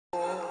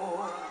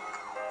WADZA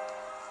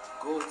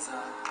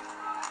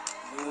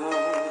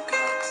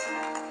mukati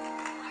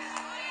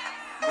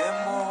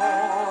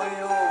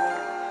memoyo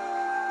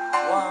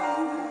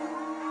wangu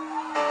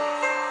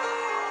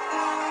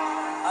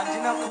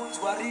andina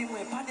kunzwa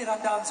rimwe pane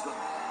randanzwa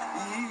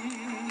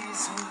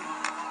izwi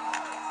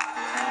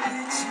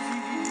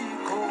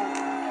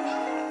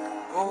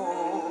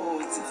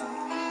richikogodza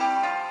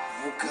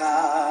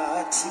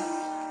mukati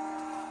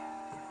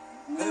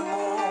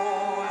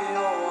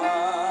memoyo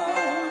wangu.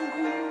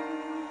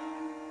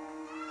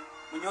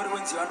 Munyori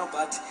wenzira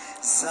anobati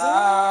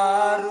zarura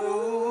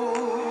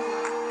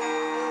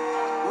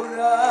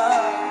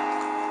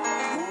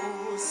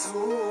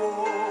uso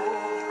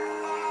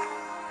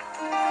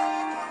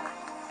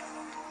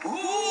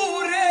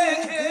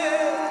ureke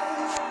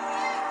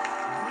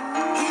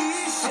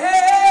ishe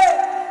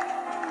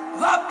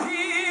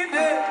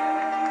vapinde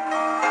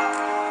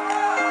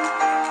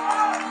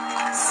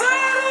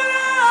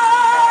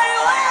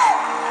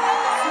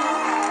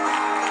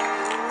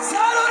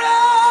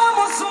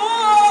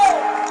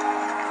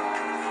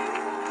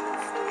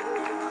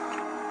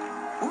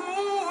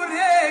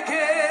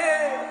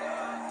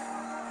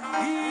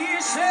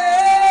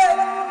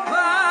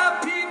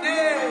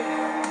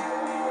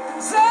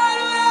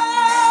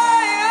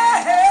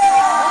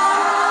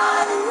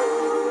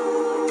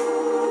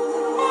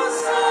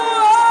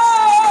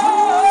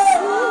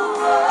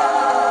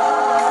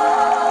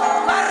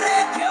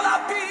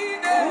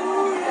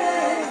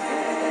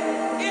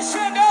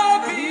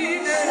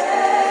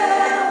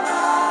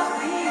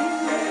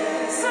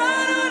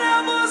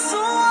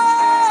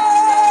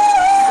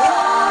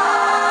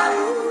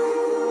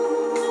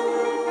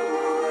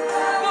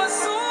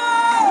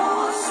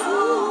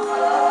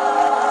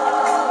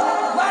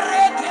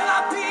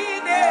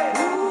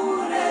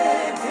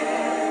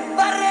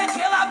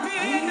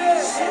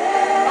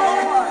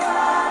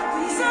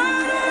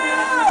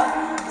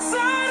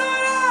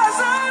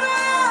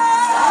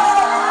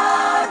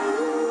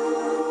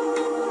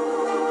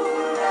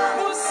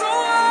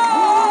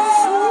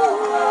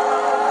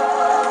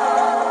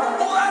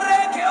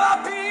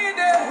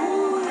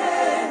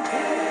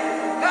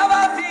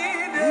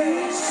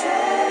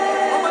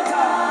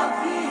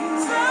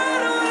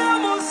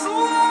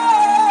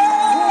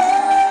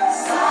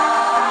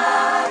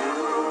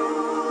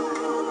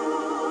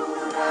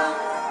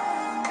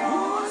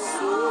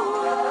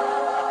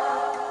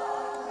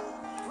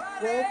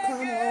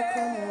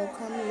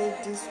Welcome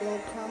ladies,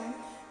 welcome.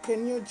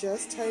 Can you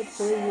just type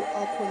where you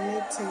are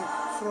connecting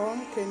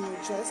from? Can you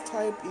just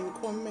type in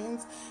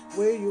comments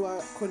where you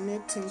are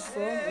connecting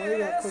from? Where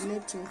you are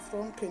connecting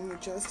from? Can you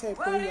just type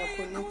where you are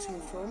connecting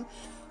from?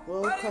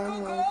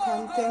 Welcome.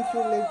 Thank you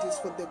ladies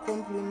for the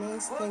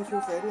compliments. Thank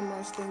you very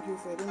much.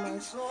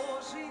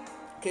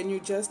 Can you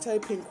just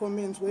type in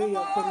comments where you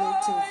are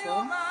connecting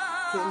from?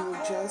 Can you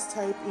just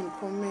type in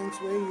comments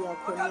where you are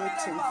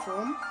connecting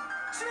from?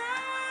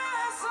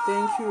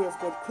 Thank you. We've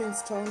got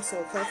Queenstown,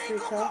 South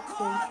Africa.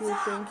 Thank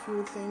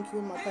you.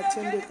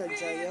 Makatendeka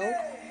Jael.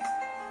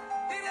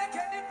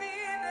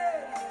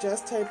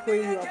 Just type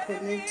where you are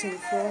connecting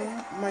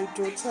from. My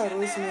daughter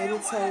Rosemary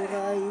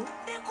Taurai,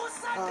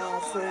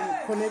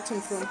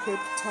 connecting from Cape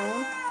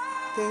Town.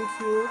 Thank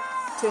you.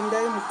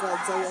 Tendai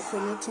Mugadza, you are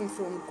connecting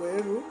from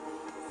Gweru.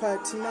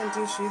 Patima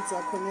Ndishidza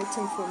are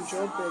connecting from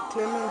Joburg.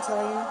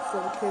 Clementine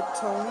from Cape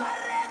Town.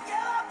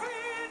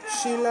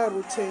 Sheila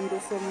Rutendo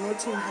from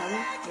Nottingham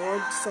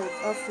Road, South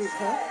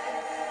Africa.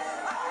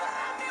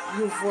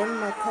 Yvonne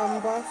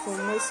Makamba from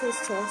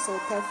Worcester,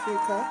 South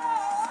Africa.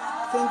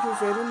 Thank you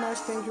very much.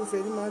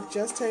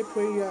 Just type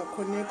where you are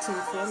connecting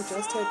from.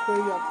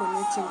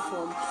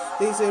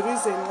 There's a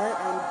reason why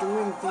I'm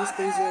doing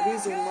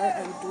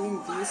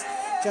this.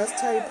 Just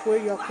type where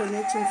you are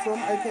connecting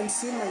from. I can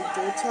see my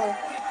daughter,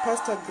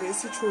 Pastor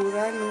Gracie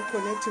Churani,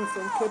 connecting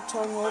from Cape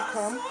Town.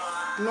 Welcome.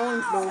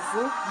 Non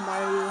Lovu,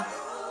 my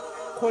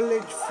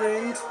college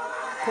friend,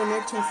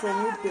 connecting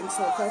from Woodburn,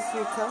 South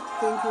Africa.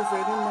 Thank you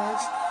very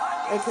much.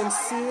 I can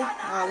see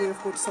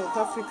we've got South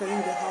Africa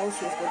in the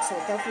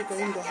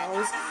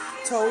house.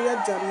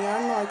 Tauya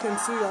Damiano, I can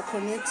see you are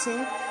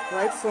connecting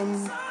right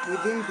from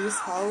within this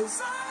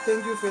house.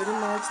 Thank you very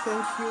much.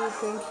 Thank you.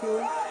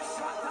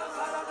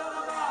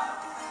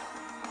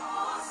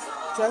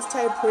 Just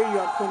type where you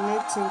are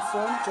connecting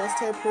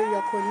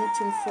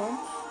from.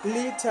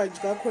 Lita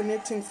Jga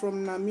connecting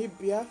from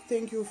Namibia.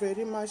 Thank you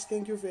very much.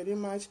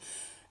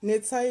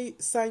 Netsai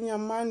Sanya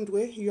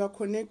Mandwe, you are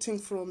connecting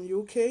from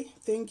UK.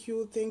 Thank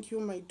you,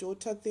 my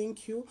daughter.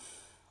 Thank you.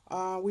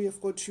 We have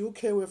got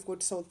UK, we have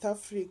got South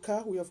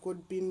Africa, we have got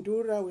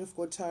Bindura, we have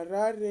got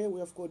Harare, we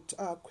have got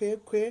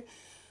Kwekwe,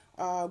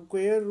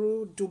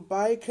 Gweru,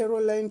 Dubai,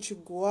 Caroline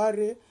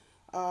Chiguare,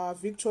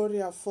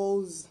 Victoria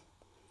Falls.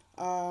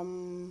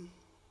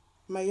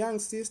 My young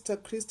sister,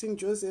 Christine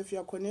Joseph, you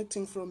are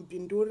connecting from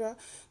Bindura.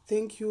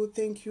 Thank you,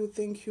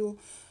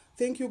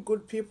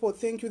 good people.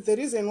 Thank you. The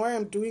reason why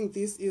I'm doing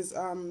this is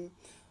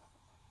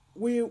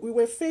we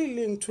were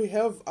failing to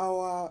have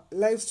our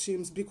live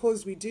streams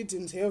because we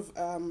didn't have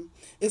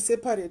a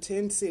separate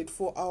handset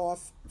for our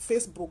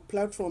Facebook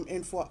platform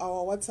and for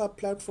our WhatsApp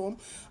platform.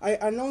 I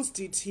announced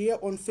it here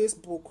on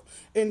Facebook,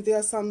 and there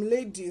are some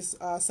ladies,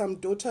 some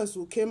daughters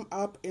who came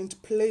up and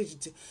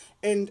pledged,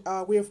 and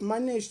we have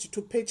managed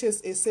to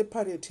purchase a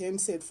separate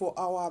handset for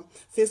our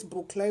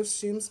Facebook live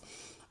streams.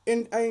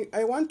 And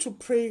I want to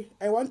pray.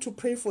 I want to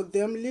pray for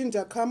them.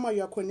 Linda Kama,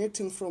 you are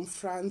connecting from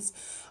France.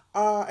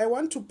 I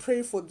want to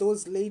pray for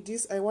those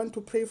ladies. I want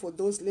to pray for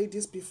those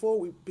ladies before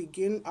we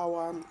begin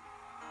our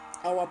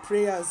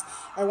prayers.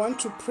 I want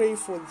to pray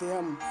for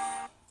them.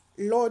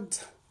 Lord,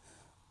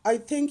 I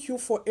thank you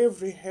for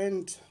every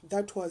hand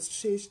that was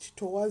stretched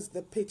towards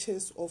the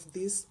purchase of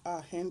these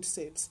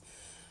handsets.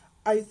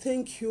 I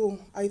thank you,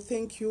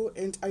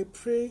 and I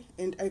pray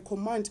and I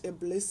command a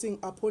blessing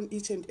upon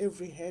each and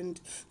every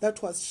hand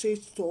that was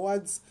stretched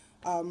towards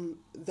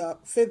the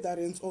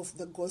furtherance of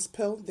the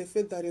gospel, the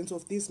furtherance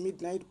of these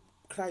midnight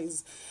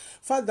cries.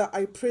 Father,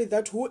 I pray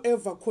that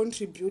whoever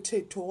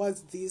contributed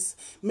towards this,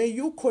 may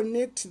you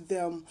connect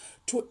them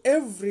to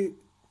every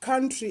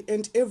country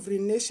and every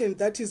nation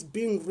that is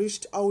being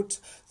reached out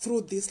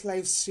through this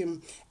live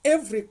stream.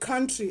 Every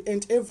country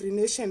and every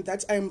nation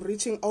that I'm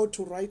reaching out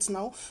to right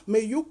now,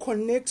 may you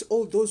connect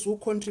all those who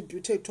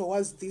contributed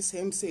towards this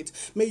handset.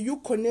 May you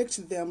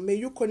connect them. May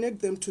you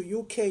connect them to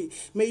UK.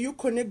 May you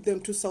connect them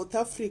to South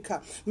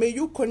Africa. May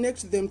you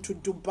connect them to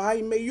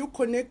Dubai. May you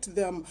connect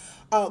them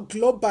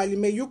globally.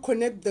 May you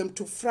connect them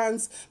to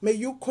France. May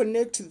you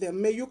connect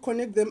them. May you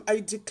connect them. I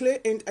declare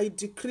and I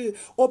decree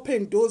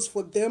open doors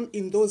for them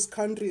in those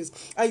countries.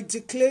 I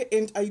declare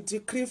and I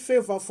decree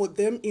favor for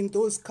them in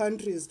those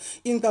countries.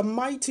 In the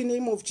mighty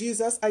name of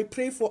Jesus, I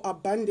pray for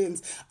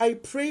abundance. I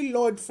pray,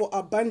 Lord, for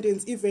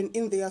abundance even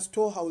in their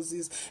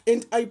storehouses.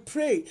 And I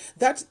pray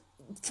that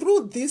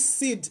through this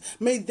seed,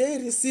 may they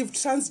receive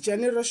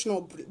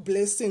transgenerational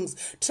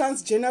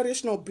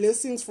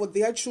blessings for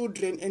their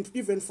children and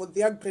even for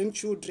their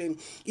grandchildren.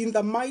 In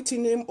the mighty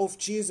name of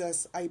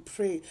Jesus, I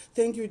pray.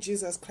 Thank you,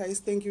 Jesus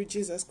Christ. Thank you,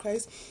 Jesus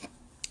Christ.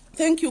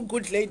 Thank you,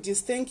 good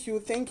ladies. Thank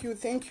you.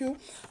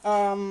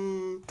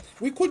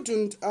 We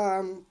couldn't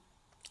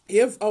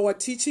have our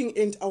teaching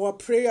and our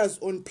prayers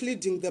on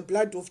pleading the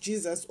blood of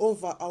Jesus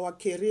over our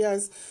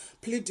careers,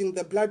 pleading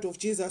the blood of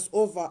Jesus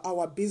over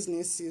our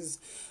businesses.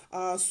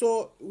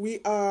 So we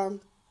are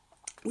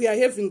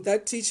having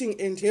that teaching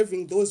and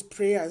having those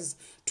prayers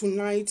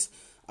tonight.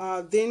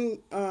 Then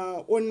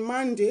on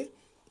Monday,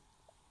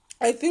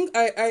 I think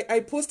I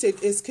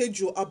posted a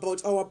schedule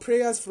about our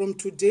prayers from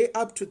today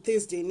up to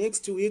Thursday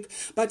next week,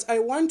 but I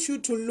want you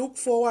to look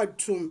forward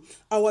to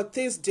our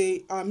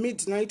Thursday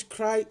midnight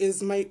cry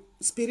as my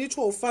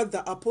spiritual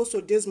father,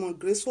 Apostle Desmond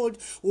Gracefold,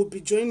 will be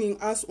joining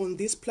us on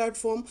this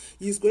platform.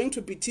 He's going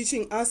to be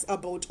teaching us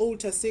about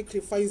altar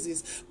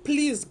sacrifices.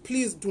 Please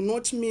do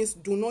not miss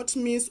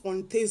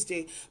on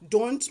Thursday.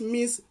 Don't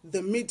miss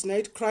the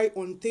midnight cry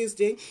on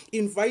Thursday.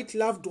 Invite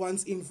loved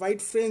ones,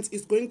 invite friends.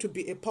 It's going to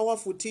be a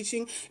powerful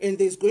teaching, and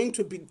there's going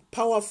to be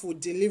powerful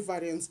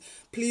deliverance.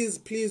 Please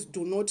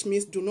do not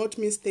miss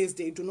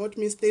Thursday.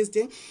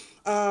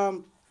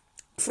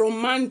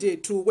 From Monday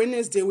to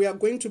Wednesday, we are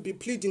going to be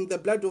pleading the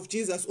blood of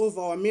Jesus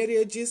over our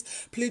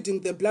marriages, pleading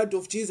the blood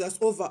of Jesus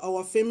over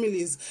our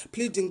families,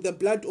 pleading the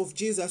blood of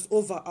Jesus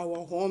over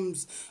our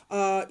homes.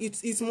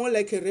 It's more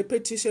like a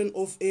repetition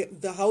of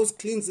the house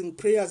cleansing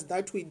prayers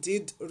that we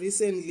did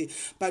recently,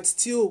 but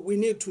still we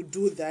need to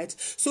do that.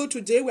 So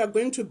today we are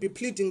going to be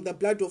pleading the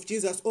blood of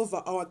Jesus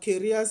over our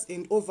careers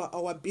and over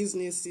our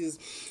businesses.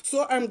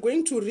 So I'm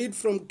going to read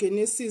from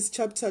Genesis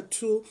chapter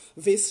 2,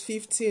 verse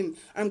 15.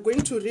 I'm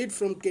going to read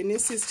from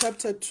Genesis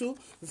chapter 2,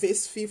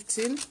 verse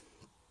 15.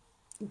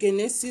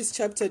 Genesis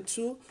chapter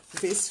 2,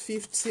 verse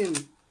 15.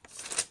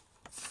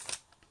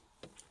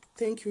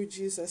 Thank you,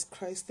 Jesus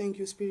Christ. Thank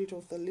you, Spirit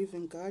of the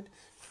living God.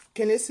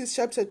 Genesis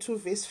chapter 2,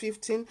 verse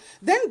 15.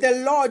 Then the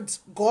Lord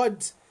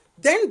God,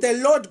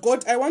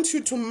 I want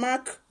you to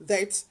mark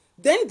that.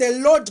 Then the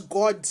Lord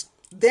God,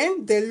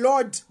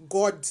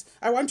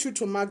 I want you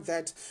to mark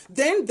that.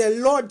 Then the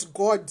Lord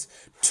God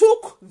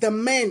took the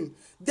man.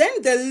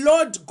 Then the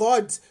Lord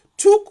God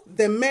took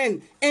the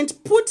man and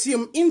put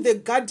him in the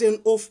Garden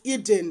of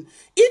Eden.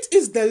 It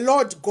is the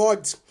Lord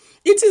God.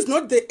 It is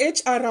not the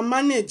HR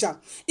manager.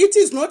 It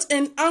is not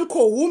an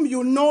uncle whom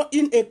you know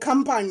in a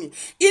company.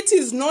 It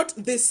is not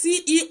the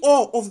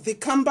CEO of the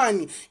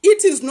company.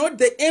 It is not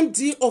the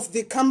MD of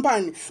the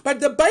company.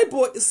 But the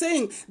Bible is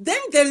saying,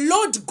 then the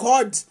Lord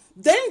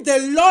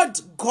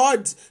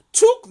God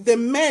took the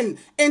man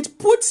and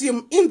put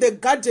him in the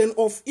Garden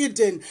of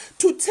Eden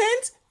to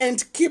tend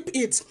and keep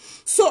it.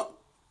 So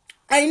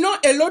I know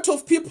a lot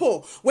of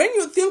people, when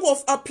you think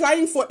of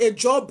applying for a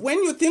job,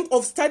 when you think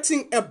of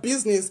starting a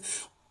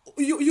business,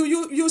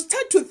 you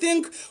start to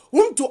think,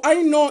 whom do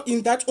I know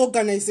in that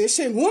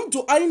organization? Whom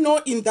do I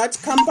know in that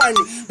company?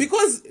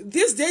 Because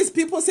these days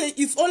people say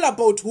it's all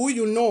about who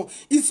you know.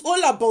 It's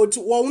all about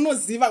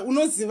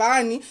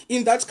unozivani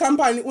in that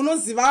company,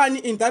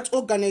 unozivani in that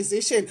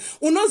organization,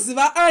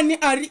 unozivani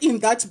ari in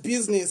that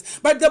business.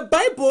 But the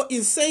Bible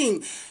is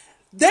saying,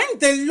 then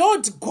the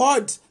Lord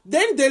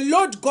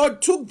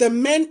God took the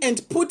man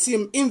and put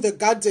him in the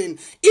garden.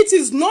 It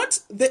is not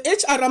the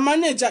HR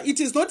manager,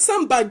 it is not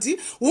somebody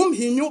whom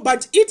he knew,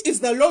 but it is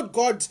the Lord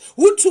God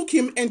who took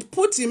him and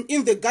put him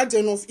in the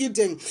Garden of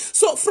Eden.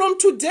 So from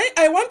today,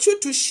 I want you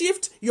to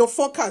shift your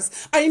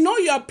focus. I know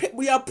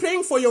we are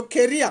praying for your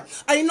career.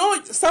 I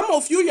know some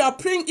of you are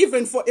praying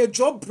even for a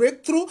job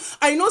breakthrough.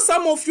 I know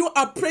some of you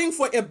are praying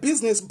for a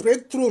business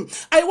breakthrough.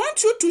 I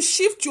want you to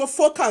shift your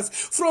focus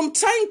from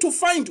trying to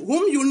find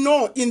whom you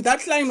know in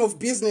that line of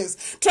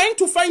business, trying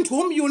to find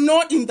whom you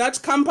know in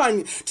that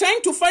company, trying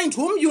to find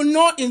whom you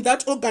know in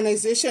that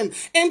organization,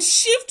 and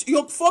shift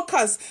your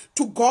focus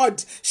to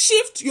God.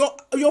 Shift your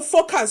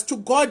focus to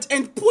God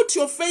and put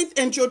your faith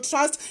and your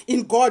trust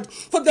in God.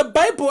 For the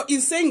Bible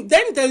is saying,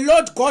 then the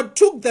Lord God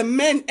took the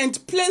man and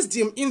placed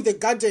him in the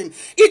garden.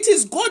 It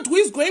is God who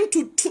is going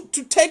to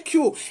take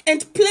you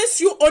and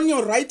place you on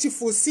your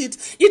rightful seat.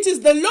 It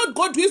is the Lord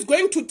God who is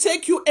going to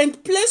take you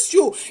and place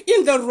you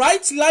in the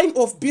right line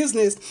of business.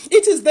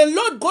 It is the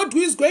Lord God who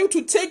is going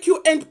to take you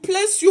and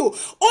place you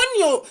on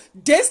your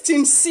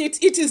destined seat.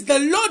 It is the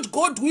Lord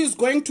God who is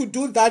going to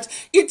do that.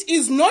 It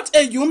is not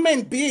a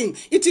human being.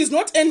 It is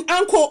not an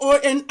uncle or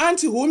an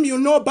auntie whom you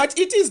know, but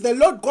it is the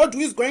Lord God who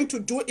is going to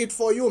do it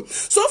for you.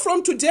 So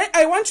from today,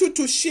 I want you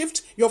to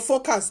shift your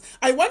focus.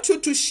 I want you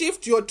to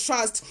shift your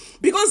trust,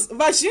 because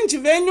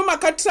vazhinji venyu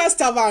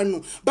makatrasta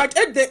vanhu, but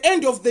at the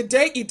end of the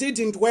day, it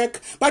didn't work.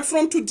 But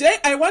from today,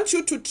 I want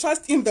you to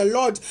trust in the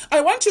Lord.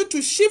 I want you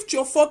to shift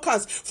your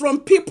focus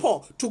from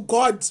people to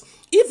God,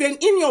 even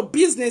in your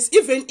business,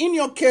 even in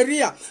your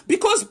career,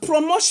 because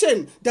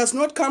promotion does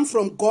not come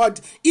from God.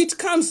 It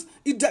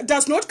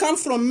does not come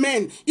from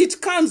men.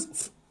 It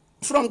comes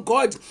from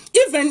God.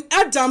 Even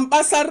Adam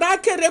basa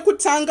rake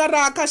rekutanga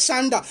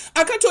rakashanda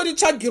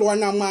akatoritsvagirwa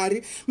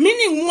naMwari,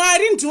 meaning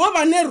Mwari ndiwo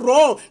vane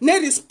role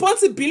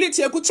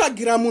neresponsibility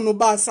yekutsvagira munhu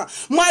basa.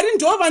 Mwari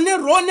ndiwo vane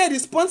role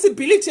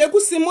neresponsibility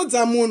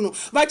yekusimudza munhu,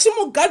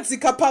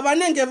 vachimugadzika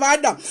pavanenge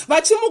vada,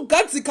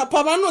 vachimugadzika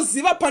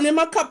pavanoziva pane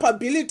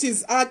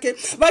macapabilities ake,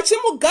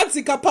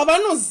 vachimugadzika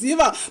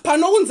pavanoziva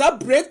panounza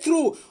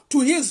breakthrough to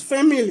his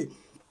family.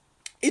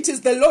 It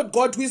is the Lord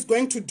God who is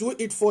going to do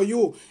it for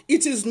you.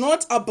 It is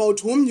not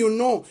about whom you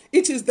know.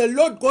 It is the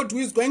Lord God who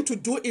is going to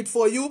do it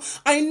for you.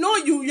 I know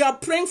you are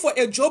praying for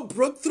a job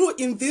breakthrough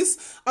in this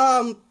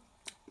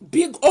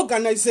big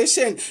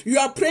organization. You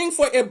are praying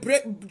for a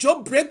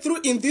job breakthrough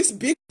in this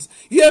big.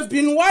 You have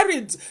been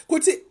worried.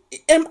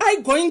 Am I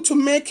going to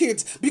make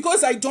it?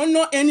 Because I don't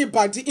know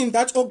anybody in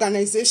that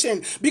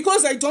organization,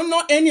 because I don't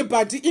know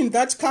anybody in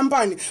that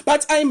company.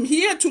 But I'm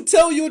here to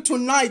tell you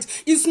tonight,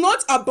 it's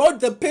not about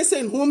the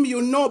person whom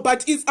you know,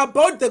 but it's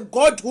about the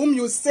God whom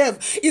you serve.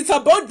 It's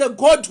about the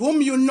God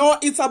whom you know.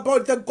 It's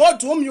about the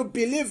God whom you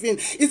believe in.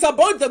 It's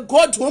about the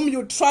God whom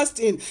you trust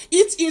in.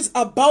 It is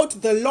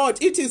about the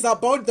Lord. It is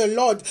about the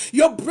Lord.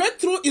 Your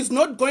breakthrough is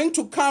not going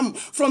to come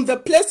from the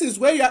places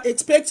where you are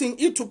expecting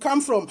it to come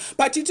from,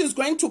 but it is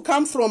going to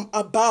come from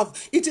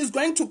above. It is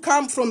going to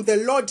come from the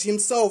Lord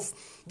himself.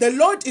 The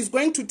Lord is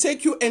going to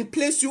take you and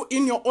place you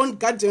in your own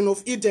Garden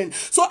of Eden.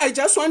 So I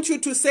just want you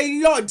to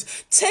say, Lord,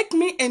 take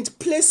me and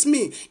place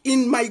me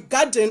in my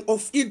Garden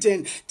of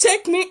Eden.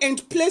 Take me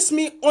and place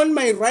me on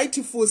my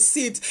rightful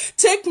seat.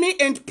 Take me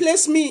and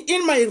place me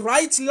in my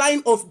right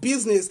line of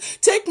business.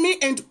 Take me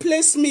and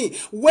place me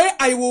where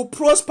I will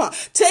prosper.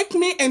 Take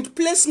me and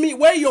place me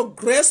where your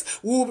grace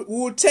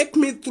will take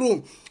me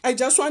through. I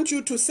just want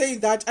you to say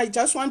that. I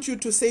just want you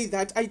to say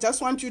that. I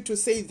just want you to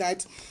say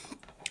that.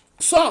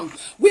 So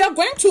we are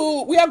going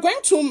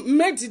to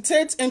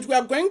meditate, and we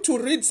are going to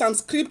read some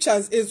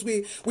scriptures as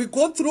we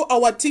go through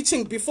our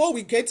teaching before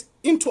we get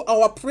into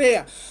our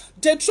prayer.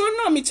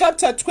 Deuteronomy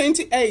chapter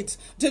 28.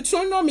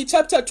 Deuteronomy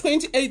chapter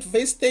 28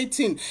 verse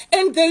 13.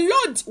 And the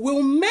Lord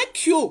will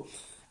make you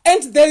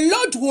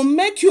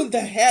the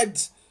head.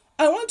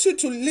 I want you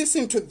to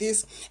listen to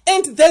this.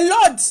 And the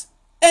Lord.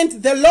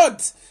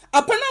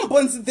 Apana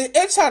mbonzi the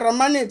HR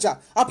manager,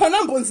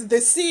 apana mbonzi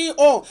the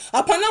CEO,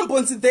 apana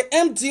mbonzi the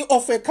MD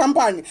of a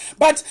company,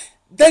 but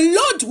the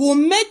Lord will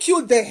make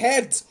you the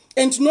head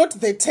and not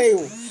the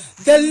tail.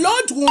 The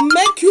Lord will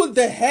make you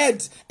the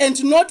head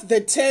and not the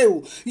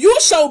tail. You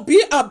shall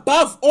be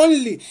above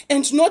only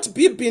and not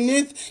be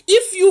beneath,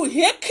 if you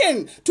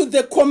hearken to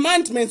the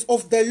commandments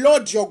of the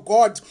Lord your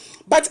God.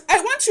 But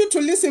I want you to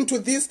listen to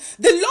this.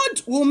 The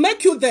Lord will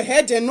make you the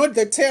head and not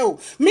the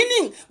tail,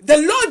 meaning the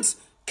Lord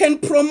can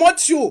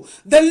promote you.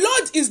 The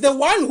Lord is the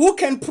one who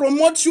can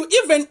promote you,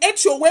 even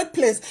at your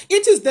workplace.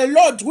 It is the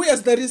Lord who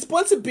has the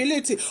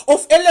responsibility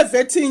of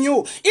elevating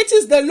you. It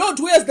is the Lord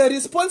who has the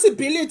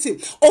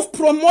responsibility of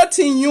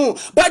promoting you.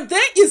 But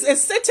there is a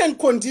certain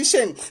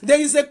condition.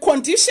 There is a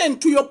condition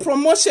to your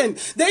promotion.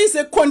 There is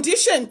a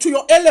condition to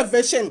your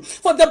elevation.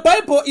 For the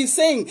Bible is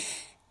saying,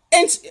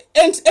 and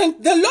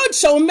the Lord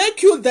shall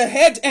make you the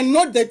head and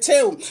not the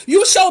tail.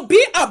 You shall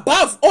be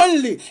above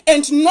only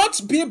and not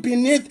be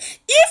beneath.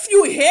 If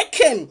you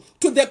hearken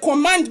to the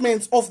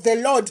commandments of the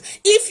Lord,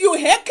 if you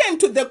hearken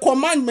to the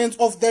commandments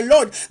of the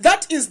Lord,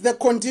 that is the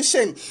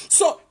condition.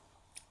 So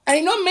I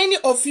know many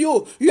of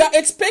you are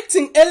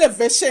expecting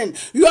elevation,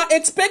 you are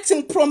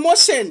expecting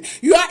promotion,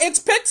 you are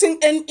expecting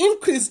an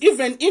increase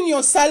even in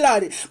your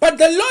salary. But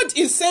the Lord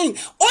is saying,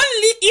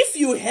 only if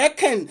you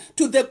hearken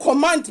to the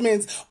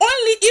commandments,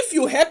 only if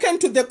you hearken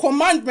to the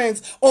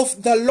commandments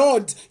of the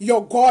Lord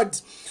your God.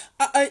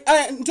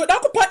 Ndoda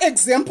kupa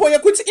example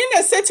yekuti in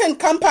a certain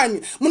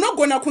company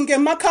munogona kunge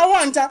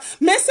makawanda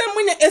mese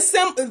mwine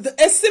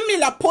a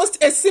similar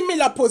post, a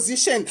similar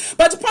position,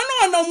 but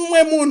pano wana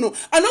mwe munu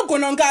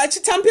anogona nga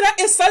achitampira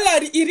a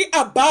salary iri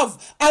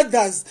above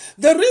others.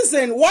 The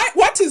reason why,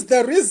 what is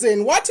the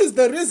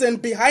reason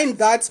behind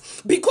that?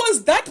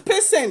 Because that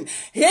person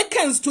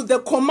hearkens to the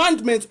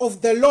commandments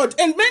of the Lord.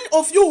 And many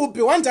of you will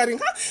be wondering,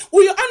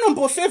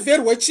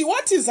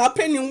 what is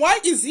happening? Why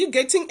is he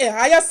getting a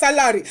higher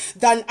salary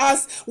than us?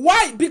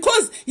 Why?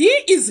 Because he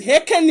is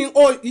hearkening,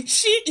 or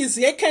she is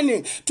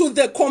hearkening to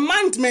the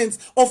commandments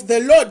of the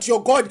Lord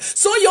your God.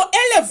 So your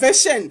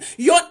elevation,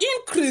 your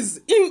increase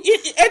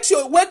at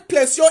your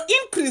workplace, your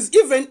increase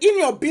even in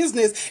your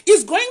business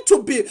is going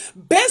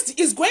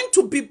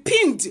to be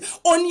pinned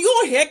on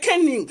you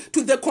hearkening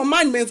to the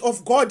commandments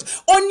of God,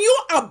 on you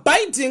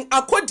abiding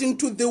according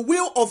to the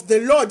will of the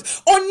Lord,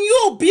 on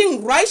you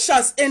being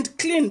righteous and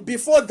clean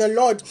before the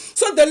Lord.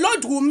 So the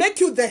Lord will make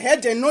you the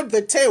head and not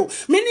the tail.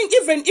 Meaning,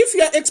 even if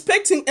you are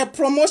expecting a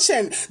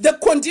promotion, the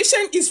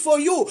condition is for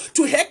you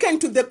to hearken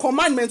to the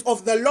commandments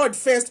of the Lord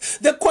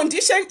first. The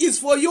condition is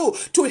for you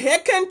to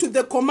hearken to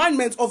the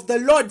commandments of the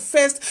Lord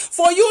first,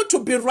 for you to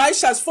be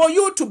righteous, for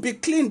you to be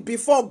clean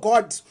before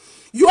God.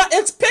 You are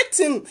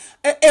expecting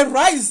a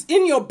rise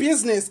in your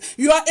business.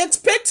 You are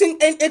expecting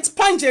an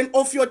expansion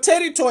of your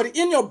territory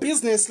in your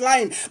business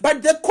line.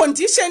 But the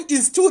condition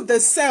is still the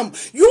same.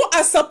 You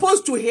are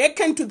supposed to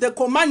hearken to the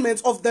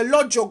commandments of the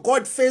Lord your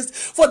God first,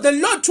 for the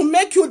Lord to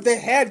make you the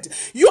head.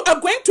 You are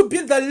going to be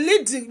the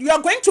leading. You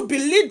are going to be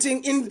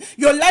leading in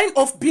your line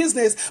of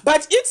business,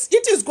 but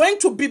it is going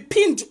to be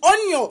pinned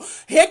on your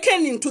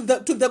hearkening to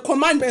the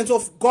commandments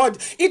of God.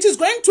 It is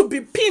going to be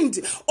pinned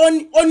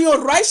on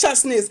your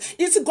righteousness.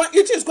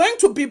 It is going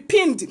to be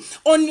pinned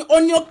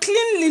on your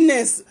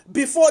cleanliness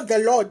before the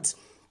Lord.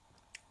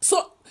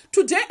 So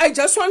today I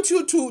just want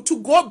you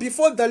to go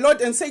before the Lord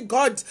and say,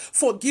 God,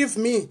 forgive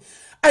me.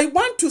 I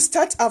want to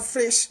start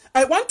afresh.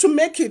 I want to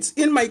make it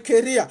in my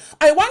career.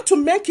 I want to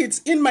make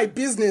it in my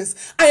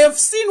business. I have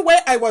seen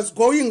where I was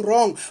going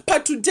wrong,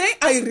 but today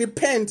I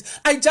repent.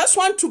 I just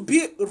want to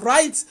be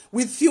right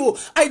with you.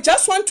 I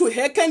just want to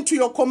hearken to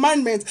your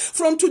commandments.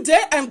 From today,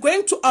 I'm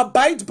going to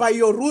abide by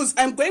your rules.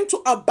 I'm going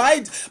to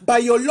abide by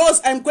your laws.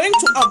 I'm going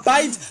to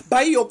abide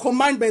by your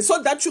commandments, so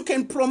that you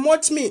can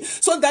promote me,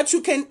 so that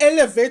you can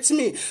elevate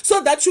me,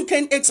 so that you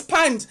can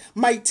expand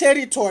my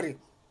territory.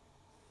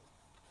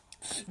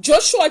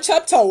 Joshua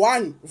chapter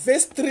 1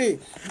 verse 3.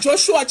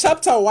 Joshua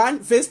chapter 1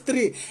 verse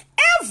 3.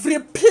 Every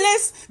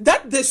place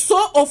that the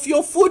sole of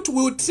your foot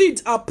will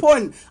tread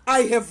upon,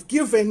 I have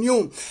given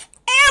you.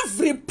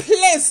 Every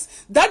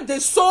place that the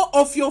sole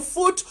of your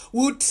foot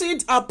will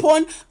tread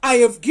upon, I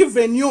have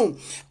given you.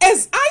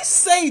 As I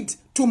said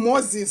to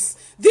Moses,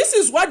 this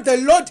is what the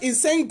Lord is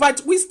saying,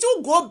 but we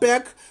still go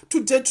back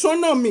to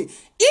Deuteronomy.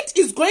 It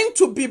is going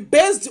to be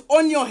based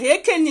on your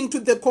hearkening to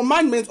the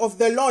commandments of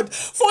the Lord.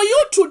 For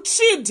you to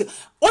tread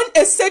on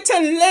a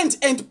certain land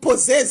and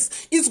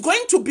possess is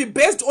going to be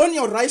based on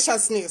your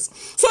righteousness.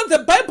 So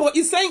the Bible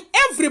is saying,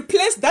 every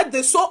place that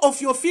the sole of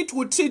your feet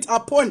will tread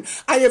upon,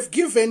 I have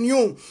given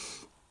you.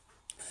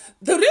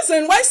 The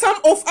reason why some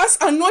of us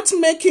are not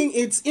making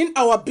it in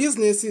our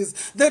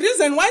businesses, the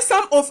reason why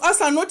some of us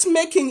are not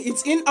making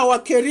it in our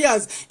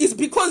careers is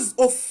because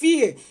of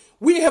fear.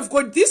 We have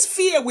got this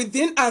fear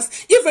within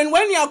us. Even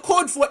when you are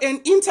called for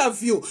an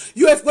interview,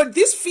 you have got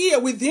this fear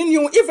within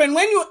you. Even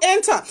when you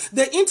enter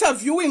the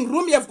interviewing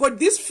room, you have got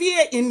this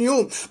fear in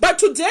you. But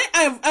today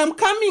I'm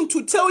coming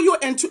to tell you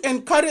and to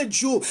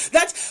encourage you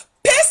that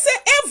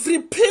every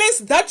place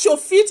that your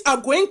feet are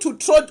going to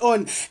tread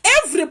on,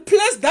 every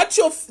place that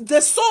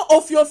the sole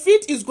of your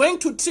feet is going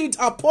to tread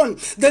upon,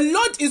 the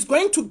Lord is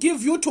going to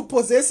give you to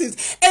possess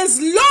it, as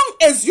long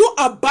as you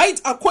abide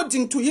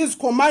according to his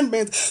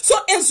commandments. So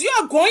as you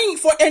are going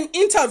for an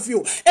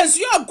interview, as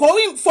you are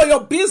going for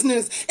your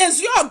business,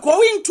 as you are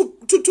going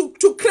to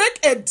to crack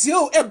a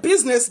deal, a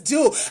business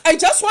deal, I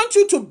just want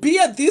you to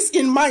bear this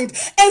in mind.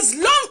 As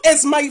long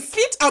as my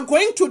feet are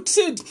going to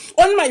tread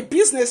on my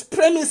business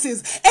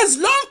premises, as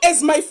long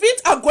as my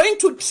feet are going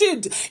to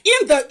tread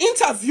in the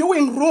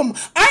interviewing room,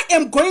 I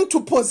am going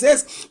to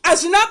possess.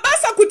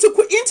 Ajinabasa kuti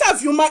ku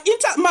interview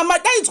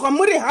madaidzwa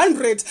muri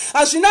 100,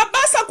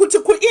 ajinabasa kuti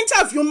ku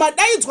interview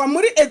madaidzwa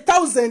muri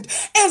 1,000.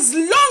 As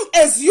long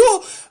as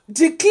you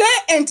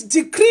declare and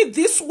decree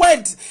this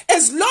word,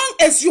 as long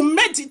as you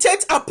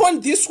meditate upon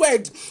this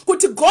word,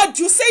 kuti God,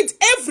 you said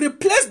every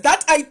place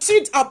that I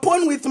tread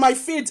upon with my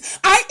feet,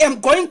 I am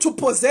going to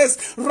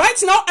possess.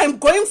 Right now I'm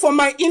going for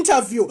my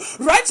interview.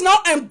 Right now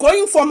I'm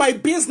going for my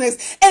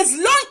business. As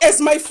long as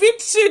my feet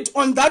tread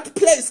on that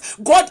place,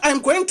 God,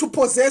 I'm going to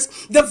possess.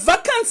 The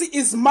vacancy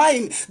is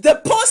mine.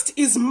 The post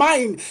is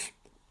mine.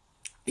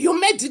 You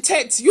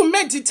meditate, you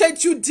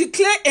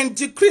declare and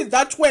decree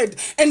that word,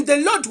 and the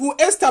Lord will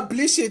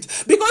establish it.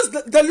 Because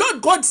the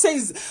Lord God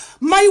says,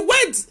 my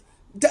word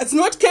does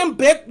not come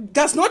back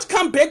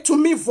to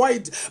me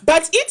void,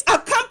 but it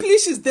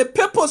accomplishes the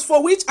purpose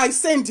for which I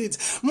send it.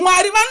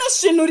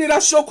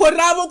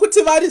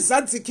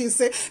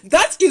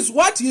 That is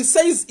what he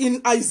says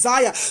in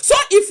Isaiah. So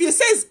if he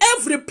says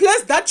every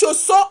place that your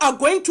soul are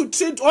going to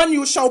tread on,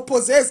 you shall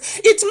possess,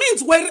 it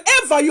means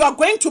wherever you are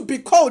going to be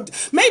called,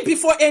 maybe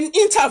for an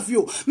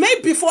interview,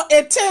 maybe for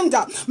a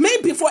tender,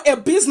 maybe for a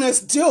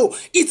business deal,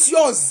 it's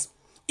yours.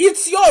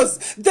 It's yours.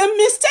 The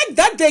mistake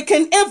that they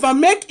can ever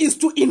make is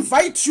to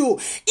invite you.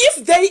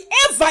 If they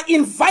ever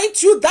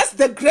invite you, that's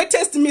the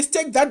greatest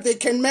mistake that they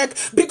can make.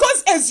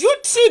 Because as you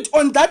tread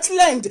on that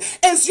land,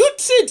 as you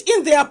tread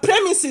in their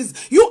premises,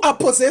 you are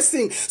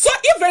possessing. So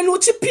even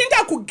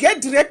uchipinda ku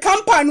get the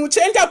company,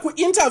 uchenda ku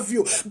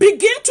interview,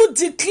 begin to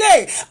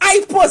declare,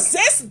 I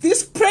possess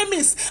this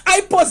premise,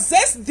 I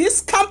possess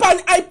this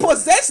company, I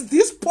possess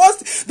this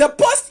post. The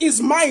post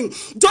is mine.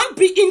 Don't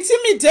be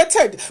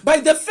intimidated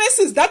by the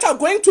faces that are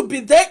going to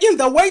be there in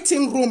the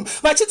waiting room. Into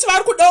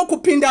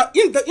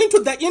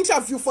the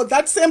interview for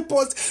that same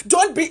post.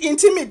 Don't be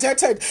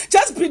intimidated.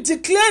 Just be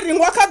declaring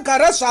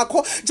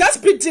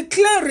just be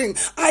declaring,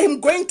 I am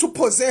going to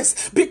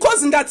possess.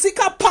 Because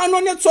ndatsika pano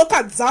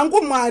netsoka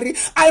dzangu Mwari,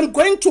 I am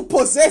going to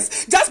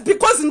possess. Just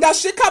because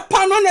ndashika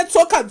pano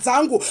netsoka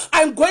dzangu,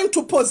 I am going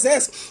to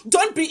possess.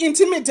 Don't be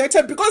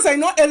intimidated, because I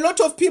know a lot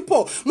of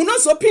people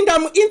munozopinda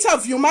mu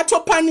interview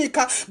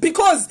matopanika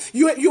because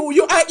you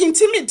are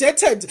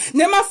intimidated.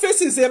 Nema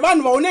faces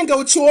evanhu vaunenge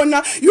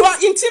uchiona, you are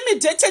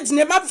intimidated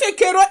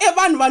nemapfekero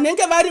evanhu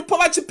vanenge varipo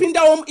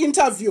vachipindawo mu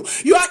interview,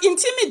 you are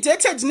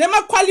intimidated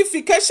nema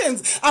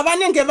qualifications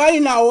avanenge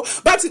vainawo.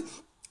 But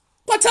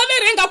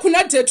whatever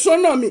kuna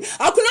Deuteronomy,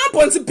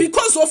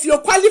 because of your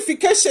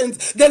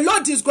qualifications, the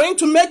Lord is going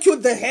to make you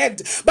the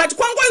head. But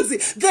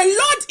the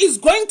Lord is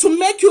going to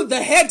make you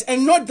the head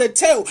and not the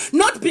tail.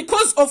 Not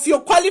because of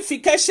your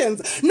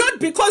qualifications, not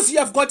because you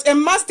have got a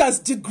master's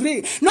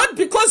degree, not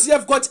because you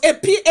have got a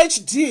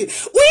PhD.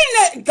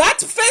 When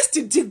that first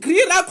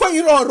degree rako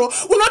iroro,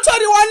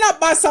 unotori wana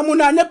basa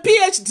munane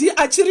PhD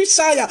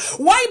achirishaya.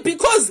 Why?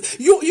 Because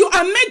you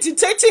are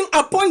meditating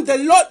upon the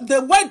Lord,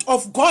 the word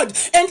of God,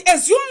 and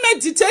as you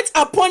meditate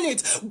upon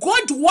it,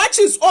 God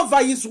watches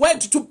over his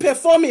word to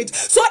perform it.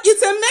 So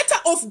it's a matter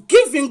of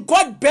giving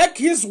God back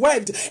his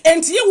word,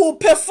 and he will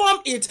perform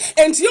it,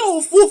 and he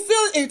will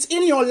fulfill it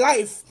in your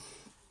life.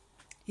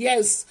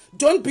 Yes,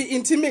 don't be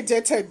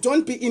intimidated.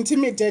 Don't be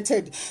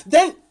intimidated.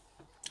 Then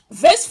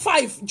verse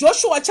 5,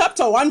 Joshua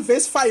chapter 1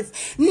 verse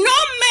 5, no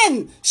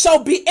man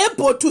shall be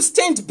able to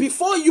stand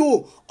before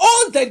you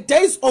all the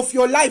days of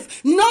your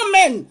life. No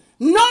man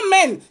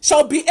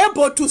shall be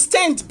able to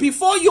stand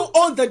before you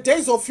all the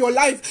days of your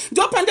life.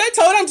 No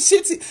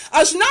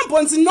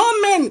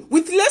man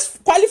with less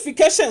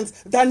qualifications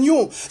than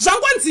you.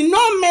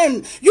 No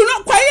man. You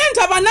know,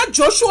 kwayenda vana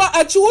Joshua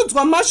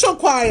achiudzwa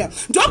mashokwaya.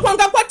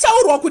 Ndokwanga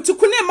kwataurwa kuti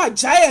kune ma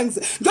giants.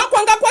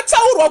 Ndokwanga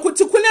kwataurwa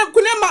kuti kune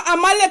ma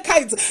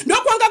Amalekites.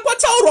 Ndokwanga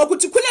kwataurwa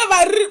kuti kune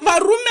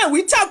varume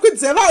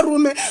witakwidze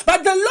varume.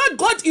 But the Lord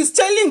God is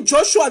telling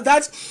Joshua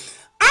that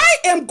I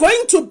am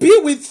going to be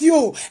with you,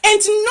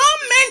 and no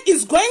man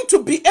is going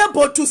to be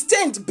able to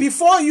stand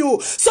before you.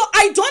 So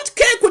I don't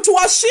care kuti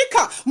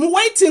washika mu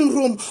waiting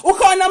room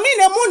ukaona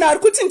mine munhu ari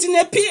kuti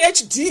ndine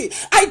PhD.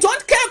 I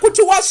don't care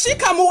kuti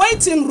washika mu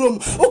waiting room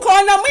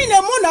ukaona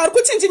mine munhu ari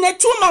kuti ndine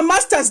 2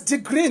 master's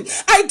degree.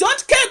 I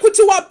don't care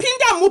kuti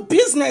wapinda mu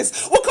business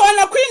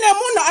ukaona kuine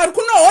munhu ari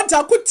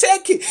kunohodha ku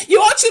Turkey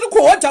iwe uchiri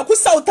kuhodha ku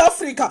South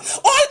Africa.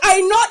 All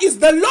I know is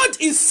the Lord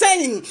is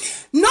saying,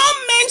 no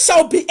man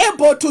shall be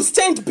able to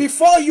stand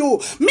before you,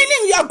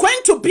 meaning you are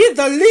going to be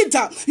the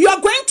leader, you are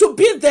going to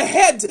be the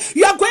head,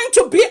 you are going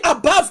to be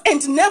above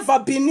and never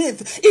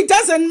beneath. It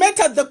doesn't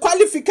matter the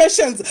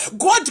qualifications.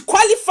 God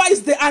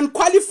qualifies the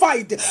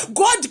unqualified.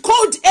 God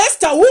called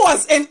Esther, who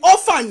was an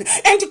orphan,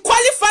 and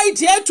qualified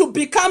her to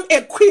become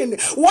a queen.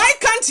 Why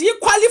can't he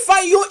qualify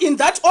you in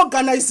that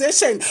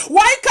organization?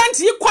 Why can't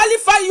he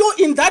qualify you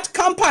in that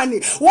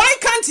company? Why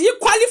can't he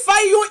qualify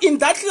you in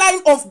that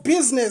line of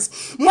business?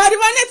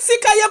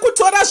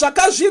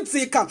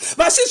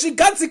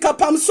 vachizvigadzika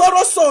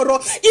pamusoro-soro.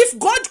 If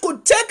God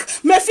could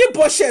take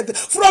Mephibosheth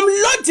from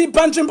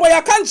Lodiba nzvimbo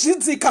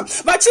yakanzvidzika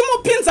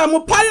vachimupinza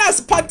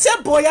mupalace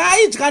patebho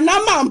yaaidya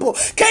namambo,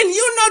 can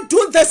you not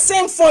do the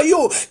same for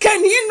you?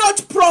 Can he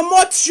not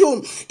promote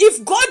you?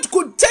 If God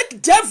could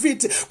take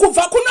David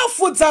kubva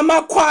kunofudza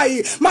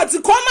makwai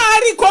madzikoma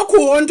ariko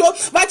kuhondo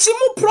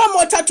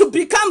vachimupromota to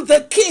become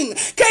the king,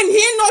 can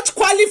he not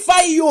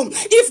qualify you?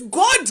 If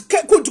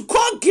God could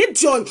call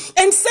Gideon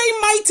and say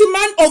mighty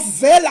man of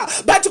valor,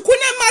 but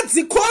kune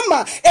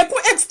madzikoma eku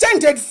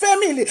extended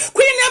family,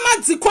 kune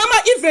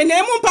madzikoma even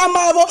emumba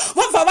mavo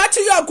vobva vati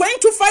you are going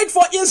to fight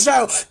for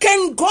Israel,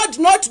 can God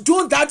not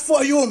do that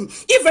for you?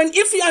 Even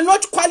if you are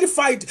not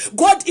qualified,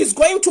 God is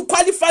going to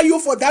qualify you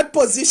for that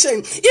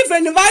position.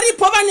 Even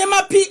varipo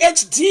vanema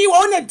PhD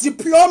on a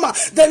diploma,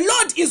 the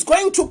Lord is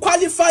going to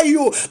qualify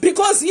you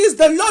because he is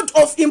the Lord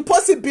of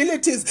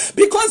impossibilities,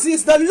 because he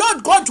is the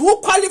Lord God who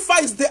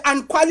qualifies the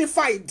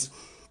unqualified.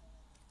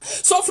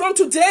 So from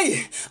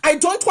today, I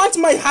don't want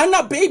my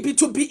Hannah baby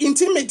to be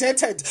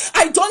intimidated.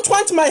 I don't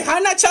want my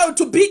Hannah child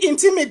to be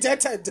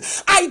intimidated.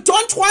 I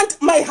don't want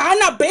my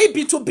Hannah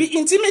baby to be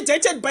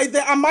intimidated by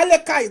the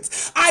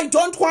Amalekites. I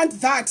don't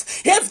want that.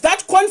 Have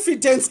that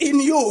confidence in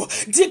you.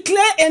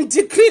 Declare and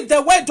decree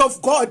the word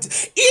of God.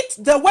 Eat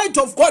the word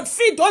of God.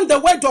 Feed on the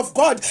word of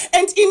God.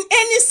 And in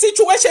any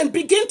situation,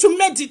 begin to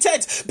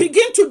meditate.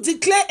 Begin to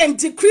declare and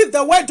decree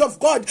the word of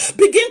God.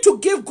 Begin to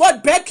give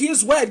God back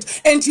his word.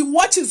 And he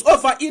watches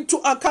over it to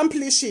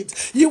accomplish it.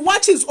 He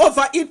watches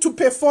over it to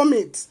perform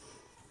it.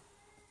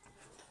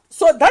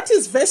 So that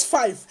is verse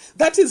 5.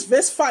 That is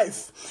verse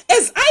 5.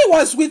 As I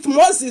was with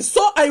Moses,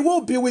 so I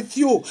will be with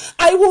you.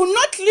 I will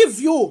not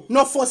leave you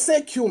nor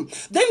forsake you.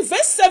 Then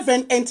verse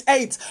 7 and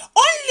 8.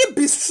 Only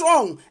be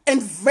strong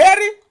and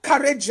very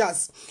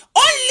courageous.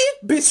 Only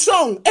be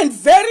strong and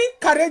very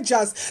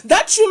courageous,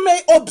 that you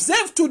may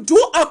observe to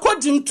do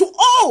according to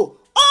all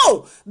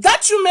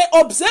that you may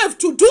observe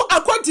to do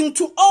according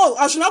to all.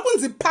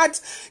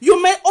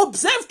 You may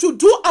observe to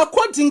do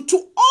according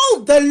to all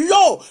the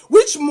law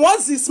which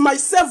Moses my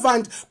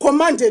servant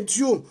commanded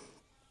you.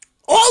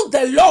 All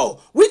the law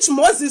which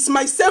Moses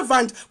my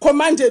servant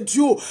commanded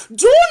you.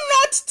 Do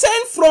not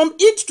turn from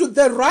it to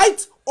the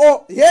right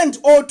or hand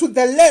or to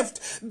the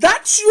left,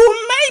 that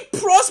you may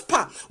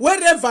prosper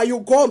wherever you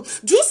go.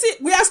 Do you see,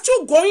 we are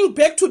still going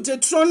back to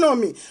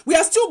Deuteronomy. We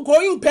are still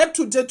going back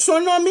to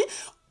Deuteronomy,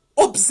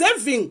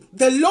 observing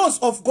the laws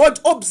of God,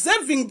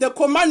 observing the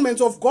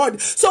commandments of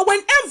God. So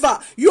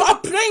whenever you are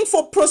praying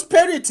for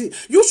prosperity,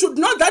 you should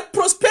know that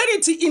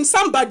prosperity in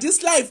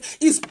somebody's life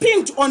is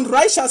pinned on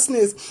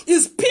righteousness,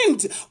 is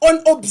pinned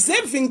on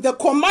observing the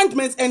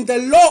commandments and the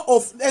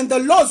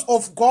laws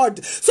of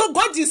God. So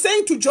God is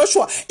saying to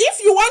Joshua,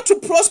 if you want to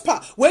prosper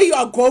where you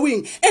are going,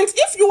 and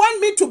if you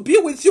want me to be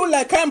with you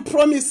like I am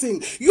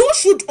promising, you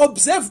should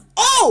observe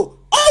all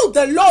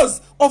the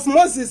laws of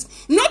Moses,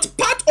 not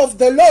part of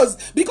the laws,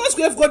 because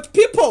we have got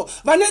people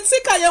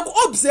vanetsika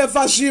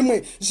yekuobserva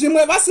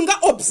zvimwe vasinga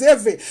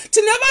observe.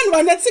 Tine vanhu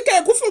vanetsika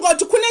yekufunga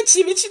kuti kune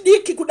chivi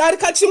chidiki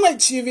kudarika chimwe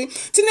chivi.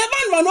 Tine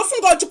vanhu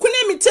vanofunga kuti kune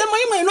mitemo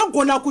imwe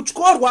inogona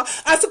kutyorwa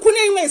asi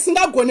kune imwe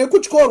isingagone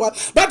kutyorwa.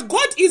 But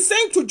God is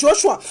saying to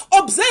Joshua,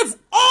 observe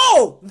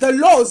all the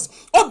laws.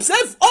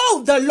 Observe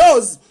all the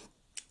laws.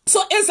 So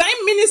as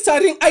I'm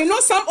ministering, I know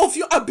some of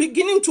you are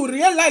beginning to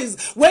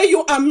realize where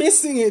you are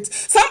missing it.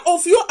 Some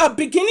of you are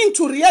beginning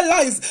to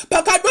realize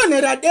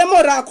pakadonera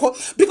demo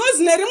rako, because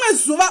nerimwe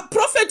zuva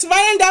prophet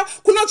vaenda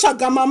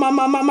kunotsvaga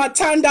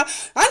matanda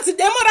hanzi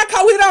demo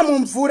rakawira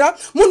mumvura,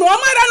 munhu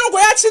wamwari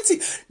anongoya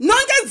achiti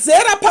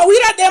nongedzera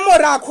pawira demo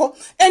rako,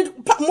 and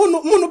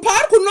munhu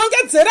paari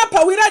kunongedzera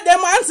pawira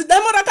demo hanzi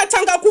demo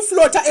rakatanga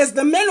kuflota as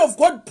the man of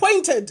God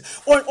pointed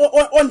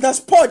on the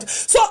spot.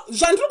 So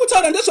zvandiri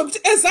kutaura ndezvokuti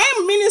as I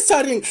am ministering,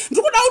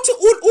 ndikuda kuti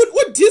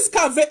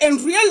udiscover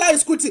and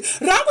realize kuti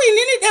rangu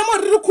inini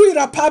demo riri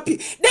kuwira papi,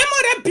 demo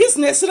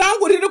rebusiness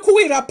rangu riri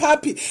kuwira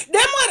papi,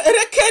 demo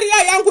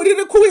recareer yangu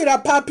riri kuwira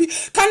papi.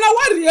 Kana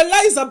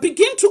warealize,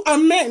 begin to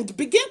amend,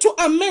 begin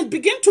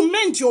to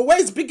mend your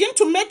ways, begin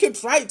to make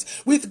it right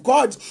with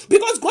God,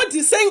 because God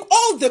is saying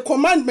all the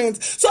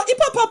commandments. So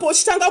ipapapo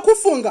chitanga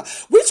kufunga,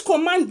 which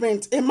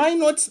commandment am I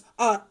not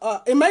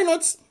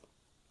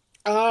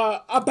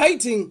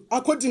abiding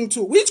according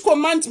to? Which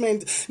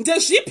commandment?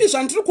 Ndezvipi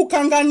zvandiri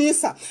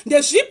kukanganisa?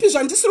 Ndezvipi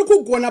zvandisiri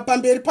kugona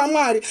pamberi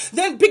paMwari?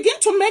 Then begin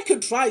to make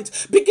it right.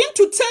 Begin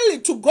to tell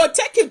it to God.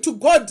 Take it to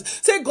God.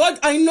 Say, God,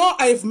 I know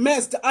I've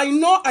messed. I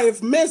know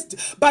I've messed,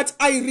 but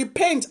I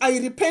repent. I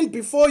repent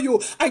before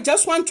you. I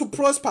just want to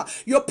prosper.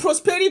 Your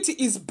prosperity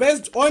is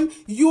based on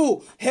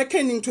you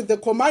hearkening to the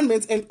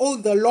commandments and all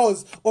the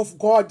laws of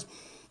God.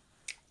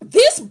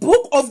 This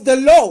book of the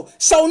law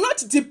shall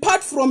not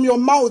depart from your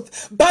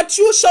mouth, but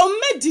you shall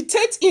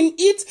meditate in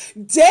it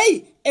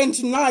day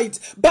and night.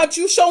 But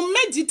you shall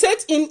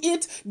meditate in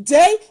it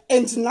day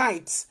and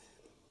night.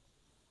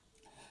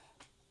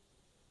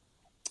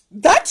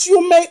 that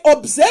you may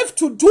observe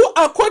to do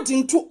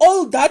according to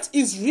all that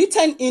is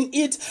written in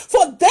it.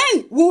 For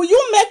then will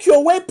you make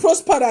your way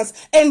prosperous,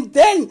 and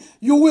then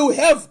you will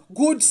have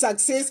good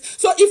success.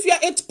 So if you are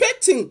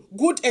expecting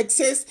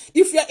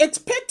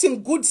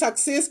good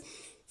success,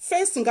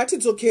 first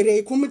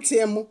ngatidzokerei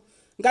kumitemo.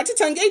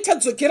 Ngatitange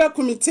itadzokera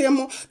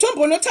kumitemo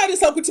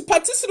tombonotarisa kuti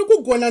patisiri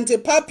kugona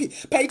ndepapi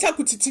paita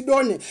kuti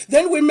tidone,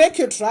 then we make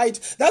it right.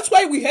 That's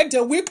why we had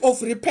a week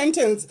of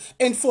repentance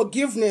and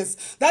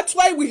forgiveness. That's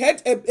why we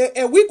had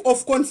a week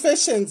of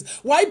confessions.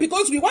 Why?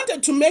 Because we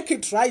wanted to make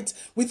it right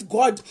with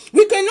God.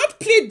 We cannot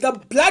plead the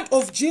blood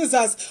of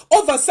Jesus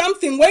over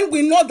something when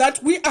we know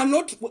that we are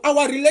not,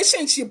 our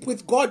relationship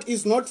with God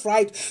is not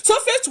right. So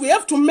first we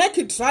have to make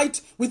it right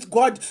with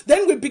God,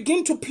 then we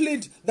begin to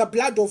plead the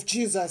blood of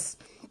Jesus.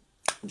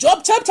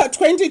 Job chapter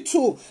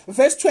 22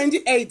 verse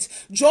 28.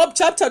 Job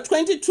chapter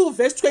 22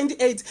 verse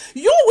 28.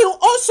 You will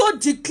also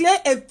declare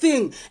a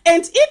thing,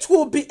 and it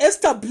will be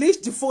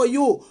established for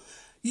you.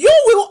 You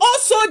will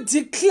also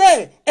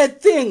declare a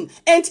thing,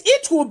 and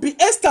it will be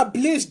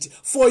established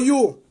for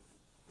you.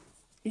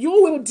 You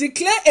will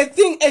declare a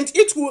thing and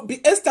it will be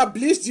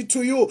established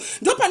to you.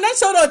 Even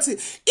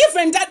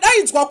that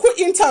I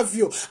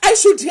interview, I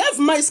should have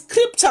my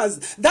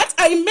scriptures that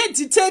I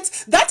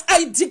meditate, that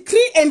I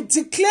decree and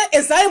declare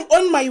as I am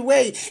on my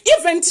way.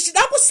 Even should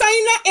I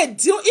sign a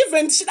deal,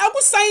 even should I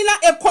sign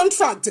a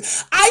contract,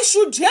 I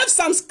should have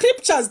some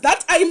scriptures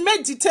that I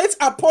meditate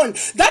upon,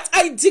 that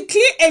I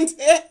declare and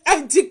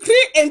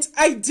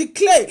I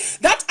declare,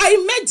 that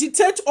I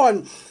meditate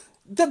on.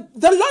 The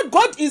Lord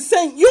God is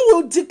saying, you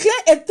will declare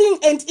a thing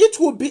and it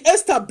will be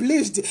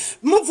established.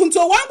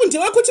 Muvunzo wangu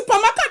ndewe kuti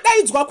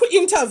pamakadaidzwa ku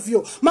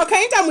interview,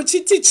 makaenda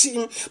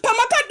muchitichi,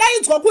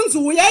 pamakadaidzwa kunzi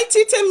uyai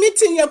tiite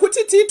meeting yekuti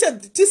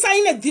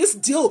tisaine this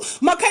deal,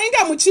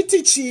 makaenda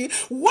muchitichi.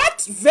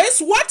 What verse,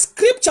 what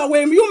scripture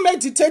were you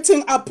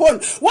meditating upon?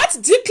 What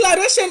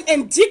declaration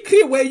and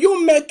decree were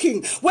you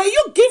making? Were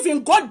you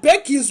giving God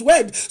back his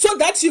word so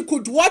that he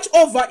could watch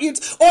over it?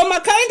 Or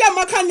makaenda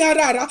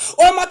makanyarara,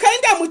 or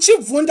makaenda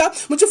muchivunda,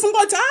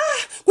 muchifunga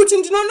kuti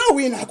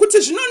ndinonowina, kuti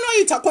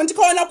zvinonoita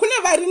kwandikaona kune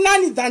vari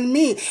nani than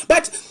me.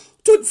 But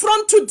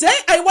from today,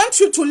 I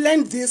want you to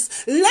learn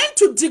this. Learn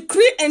to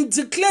decree and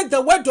declare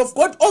the word of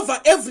God over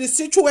every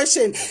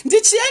situation.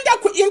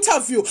 Ndichienda ku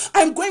interview,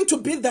 I'm going to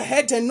be the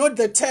head and not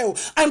the tail.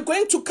 I'm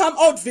going to come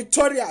out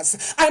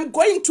victorious. I'm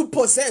going to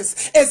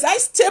possess. As I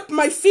step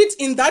my feet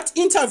in that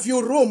interview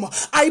room,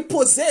 I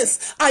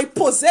possess.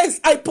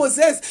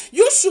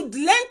 You should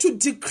learn to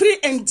decree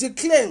and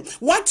declare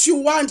what you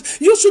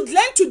want. You should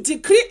learn to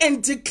decree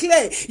and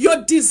declare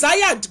your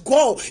desired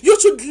goal. You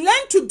should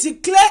learn to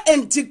declare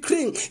and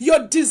decree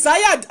your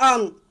desired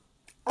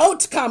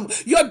outcome,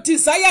 your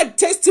desired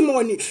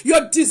testimony,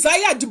 your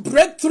desired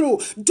breakthrough.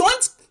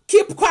 Don't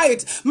keep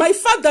quiet. My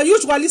father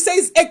usually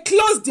says a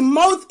closed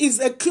mouth is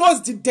a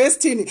closed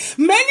destiny.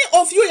 Many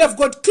of you have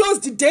got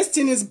closed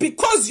destinies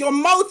because your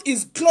mouth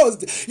is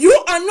closed.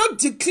 You are not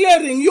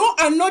declaring, you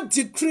are not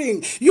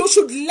decreeing. You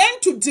should learn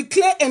to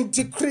declare and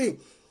decree.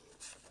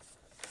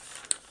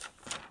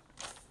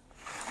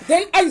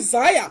 Then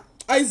Isaiah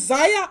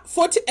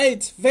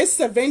 48 verse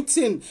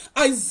 17.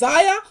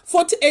 Isaiah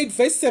 48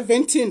 verse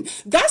 17.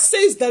 That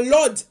says the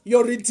Lord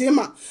your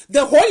Redeemer,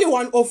 the Holy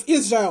One of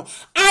Israel.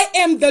 I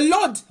am the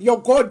Lord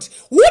your God,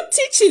 who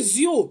teaches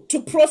you to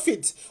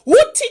profit. Who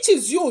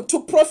teaches you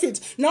to profit?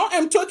 Now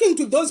I'm talking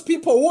to those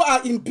people who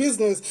are in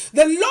business.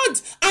 The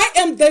Lord, I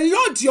am the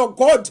Lord your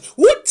God,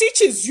 who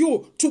teaches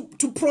you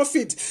to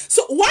profit.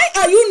 So why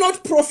are you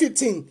not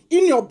profiting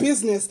in your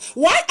business?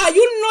 Why are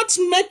you not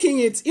making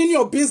it in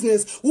your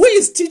business? Who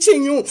is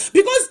teaching you?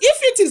 Because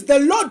if it is the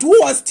Lord who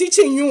was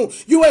teaching you,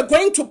 you were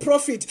going to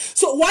profit.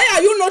 So why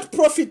are you not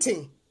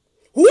profiting?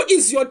 Who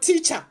is your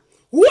teacher?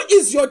 Who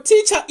is your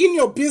teacher in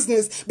your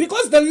business?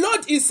 Because the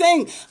Lord is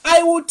saying,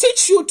 I will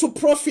teach you to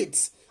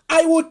profit.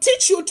 I will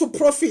teach you to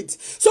profit.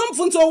 So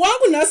mfunzo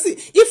wangu nasi,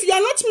 if you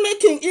are not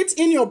making it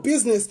in your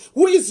business,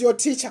 who is your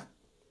teacher?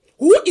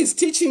 Who is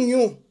teaching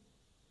you?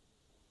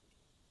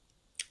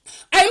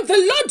 I am the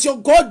Lord your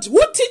God,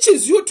 who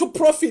teaches you to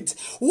profit,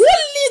 who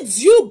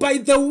leads you by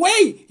the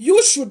way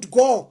you should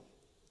go.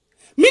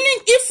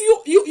 Meaning, if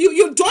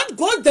you don't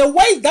go the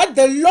way that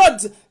the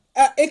Lord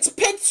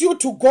expects you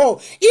to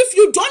go, if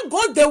you don't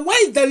go the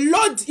way the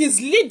Lord is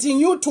leading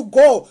you to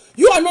go,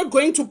 you are not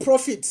going to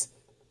profit.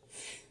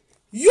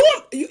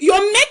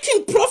 You're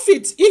making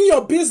profit in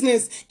your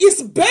business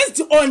is based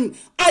on,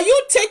 are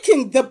you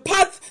taking the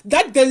path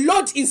that the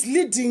Lord is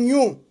leading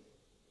you?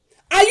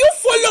 Are you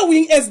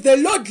following as the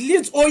Lord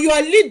leads, or you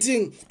are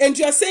leading and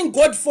you are saying,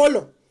 God,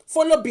 follow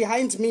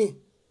behind me?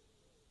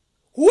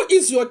 Who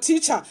is your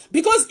teacher?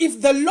 Because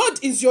if the Lord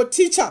is your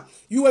teacher,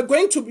 you are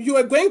going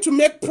to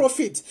make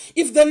profit.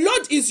 If the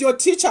Lord is your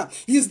teacher,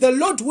 he is the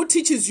Lord who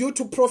teaches you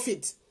to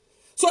profit.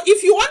 So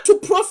if you want to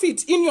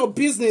profit in your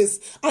business,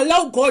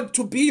 allow God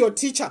to be your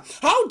teacher.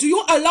 How do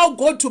you allow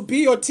God to be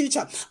your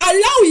teacher?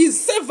 Allow his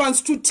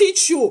servants to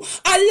teach you.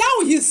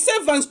 Allow his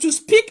servants to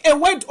speak a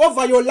word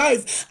over your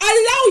life.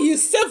 Allow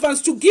his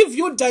servants to give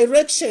you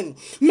direction.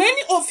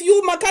 Many of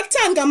you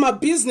makatanga ma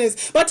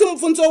business, but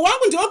mfunzo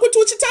wangu ndiwa kuti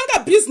uchitanga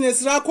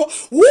business rako,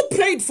 who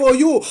prayed for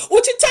you?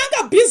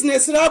 Uchitanga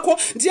business rako,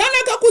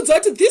 ndiana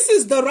kakuzoti this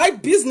is the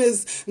right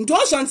business.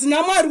 Ndozhanzi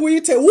namari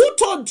uite. Who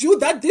told you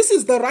that this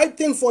is the right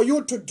thing for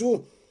you to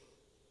do?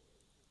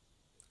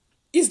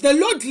 Is the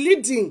Lord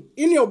leading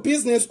in your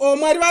business or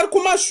marivari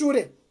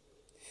kumashure?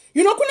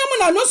 You know, kuna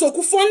muna anozo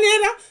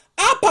kufonera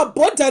apa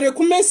bodare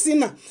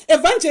kumesina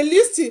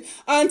evangelist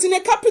antine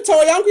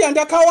capital yangu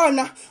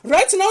yandakawana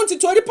right now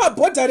ntitori pa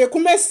bodare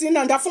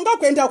kumesina ndafunga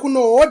kwenda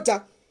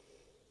kunohoda.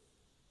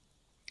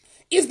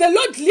 Is the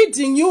Lord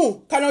leading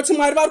you? Kana kuti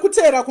mwari vari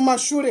kuteera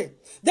kumashure?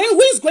 Then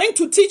who is going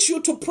to teach you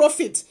to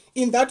profit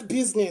in that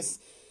business?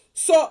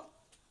 So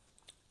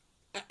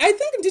I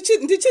think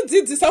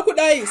ndichidzidzisa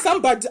kudai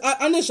somebody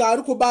ane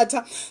zvaari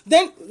kubata.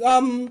 Then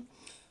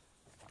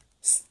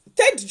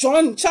 3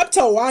 John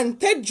chapter 1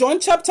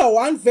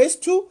 verse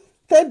 2.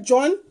 3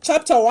 John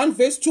chapter 1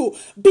 verse 2.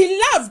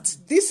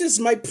 Beloved, this is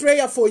my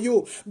prayer for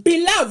you.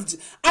 Beloved,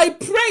 I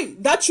pray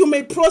that you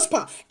may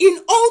prosper in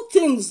all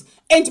things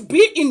and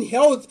be in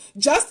health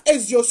just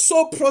as your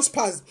soul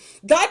prospers.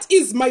 That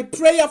is my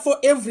prayer for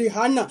every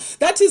Hannah.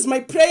 That is my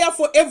prayer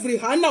for every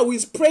Hannah who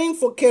is praying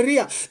for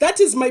career. That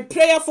is my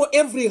prayer for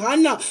every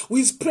Hannah who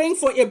is praying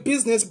for a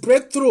business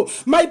breakthrough.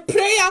 My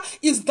prayer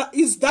is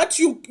that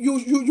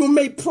you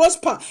may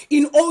prosper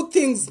in all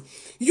things.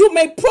 You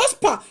may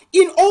prosper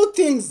in all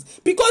things.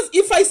 Because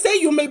if I say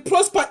you may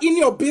prosper in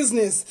your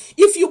business,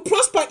 if you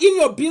prosper in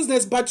your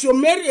business but your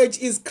marriage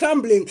is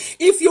crumbling,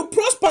 if you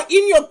prosper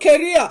in your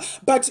career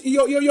but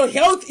your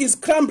health is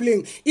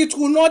crumbling, it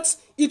will not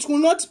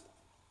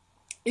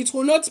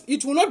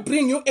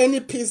bring you any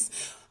peace.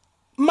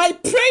 My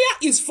prayer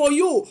is for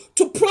you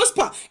to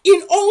prosper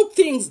in all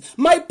things.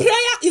 My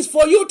prayer is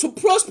for you to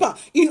prosper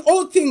in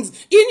all things,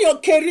 in your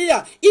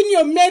career, in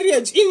your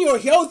marriage, in your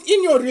health,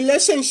 in your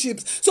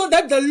relationships, so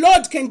that the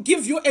Lord can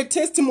give you a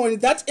testimony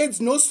that adds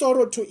no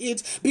sorrow to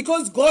it,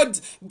 because God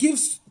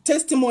gives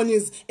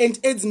testimonies and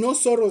adds no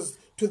sorrows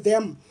to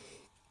them.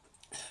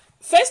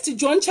 1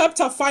 John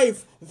chapter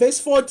 5 verse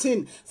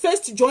 14. 1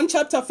 John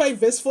chapter 5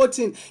 verse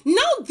 14.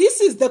 Now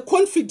this is the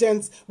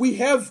confidence we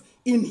have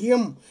in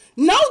him.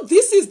 Now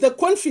this is the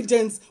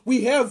confidence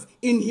we have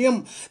in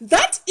him,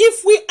 that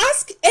if we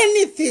ask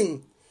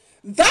anything,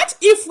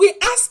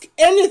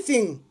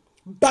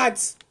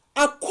 but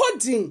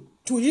according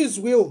to his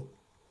will,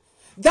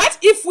 that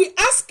if we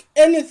ask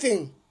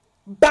anything,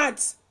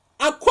 but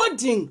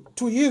according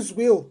to his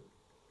will,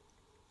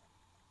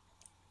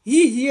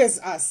 he hears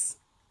us.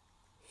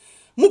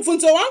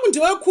 Mubvunzo wangu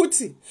ndiwe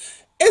kuti,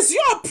 as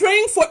you are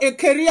praying for a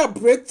career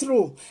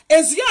breakthrough,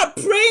 as you are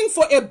praying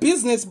for a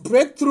business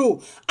breakthrough,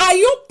 are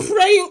you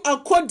praying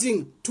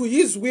according to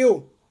his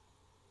will?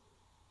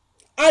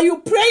 Are you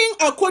praying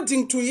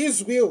according to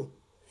his will?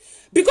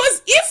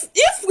 Because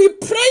if we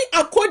pray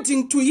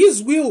according to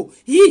his will,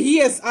 he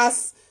hears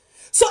us.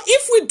 So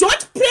if we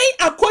don't pray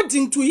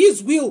according to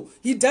his will,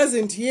 he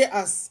doesn't hear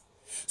us.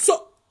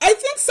 So I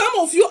think some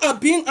of you are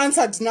being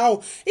answered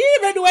now.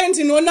 Even when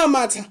you know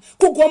matter,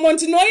 but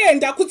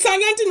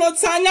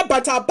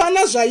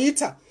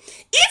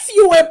if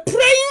you were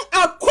praying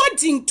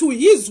according to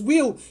his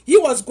will, he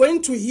was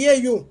going to hear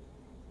you.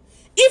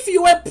 If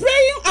you were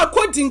praying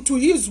according to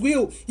his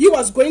will, he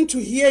was going to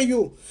hear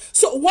you.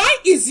 So why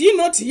is he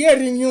not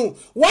hearing you?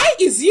 Why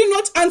is he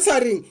not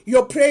answering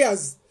your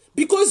prayers?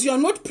 Because you are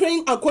not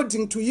praying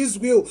according to his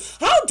will.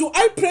 How do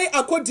I pray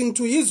according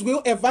to his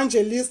will,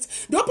 evangelist?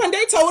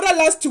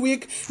 Last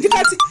week,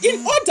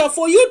 in order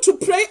for you to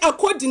pray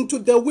according to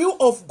the will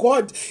of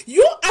God,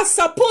 you are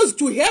supposed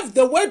to have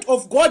the word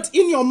of God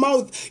in your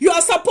mouth. You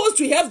are supposed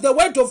to have the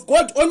word of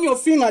God on your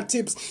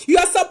fingertips. You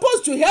are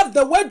supposed to have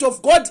the word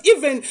of God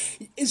even.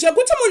 You are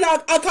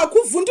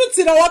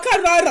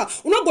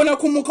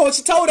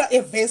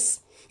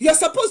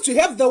supposed to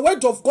have the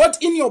word of God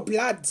in your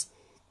blood.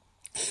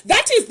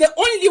 That is the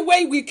only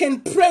way we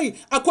can pray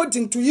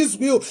according to his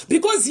will,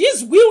 because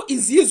his will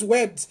is his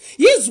word.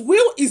 His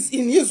will is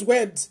in his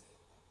word.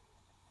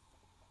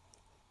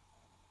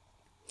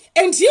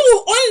 And he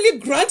will only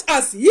grant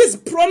us his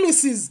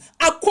promises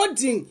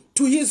according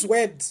to his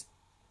word.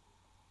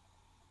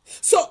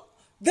 So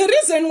the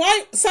reason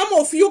why some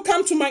of you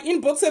come to my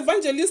inbox,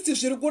 evangelist,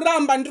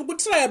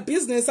 try a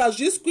business, are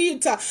you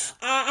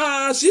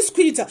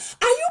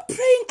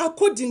praying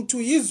according to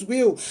his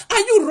will? Are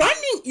you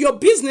running your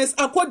business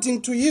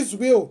according to his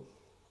will?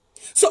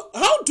 So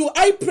how do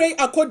I pray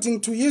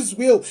according to his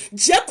will?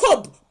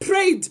 Jacob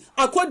prayed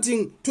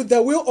according to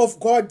the will of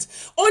God.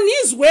 On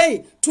his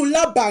way to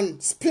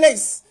Laban's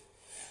place,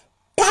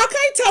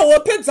 Pakaita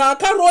wopedza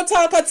akarota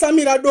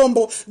akatsamira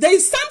dombo. There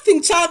is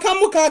something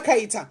chaakamuka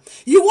akaita.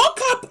 He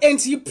woke up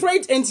and he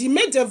prayed and he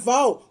made a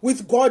vow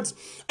with God.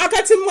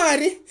 Akati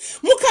Mwari,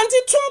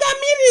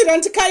 mukanditungamirira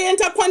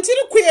ndikaenda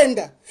kwandiri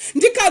kuenda,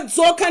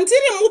 ndikadzoka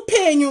ndiri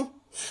mupenyu,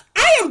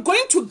 I am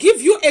going to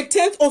give you a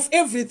tenth of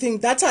everything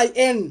that I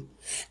earn.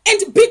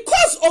 And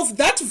because of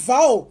that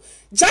vow,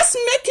 just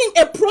making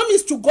a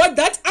promise to God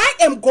that I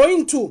am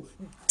going to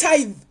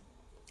tithe,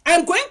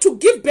 I'm going to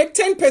give back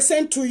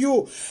 10% to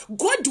you.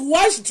 God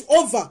watched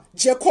over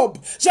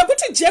Jacob.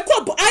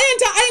 Jacob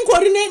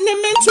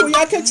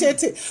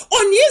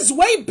on his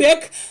way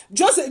back,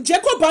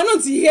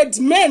 Jacob he had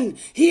men,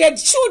 he had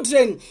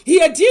children, he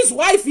had his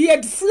wife, he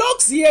had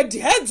flocks, he had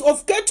heads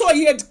of cattle,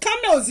 he had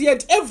camels, he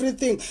had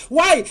everything.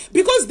 Why?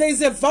 Because there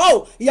is a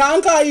vow.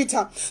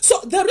 So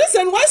the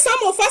reason why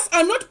some of us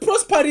are not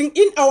prospering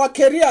in our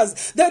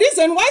careers, the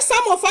reason why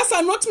some of us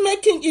are not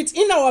making it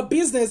in our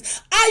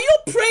business, are you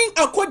praying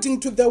according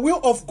to the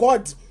will of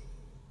God?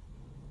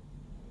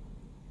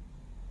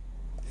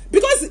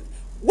 Because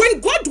when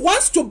God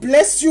wants to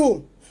bless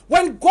you,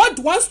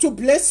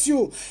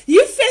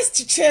 he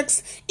first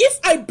checks, if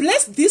I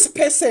bless this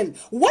person,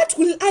 what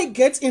will I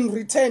get in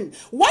return?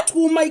 What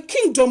will my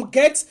kingdom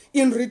get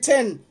in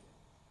return?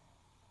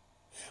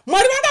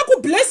 Mwari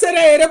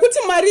vakakublessera here kuti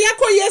mari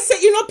yako yese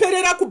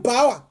inoperera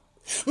kubawa.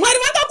 Mwari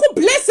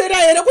vakakublessera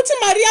here kuti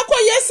mari yako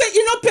yese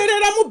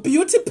inoperera mu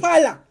beauty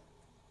parlor.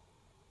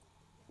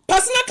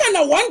 Pasina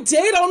kana one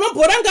day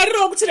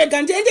raunomborangarira kuti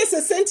rega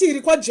ndiendese senti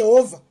iri kwa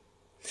Jehovah.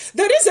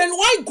 The reason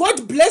why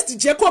God blessed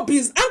Jacob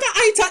is anga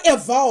aita a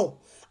vow.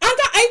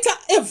 Anga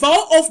aita a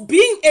vow of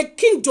being a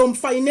kingdom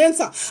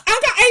financer.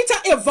 Anga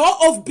aita a vow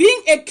of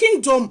being a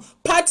kingdom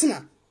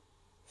partner.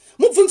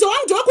 Mubvunzo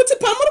wangu ndokuti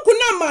pamuri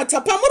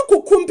kunamata, pamuri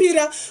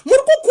kukumbira,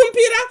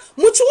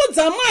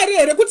 muchiudza Mwari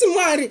here kuti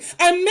Mwari,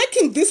 I'm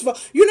making this vow.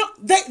 You know,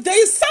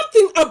 there is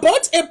something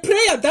about a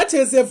prayer that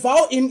has a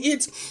vow in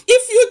it.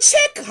 If you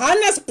check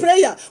Hannah's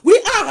prayer,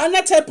 we are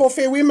Hannah type of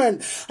a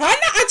woman.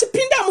 Hannah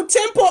achipinda mu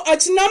temple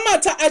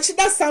achinamata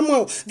achida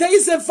Samuel. There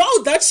is a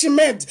vow that she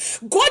made.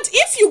 God,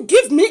 if you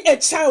give me a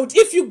child,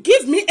 if you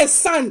give me a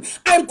son,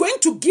 I'm going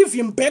to give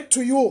him back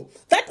to you.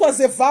 That was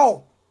a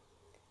vow.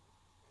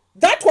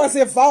 That was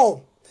a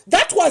vow.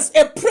 That was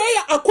a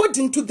prayer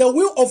according to the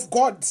will of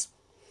God.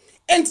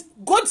 And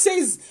God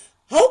says,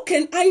 how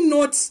can I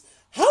not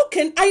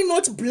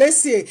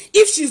bless her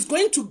if she's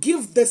going to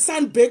give the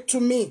son back to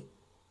me?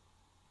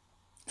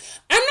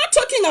 I'm not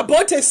talking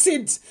about a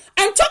seed.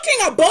 I'm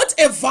talking about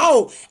a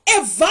vow.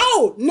 A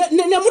vow.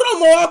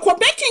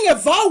 Making a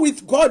vow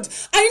with God.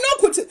 I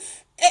know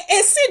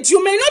a seed,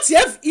 you may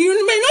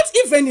not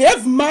even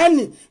have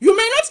money. You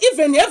may not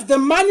even have the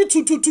money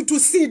to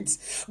seed.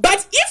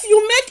 But if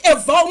you make a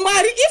vow,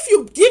 Mari, if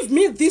you give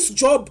me this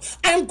job,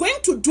 I'm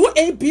going to do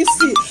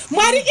ABC.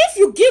 Mari, if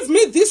you give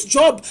me this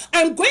job,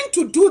 I'm going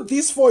to do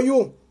this for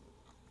you.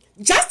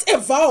 Just a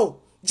vow.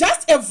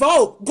 Just a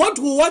vow. God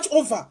will watch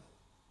over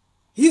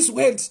his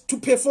word to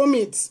perform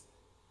it.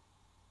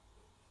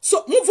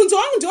 So, muvunzo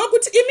wangu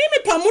ndokuti imimi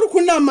pamuri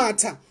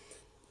kunamata.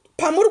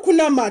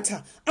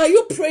 Are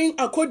you praying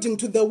according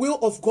to the will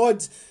of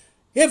God?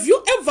 Have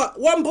you ever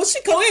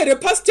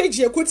past stage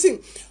yekuti?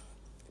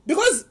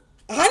 Because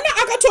Hannah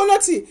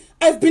akatonati,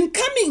 I've been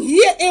coming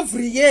here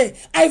every year.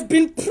 I've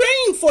been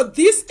praying for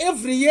this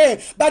every year,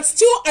 but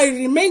still I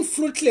remain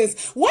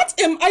fruitless. What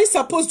am I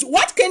supposed to?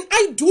 What can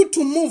I do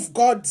to move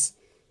God?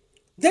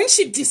 Then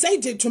she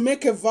decided to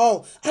make a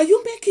vow. Are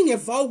you making a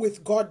vow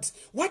with God?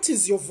 What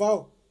is your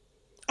vow?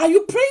 Are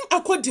you praying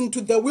according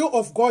to the will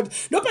of God?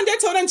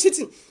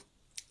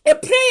 A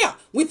prayer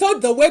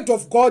without the word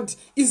of God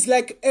is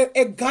like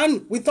a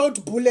gun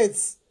without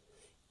bullets.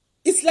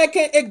 It's like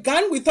a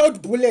gun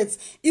without bullets.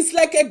 It's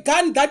like a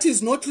gun that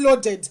is not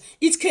loaded.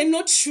 It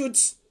cannot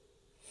shoot.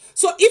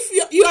 So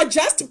if you are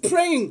just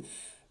praying,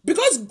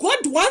 because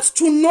God wants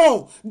to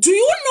know, do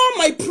you know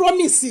my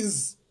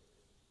promises?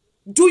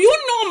 Do you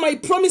know my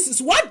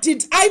promises? What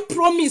did I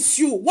promise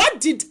you?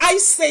 What did I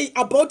say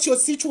about your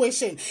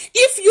situation?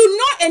 If you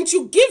know and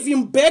you give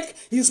him back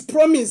his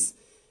promise,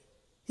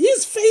 he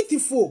is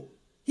faithful.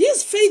 He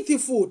is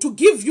faithful to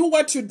give you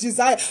what you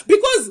desire.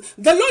 Because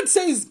the Lord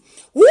says,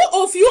 who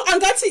of you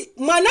angati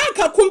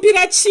mwanaka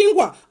kumpira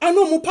chingwa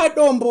anomupa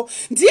dombo,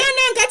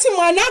 ndiana angati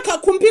mwanaka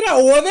kumpira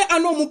hove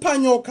anomupa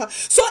nyoka.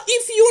 So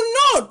if you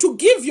know to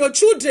give your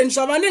children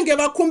shavanenge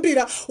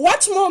vakumbira,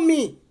 what more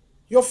me,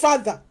 your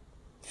father?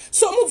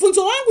 So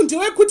muvunzo wangu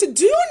ndiwe kuti,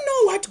 do you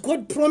know what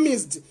God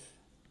promised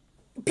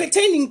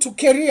pertaining to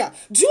career?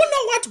 Do you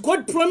know what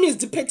God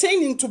promised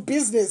pertaining to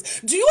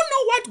business? Do you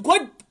know what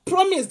God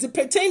promised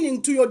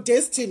pertaining to your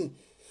destiny?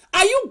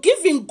 Are you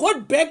giving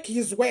God back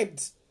his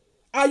word?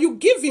 Are you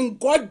giving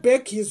God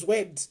back his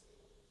word?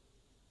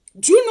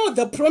 Do you know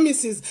the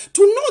promises?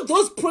 To know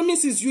those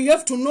promises, you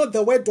have to know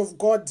the word of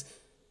God.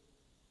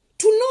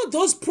 To know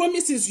those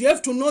promises, you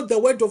have to know the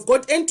word of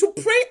God. And to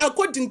pray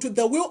according to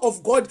the will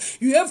of God,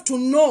 you have to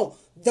know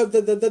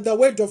the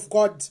word of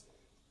God.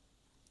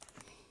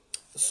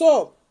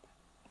 So,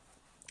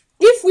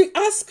 if we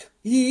ask,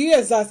 he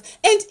hears us.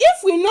 And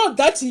if we know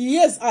that he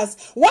hears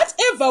us,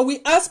 whatever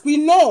we ask, we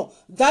know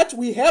that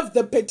we have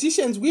the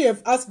petitions we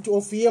have asked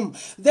of him.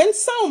 Then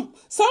Psalm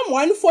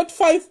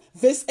 145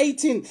 verse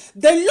 18.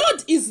 The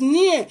Lord is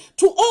near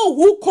to all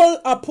who call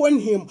upon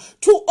him.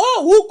 To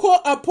all who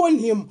call upon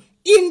him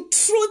in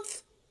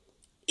truth,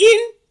 in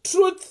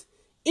truth,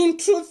 in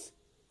truth,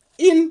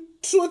 in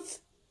truth.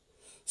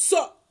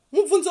 So,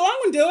 mubvunzo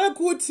wangu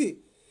ndewekuti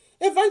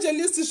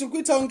evangelist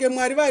zvikuita unge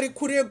Mwari vari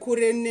kure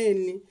kure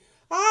neni.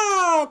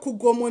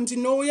 Kugomo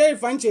ndinouya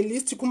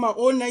evangelist kuma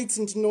all nights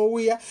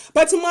ndinouya,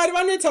 but Mwari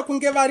vanoita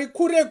kunge vari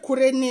kure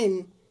kure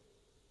neni.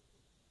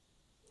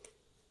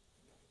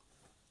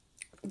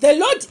 The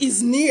Lord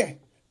is near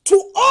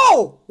to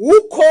all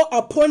who call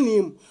upon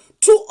him,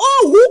 to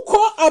all who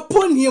call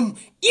upon him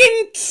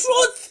in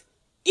truth,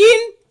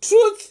 in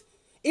truth.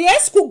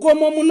 Yes,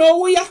 kugomo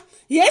munouya.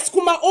 Yes,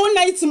 kuma all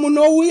nights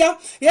munouya.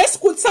 Yes,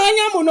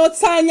 kutsanya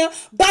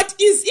munotsanya. But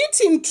is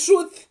it in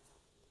truth?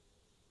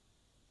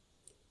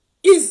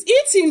 Is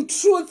it in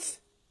truth?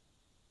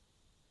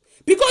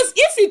 Because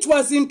if it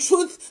was in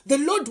truth, the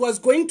Lord was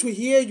going to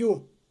hear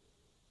you.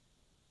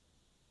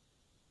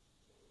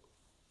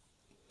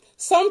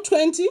 Psalm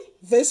 20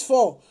 verse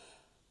 4.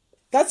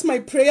 That's my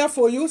prayer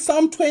for you.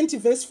 Psalm 20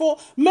 verse 4.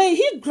 May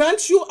he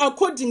grant you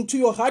according to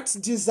your heart's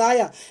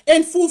desire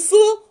and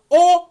fulfill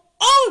all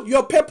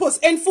your purpose,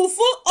 and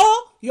fulfill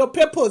all your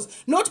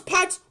purpose. Not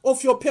part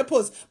of your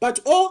purpose, but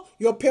all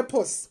your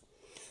purpose.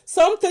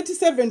 Psalm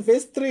 37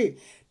 verse 3.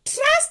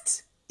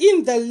 Trust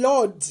in the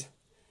Lord.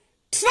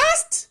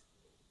 Trust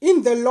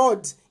in the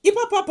Lord.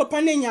 Ipapapa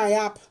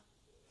panenyaya.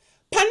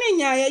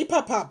 Panenyaya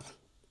ipapapa.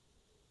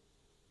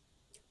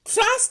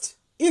 Trust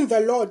in the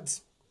Lord.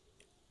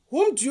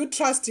 Whom do you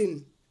trust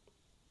in?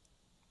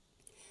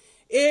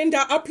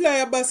 Enda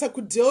apply basa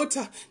ku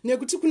Delta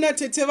nekuti kuna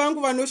tete vangu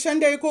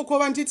vanoshanda ikoko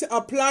vanditi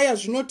apply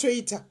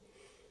zvinotoita.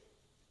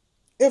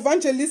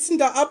 Evangelist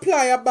nda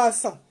apply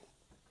basa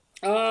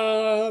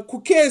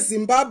kuke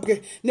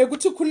Zimbabwe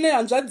nekuti kune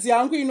hanzvadzi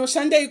yangu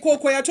inoshanda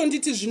ikoko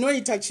yatonditi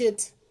zvinoita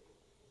chete.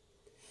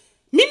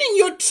 Meaning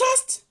your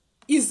trust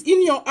is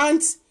in your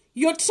aunt,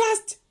 your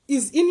trust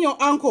is in your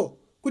uncle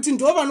kuti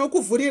ndo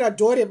vanokuvhurira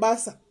dore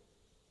basa.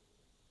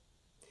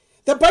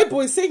 The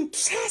Bible is saying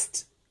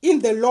trust in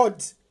the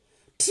Lord.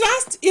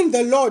 Trust in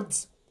the Lord.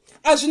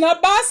 Azvina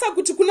basa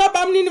kuti kuna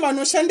bamnini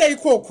vanoshanda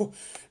ikoko.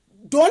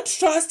 Don't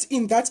trust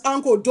in that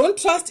uncle. Don't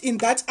trust in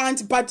that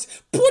aunt. But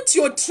put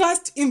your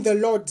trust in the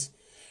Lord.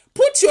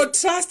 Put your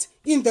trust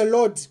in the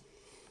Lord.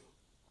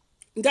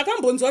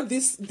 Ndakambonzwa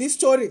this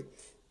story.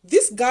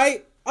 This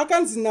guy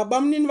akanzi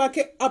nabamnini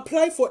vake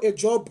apply for a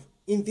job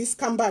in this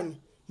company.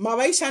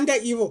 Mavaishanda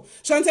ivo.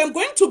 So I'm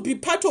going to be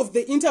part of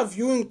the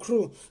interviewing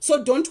crew.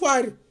 So don't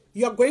worry.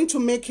 You are going to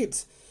make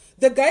it.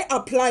 The guy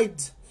applied.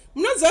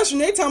 The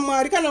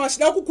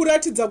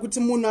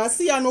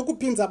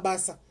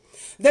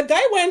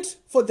guy went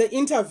for the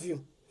interview.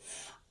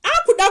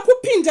 Akuda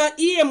kupinda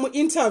iye mu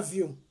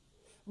interview.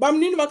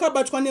 Bamnini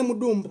vakabatwa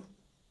nemudumbu.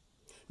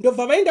 Ndo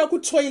vavaenda ku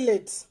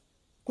toilet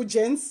ku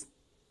gents.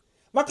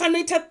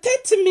 Vakanoita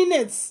 30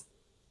 minutes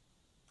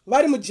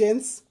vari mu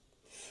gents.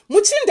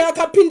 Muchinda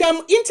akapinda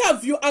mu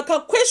interview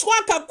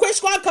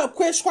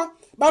akakweshwa.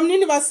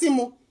 Bamnini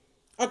vasimo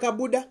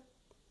akabuda.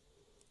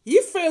 He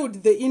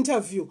failed the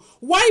interview.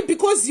 Why?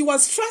 Because he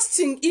was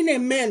trusting in a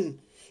man.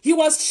 He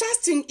was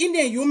trusting in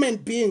a human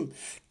being.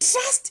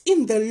 Trust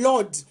in the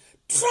Lord.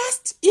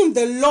 Trust in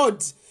the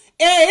Lord.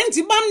 And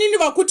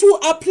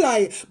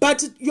apply,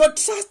 but your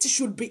trust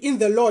should be in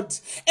the Lord.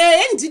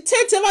 And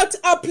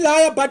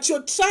apply, but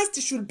your trust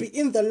should be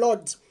in the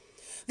Lord.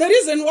 The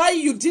reason why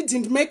you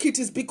didn't make it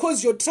is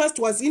because your trust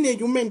was in a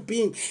human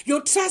being.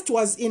 Your trust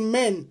was in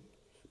men.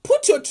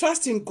 Put your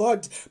trust in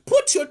God.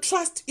 Put your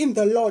trust in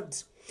the Lord.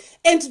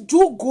 And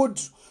do good.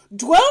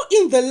 Dwell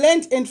in the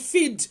land and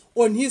feed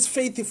on his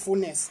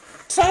faithfulness.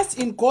 Trust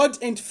in God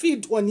and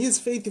feed on his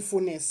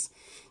faithfulness.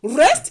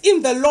 Rest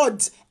in the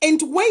Lord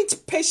and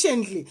wait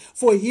patiently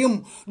for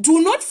him.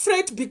 Do not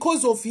fret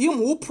because of him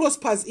who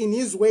prospers in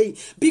his way,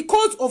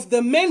 because of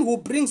the man who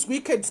brings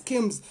wicked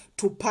schemes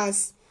to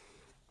pass.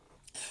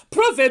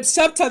 Proverbs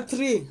chapter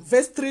 3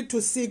 verse 3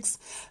 to 6.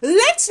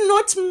 Let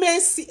not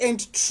mercy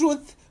and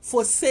truth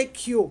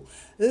forsake you.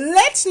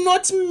 Let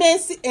not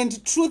mercy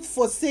and truth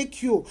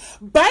forsake you.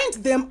 Bind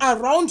them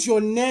around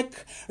your neck.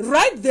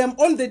 Write them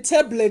on the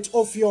tablet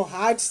of your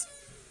heart.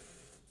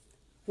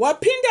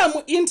 Wapinda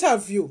mu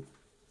interview.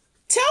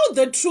 Tell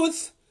the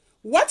truth.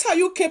 What are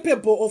you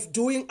capable of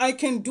doing? I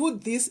can do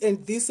this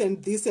and this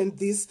and this and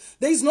this.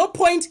 There is no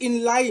point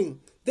in lying.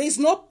 There is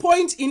no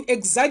point in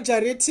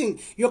exaggerating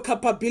your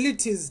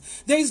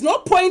capabilities. There is no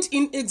point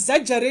in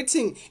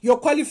exaggerating your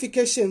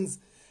qualifications.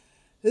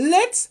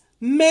 Let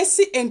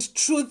mercy and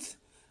truth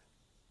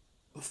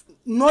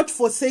not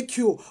forsake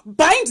you.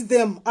 Bind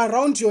them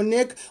around your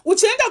neck.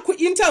 Uchienda ku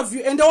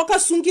interview and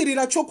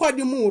wakasungirira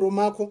chokwadi muhuro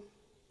mako.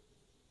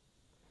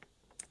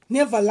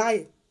 Never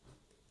lie.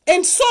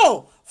 And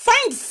so,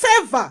 find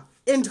favor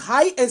and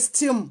high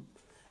esteem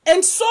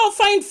and so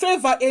find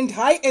favor and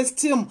high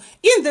esteem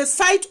in the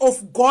sight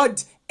of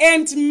God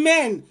and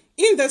men.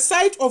 In the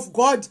sight of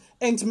God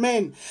and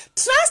men.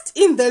 Trust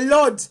in the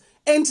Lord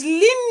and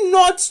lean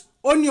not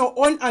on your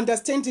own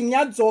understanding.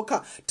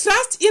 Yadzoka.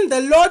 Trust in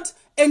the Lord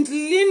and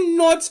lean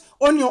not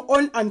on your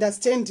own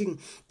understanding.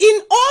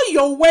 In all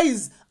your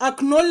ways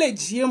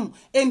acknowledge him,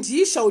 and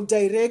he shall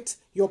direct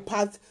your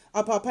path.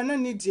 Apapana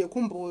nidye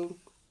kumbo.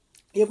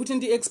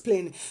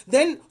 Explain.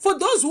 Then for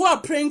those who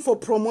are praying for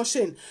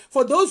promotion,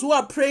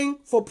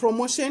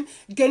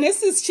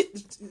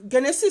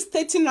 Genesis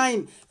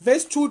 39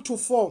 verse 2 to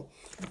 4.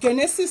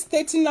 Genesis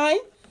 39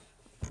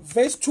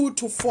 verse 2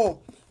 to 4.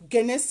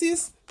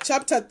 Genesis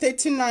chapter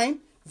 39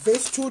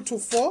 verse 2 to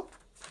 4.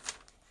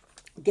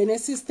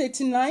 Genesis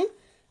 39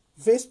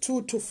 verse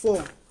 2 to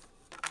 4.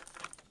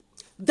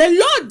 The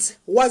Lord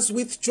was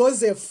with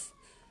Joseph.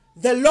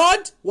 The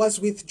Lord was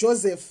with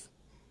Joseph.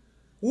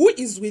 Who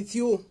is with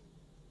you?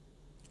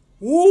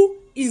 Who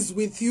is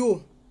with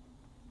you?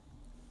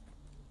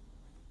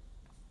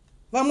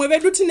 Vamwe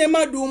vedu tine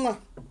madumwa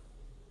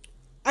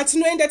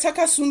atinoenda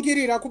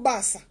takasungirira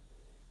kubasa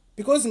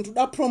because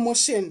ndoda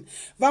promotion.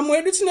 Vamwe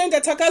vedu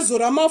tinoenda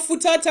takazora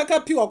mafuta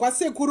takapiwa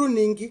kwasekuru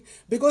ningi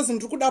because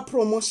ndokuda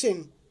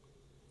promotion.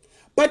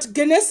 But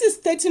Genesis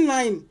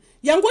 39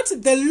 yangoti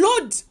the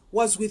Lord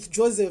was with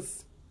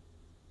Joseph.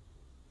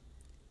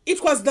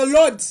 It was the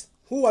Lord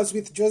who was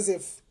with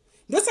Joseph.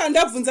 Ndosa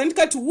ndabvunza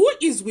ndikati who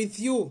is with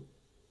you?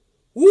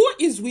 Who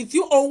is with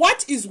you, or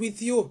what is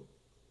with you?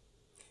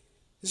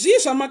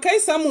 Zhizha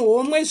makaisa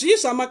muhomwe,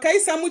 zhizha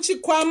makaisa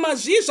muchikwama,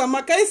 zhizha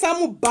makaisa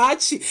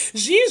mubachi,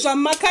 zhizha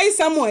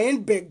makaisa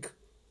muhandbag.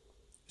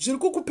 Zviri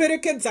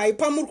kukuperekedzai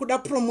pamuri kuda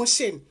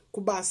promotion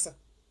kubasa.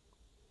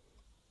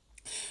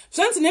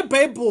 Zvanzi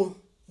neBible,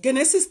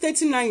 Genesis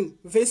 39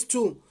 verse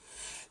 2.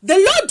 The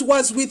Lord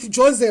was with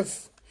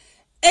Joseph,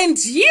 and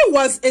he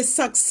was a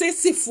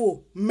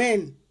successful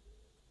man.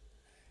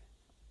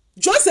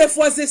 Joseph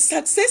was a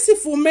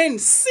successful man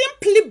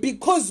simply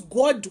because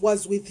God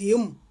was with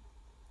him.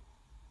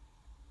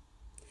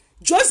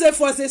 Joseph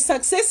was a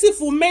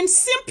successful man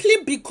simply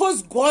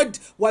because God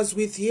was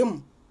with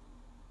him.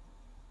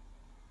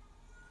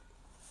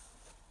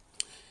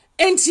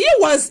 And he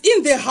was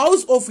in the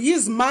house of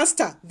his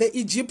master, the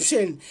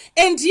Egyptian.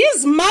 And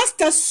his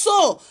master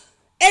saw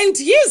that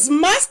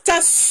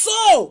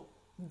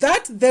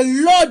the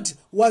Lord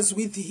was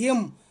with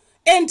him.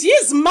 And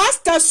his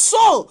master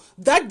saw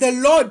that the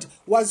Lord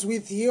was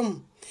with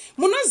him.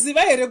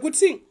 Munoziva here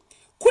kuti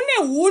kune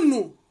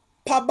hunu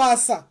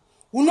pabasa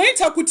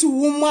hunoita kuti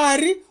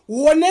humwari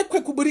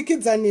huonekwe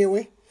kuburikidza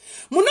newe.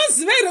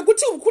 Munoziva here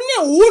kuti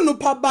kune hunu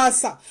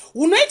pabasa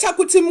hunoita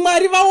kuti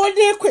mwari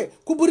vaonekwe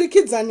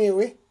kuburikidza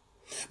newe.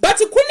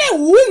 But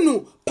kune hunu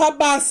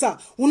pabasa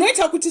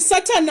hunoita kuti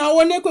Satani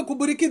aonekwe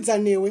kuburikidza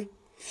newe.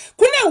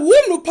 Kune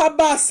hunu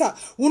pabasa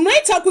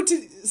unoita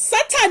kuti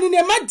Satani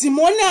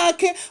nemadhimoni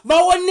ake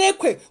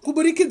vaonekwe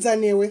kuburikidza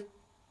newe.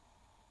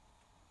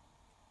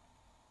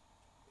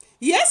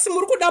 Yes,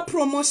 muri kuda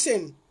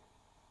promotion.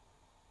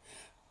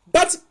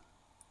 But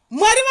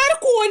mwari vari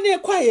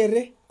kuonekwa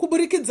here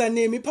kuburikidza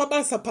nemi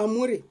pabasa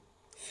pamuri.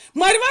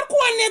 Mwari vari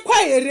kuonekwa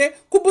here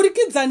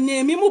kuburikidza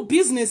nemi mu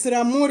business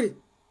ramuri.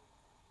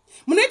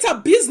 Munoita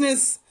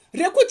business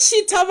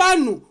rekuchita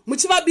vanhu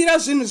muchivabira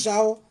zvinhu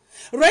zvavo.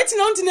 Right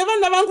now ndine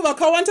vana vangu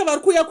vakawanda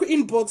vari kuuya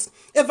kuinbox.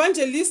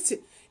 Evangelist,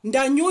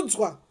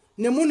 ndanyudzwa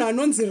nemunhu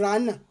anonzi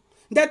Rana.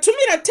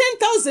 Ndatumira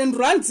 10,000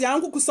 rands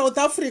yangu ku South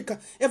Africa.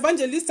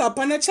 Evangelist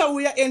hapana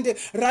chauya ende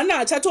Rana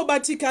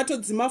achatobatika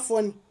atodzima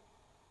phone.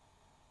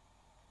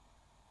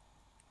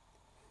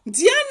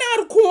 Ndiani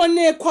ari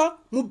kuonekwa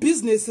mu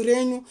business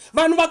renyu?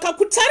 Vanhu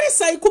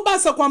vakakutarisai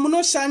kubasa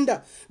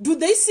kwamunoshanda. Do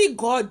they see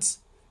God?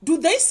 Do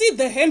they see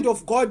the hand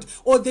of God,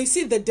 or they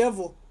see the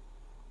devil?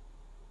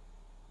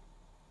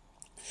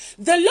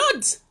 The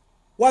Lord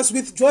was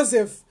with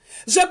Joseph.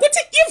 Jakuti,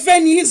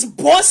 even his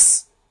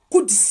boss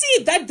could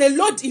see that the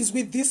Lord is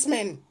with this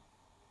man.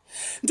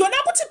 Ndona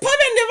kuti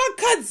pave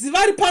nevakadzi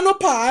vari pano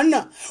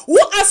pahana who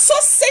are so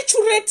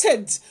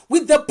saturated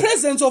with the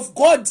presence of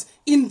God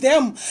in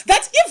them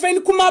that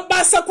even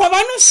kumabasa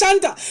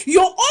kwavanoshanda,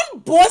 your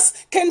own boss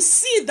can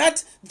see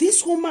that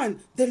this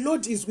woman, the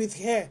Lord is with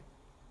her.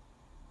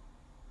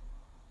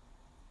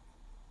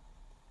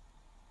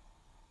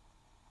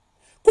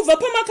 Kubva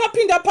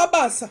pamakapinda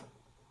pabasa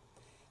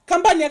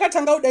kambani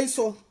yakatanga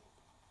udaiso.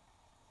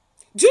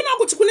 Do you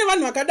know kuti kune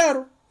vanhu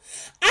vakadaro?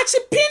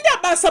 Achipinda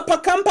basa pa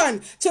company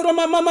chero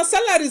mama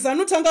salaries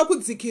anotanga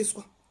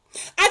kudzikiswa.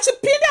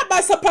 Achipinda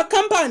basa pa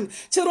company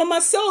chero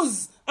ma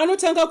sales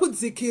anotanga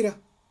kudzikira.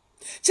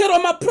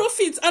 Chero ma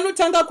profits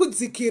anotanga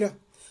kudzikira.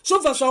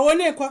 Zvobva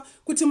zvaonekwa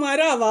kuti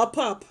Mwari ava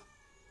apapa.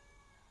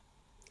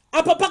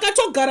 Apa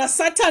pakatogara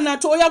Satani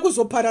atoya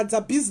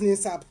kuzoparadza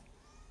business apa.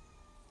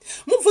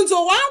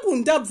 Mubvunzo wangu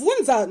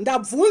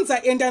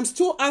ndabvunza and I'm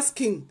still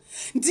asking.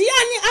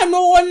 Ndiani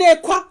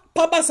anoonekwa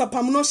pabasa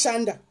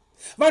pamunoshanda?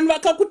 Vanhu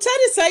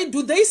vakakutarisai,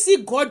 do they see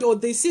God or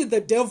they see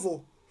the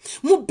devil?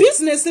 Mu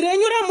business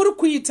renyu ramuri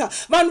kuita,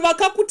 vanhu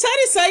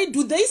vakakutarisai,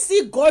 do they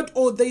see God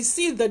or they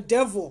see the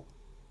devil?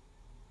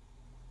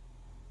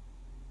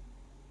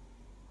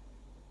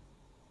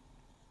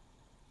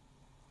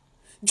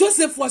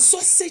 Joseph was so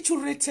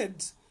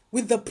saturated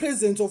with the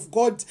presence of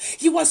God.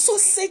 He was so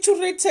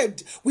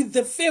saturated with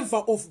the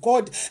favor of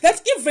God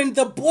that even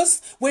the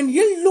boss, when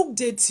he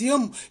looked at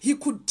him, he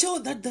could tell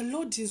that the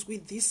Lord is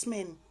with this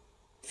man.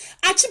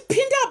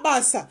 Achipinda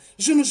basa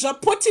zvinhu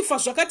zvaPotifa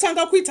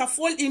zvakatanga kuita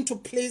fall into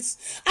place.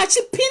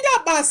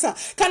 Achipinda basa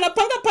kana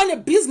panga pane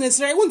business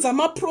raiunza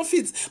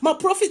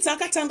maprofits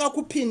akatanga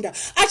kupinda.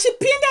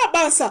 Achipinda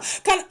basa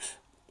kana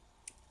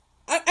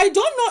I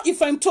don't know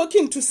if I'm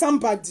talking to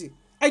somebody.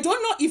 I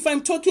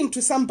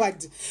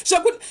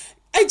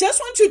just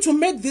want you to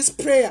make this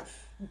prayer.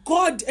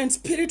 God and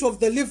Spirit of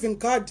the living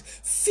God,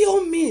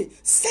 fill me,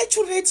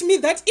 saturate me,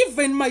 that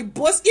even my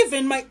boss,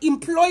 even my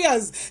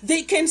employers,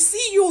 they can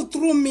see you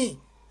through me.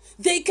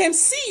 They can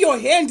see your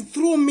hand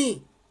through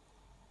me.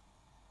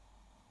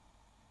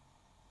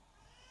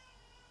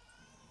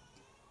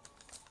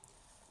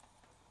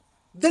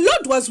 The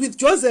Lord was with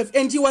Joseph,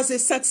 and he was a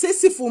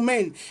successful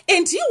man,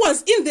 and he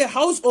was in the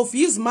house of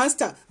his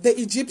master, the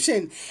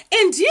Egyptian,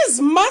 and his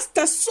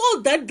master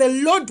saw that the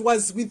Lord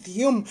was with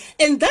him,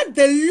 and that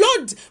the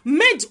Lord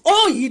made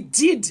all he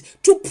did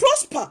to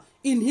prosper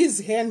in his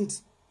hand.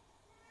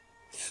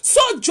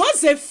 So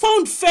Joseph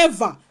found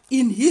favor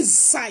in his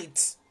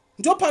sight,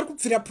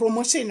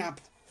 promotion up,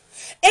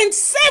 and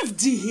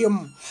saved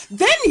him.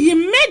 Then he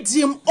made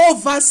him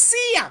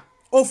overseer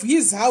of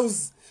his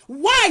house.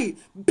 Why?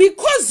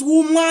 Because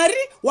umwari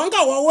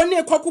wanga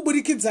waonekwa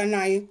kuburikidza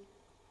naye.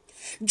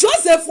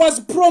 Joseph was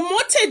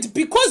promoted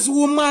because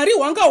umwari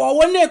wanga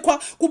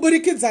waonekwa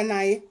kuburikidza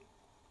naye.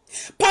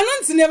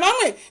 Panonzi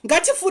nevamwe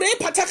ngatifurei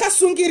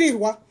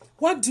patakasungirirwa.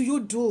 What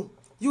do?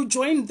 You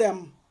join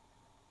them.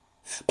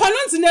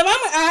 Panonzi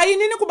nevamwe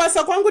inini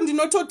kubasa kwangu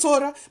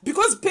ndinototora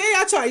because pay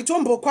yacho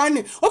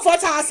haitombokwane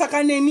ofata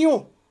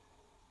asakaneniwo.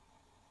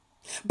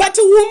 But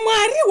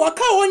umwari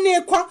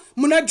wakaonekwa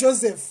muna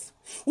Joseph.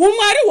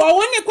 Umwari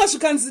waonekwa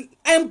zvikanzi,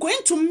 I am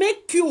going to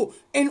make you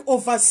an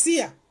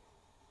overseer.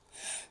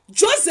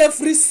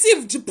 Joseph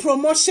received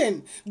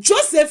promotion.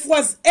 Joseph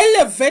was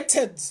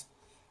elevated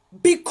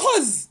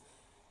because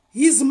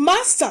his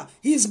master,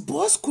 his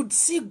boss, could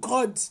see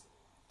God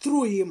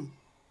through him.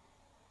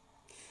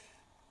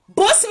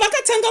 Boss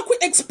vakatanga ku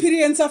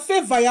experience a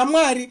favor ya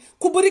Mwari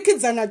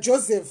kuburikidza na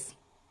Joseph.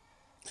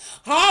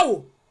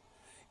 How?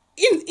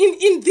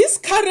 In this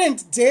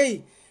current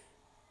day,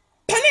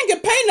 panenge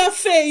paina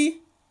fei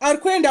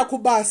arikwenda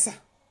kubasa.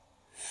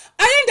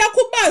 Aenda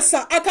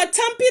kubasa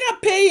akatampira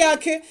pay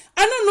yake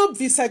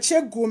anonobvisa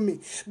chegumi.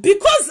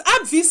 Because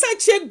abvisa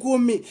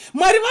chegumi,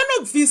 Mwari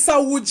vanobvisa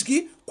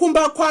udyi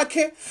kumba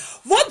kwake.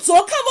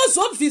 Vodzoka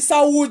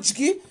vozobvisa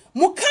udyi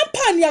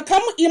mukampani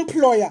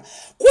yakamuemployer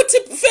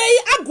kuti fei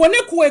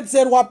agone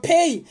kuwedzerwa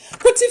pay,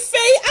 kuti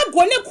fei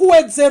agone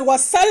kuwedzerwa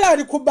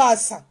salary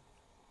kubasa.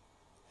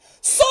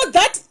 So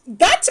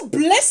that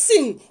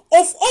blessing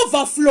of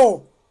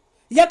overflow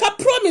yaka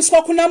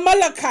promiswa kuna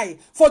Malachi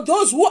for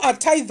those who are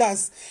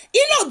tithers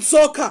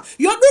inodzoka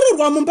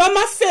yodururwa mumba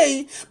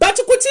mafei,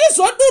 but kuti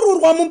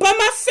izodururwa mumba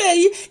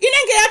mafei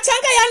inenge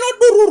yatanga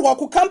yanodururwa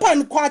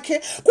kukampani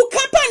kwake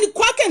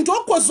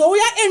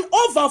ndokozouya an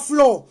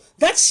overflow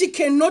that she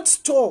cannot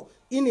store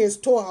in a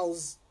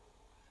storehouse.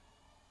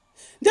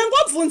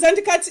 Ndangobvunza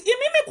ndikati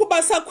imimi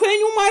kubasa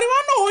kwenyu Mwari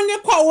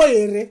vanoonekwawo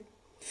here?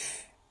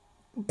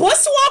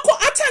 Boss wako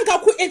atanga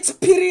ku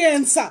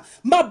experience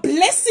ma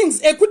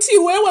blessings ekuti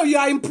wewe you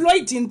are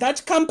employed in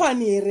that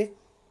company here.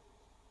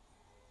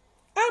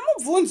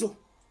 Mubvunzo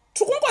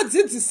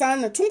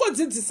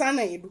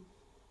tungodzidzisana edu.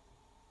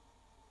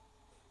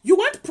 You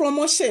want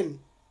promotion,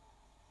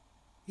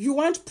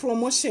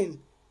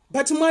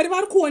 but Mwari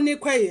vari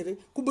kuonekwa here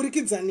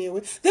kuburikidza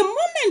newe. The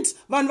moment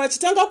vanhu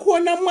vachitanga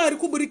kuona Mwari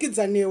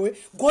kuburikidza newe,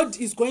 God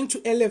is going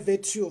to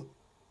elevate you.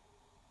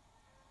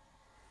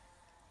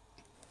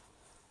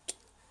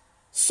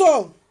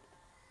 So,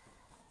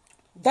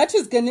 that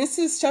is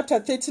Genesis chapter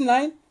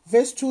 39,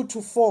 verse 2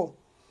 to 4.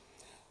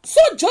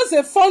 So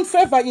Joseph found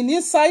favor in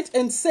his sight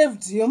and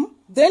saved him.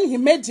 Then he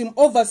made him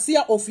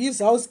overseer of his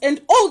house,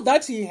 and all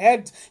that he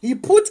had, he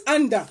put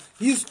under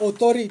his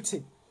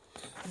authority.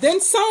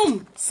 Then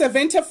Psalm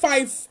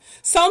 75,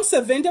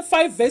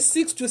 verse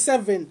 6 to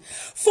 7.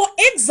 For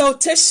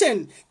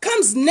exaltation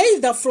comes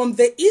neither from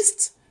the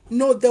east,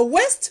 nor the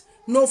west,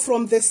 nor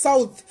from the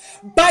south,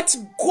 but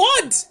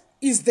God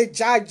is the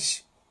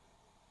judge.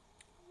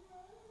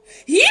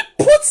 He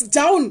puts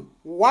down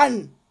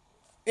one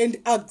and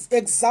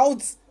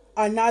exalts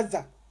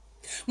another.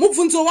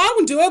 Mubvunzo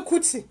wangu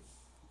ndewekuti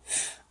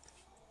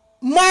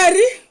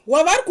Mwari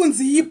wavari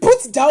kunzi he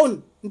puts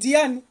down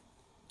ndiani?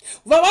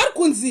 Wavari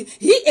kunzi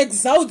he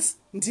exalts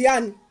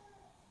ndiani?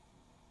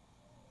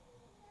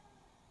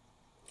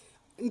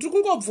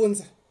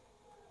 Ndikungobvunza.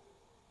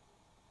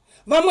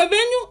 Vamwe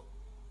venyu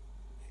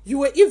you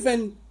were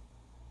even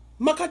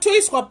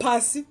makatoiswa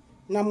pasi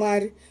na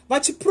Mwari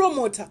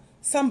vachipromota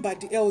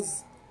somebody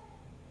else.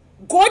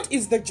 God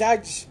is the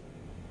judge.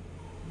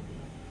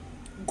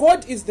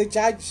 God is the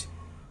judge.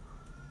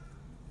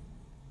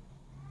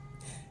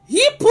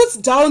 He puts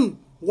down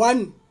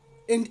one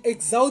and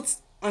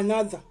exalts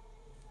another.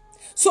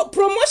 So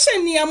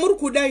promotion ya muri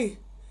kudai.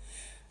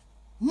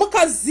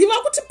 Mukaziva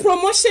kuti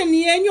promotion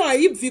yenyu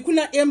haibvi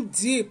kuna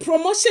MD,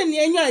 promotion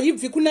yenyu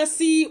haibvi kuna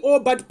CEO,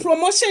 but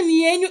promotion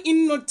yenyu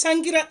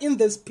inotangira in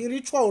the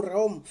spiritual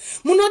realm.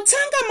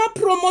 Munotanga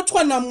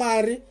mapromotwa na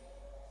Mwari.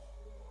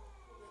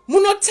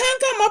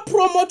 Munotanga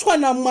mapromotwa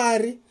na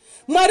Mwari.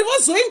 Mwari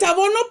vozoenda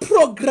vono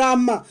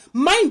programa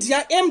mind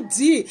ya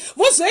MD,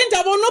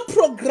 vozoenda vono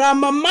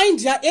programa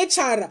mind ya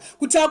HR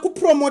kuti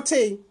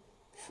akupromotei.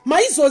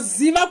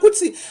 Maizoziva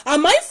kuti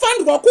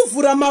amaifandwa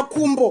kuvhura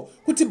makumbo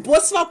kuti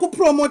boss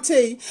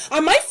vakupromotei,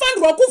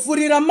 amaifandwa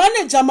kuvhurira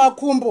manager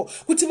makumbo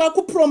kuti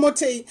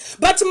vakupromotei,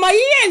 but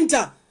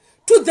maienda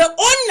to the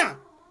owner,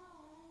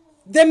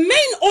 the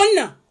main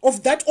owner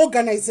of that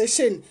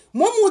organization,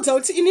 momuudza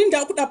kuti ini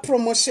ndakuda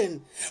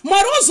promotion.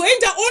 Mwari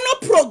ozoenda ono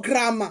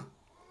programa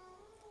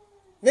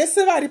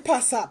vese vari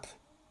pass up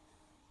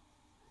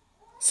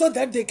so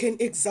that they can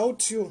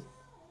exalt you.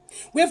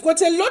 We have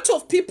got a lot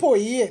of people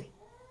here.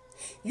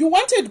 You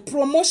wanted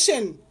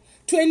promotion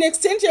to an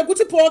extent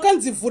yekuti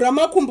pawakanzivhura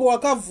makumbo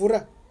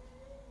wakavhura.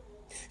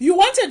 You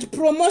wanted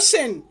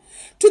promotion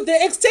to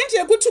the extent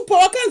yekuti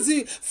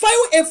pawakanzi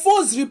file a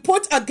false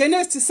report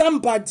against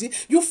somebody,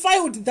 you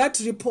filed that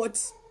report.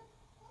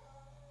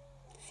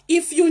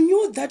 If you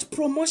knew that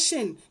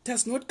promotion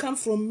does not come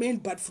from men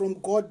but from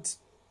God,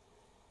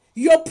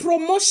 your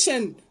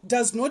promotion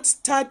does not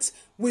start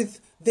with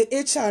the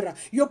HR.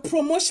 Your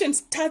promotion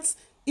starts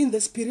in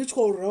the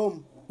spiritual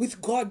realm with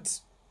God.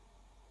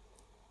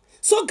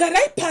 So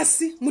garai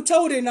pasi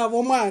mutaure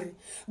navo Mwari.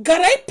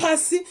 Garai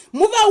pasi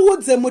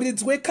muvaudze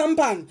muridzi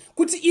wecompany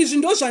kuti izvi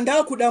ndo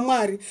zvandakuda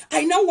Mwari.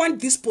 I now want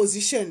this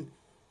position.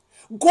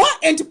 Go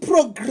and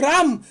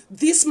program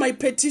this my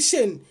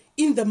petition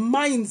in the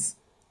minds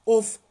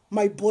of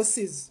my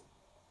bosses.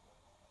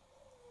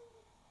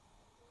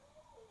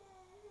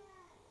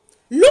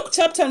 Luke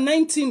chapter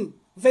 19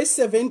 verse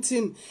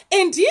 17.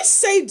 And he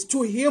said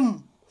to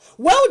him,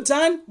 well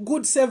done,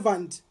 good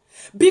servant,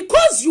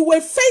 because you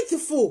were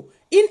faithful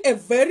in a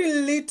very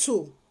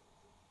little,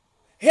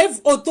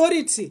 have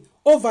authority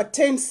over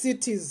 10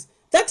 cities.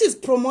 That is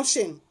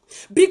promotion.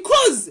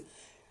 Because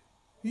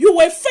you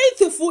were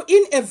faithful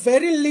in a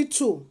very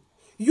little,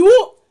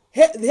 you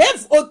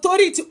have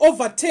authority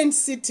over 10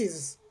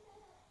 cities.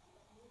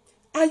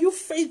 Are you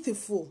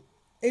faithful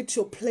at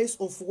your place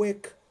of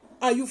work?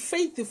 Are you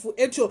faithful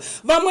at your...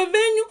 Vamwe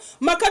venyu,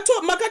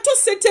 makato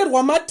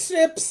seterwa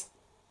matraps.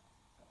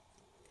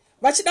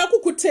 Vachida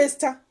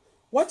kukutesta.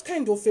 What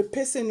kind of a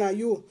person are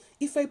you?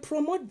 If I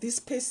promote this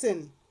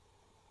person,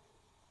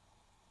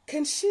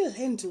 can she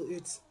handle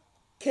it?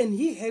 Can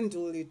he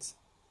handle it?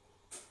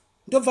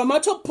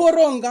 Dovamato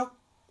poronga.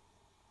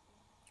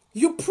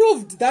 You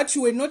proved that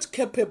you were not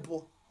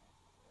capable.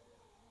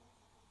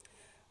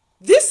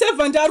 This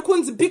servant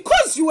Arkunz,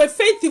 because you were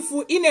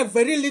faithful in a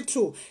very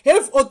little,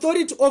 have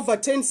authority over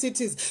 10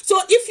 cities. So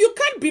if you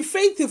can't be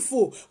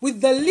faithful with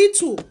the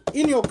little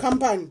in your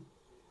company,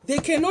 they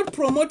cannot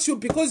promote you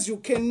because you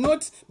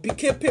cannot be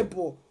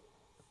capable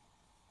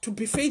to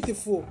be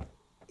faithful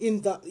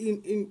in the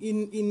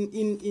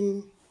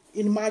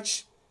in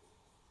March.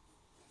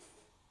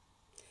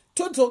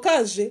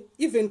 Todzokaje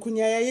even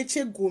kunyaya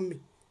yechegumi.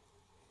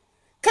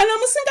 Kana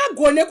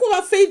musingagone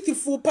kuva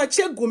faithful pa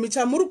chegumi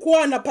cha muri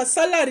kuwana, pa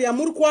salary ya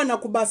muri kuwana,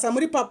 kubasa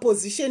muri pa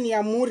position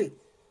ya muri,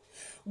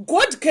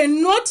 God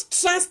cannot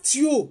trust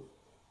you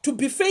to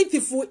be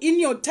faithful in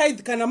your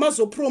tithe kana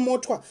mazo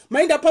promotwa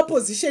mainda pa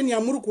position ya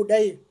muri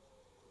kudai.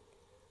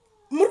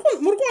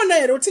 Muri kuona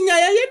here kuti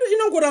nyaya yedu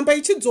inongoramba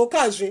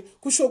ichidzokazve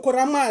kushoko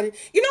raMwari,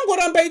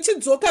 inongoramba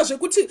ichidzokazve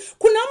kuti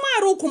kuna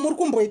Mwari uku muri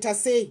kumboita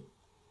sei.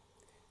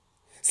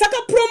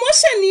 Saka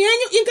promotion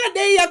yenyu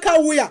ingadei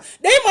yakauya,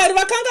 dei Mwari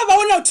vakanga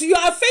vaona kuti you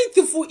are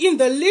faithful in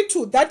the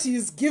little that he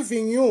is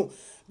giving you,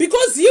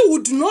 because he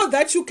would know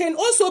that you can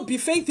also be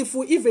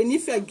faithful even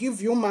if I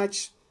give you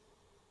much.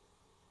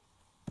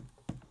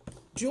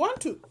 Do you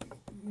want to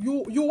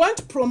you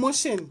want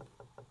promotion?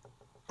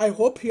 I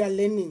hope you are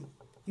learning.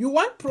 You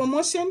want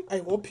promotion? I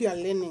hope you are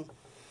learning.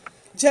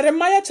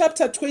 Jeremiah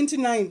chapter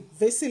 29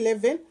 verse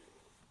 11.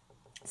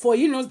 For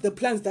he knows the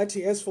plans that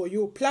he has for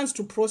you, plans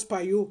to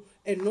prosper you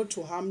and not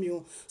to harm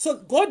you. So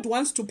God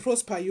wants to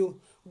prosper you.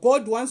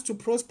 God wants to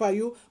prosper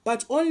you,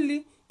 but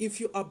only if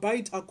you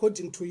abide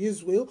according to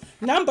his will.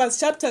 Numbers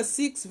chapter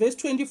 6 verse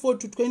 24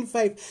 to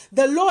 25.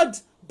 The Lord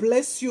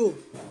bless you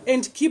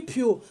and keep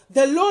you.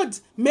 The Lord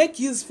make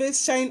his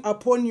face shine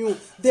upon you.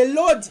 The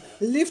Lord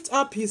lift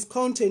up his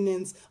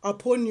countenance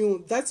upon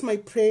you. That's my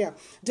prayer.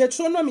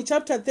 Deuteronomy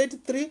chapter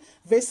 33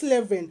 verse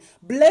 11.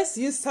 Bless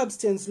his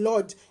substance,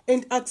 Lord,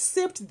 and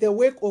accept the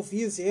work of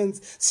his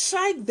hands.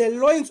 Strike the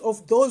loins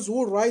of those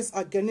who rise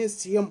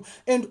against him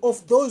and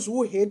of those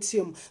who hate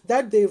him,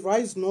 that they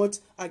rise not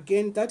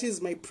again. That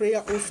is my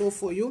prayer also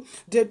for you.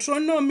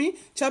 Deuteronomy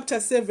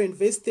chapter 7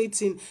 verse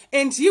 13.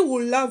 And he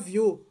will love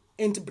you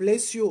and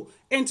bless you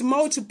and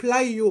multiply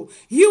you.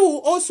 He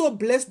will also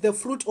bless the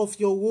fruit of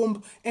your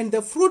womb and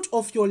the fruit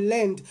of your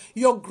land,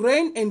 your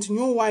grain and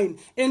new wine,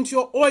 and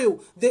your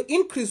oil, the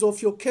increase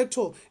of your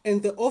cattle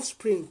and the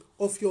offspring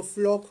of your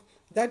flock.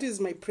 That is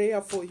my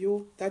prayer for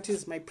you. That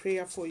is my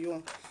prayer for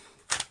you.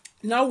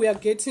 Now we are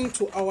getting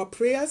to our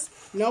prayers.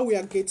 Now we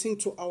are getting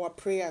to our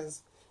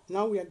prayers.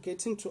 Now we are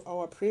getting to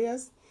our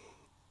prayers.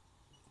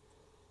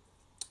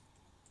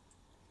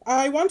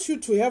 I want you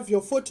to have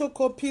your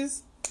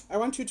photocopies. I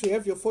want you to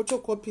have your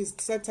photocopies,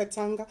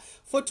 Satatanga.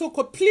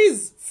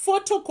 Please,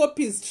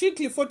 photocopies,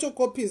 strictly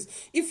photocopies.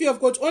 If you have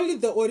got only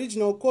the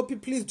original copy,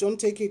 please don't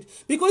take it.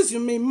 Because you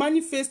may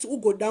manifest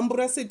ugo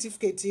dambura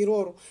certificate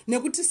iroro.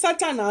 Nekuti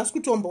Satana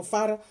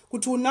askutombofara,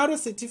 kuti unaro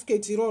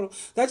certificate iroro.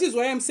 That is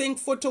why I'm saying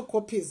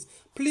photocopies.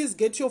 Please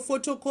get your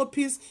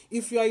photocopies.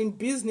 If you are in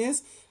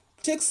business,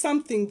 take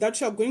something that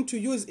you are going to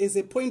use as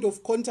a point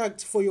of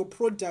contact for your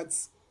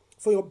products,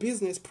 for your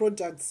business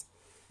products.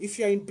 If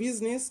you are in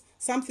business,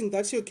 something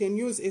that you can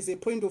use as a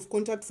point of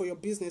contact for your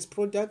business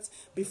products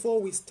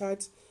before we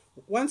start.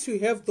 Once you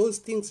have those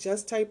things,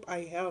 just type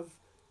I have.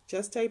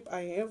 Just type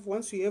I have.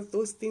 Once you have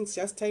those things,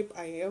 just type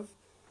I have.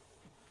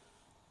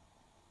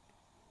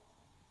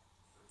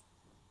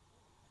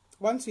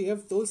 Once you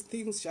have those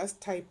things, just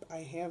type I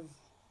have.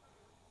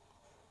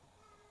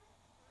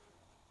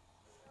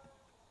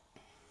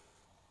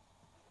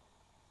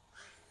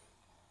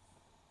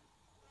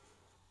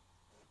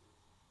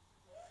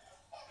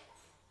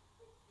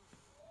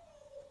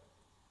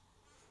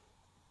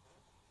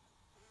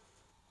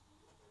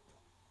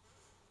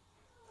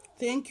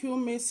 Thank you,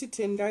 Messi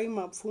Tendai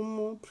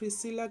Mapfumo,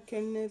 Priscilla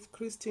Kenneth,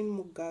 Christine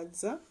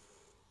Mugadza.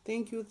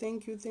 Thank you,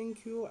 thank you,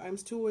 thank you. I'm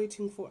still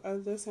waiting for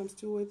others. I'm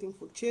still waiting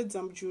for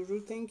Chedzam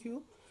Juru. Thank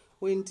you.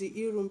 Wendy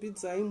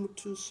Irumbidzai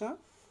Mutusha,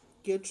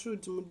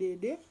 Gertrude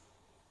Mudede,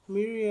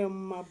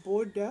 Miriam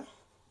Maboda,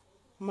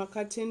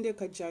 Makatende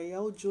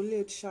Kajayal,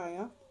 Juliet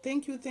Shire.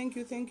 Thank you, thank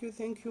you, thank you,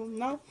 thank you.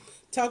 Now,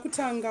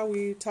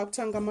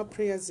 takutanga ma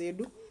prayers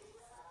zedu.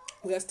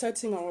 We are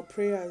starting our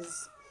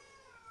prayers.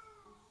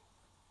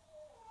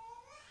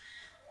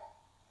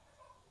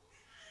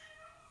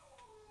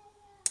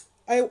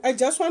 I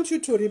just want you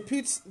to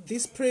repeat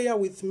this prayer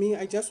with me.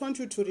 I just want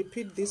you to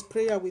repeat this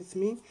prayer with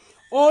me.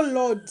 Oh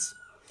Lord,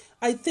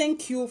 I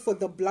thank you for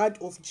the blood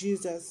of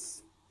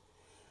Jesus.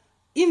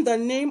 In the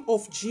name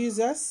of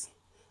Jesus,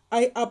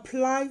 I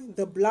apply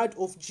the blood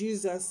of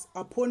Jesus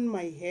upon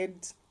my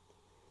head,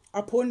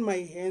 upon my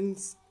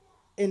hands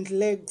and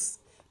legs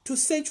to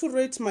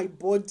saturate my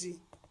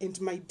body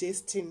and my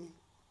destiny.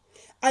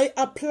 I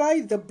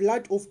apply the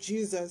blood of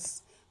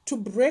Jesus to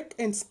break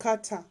and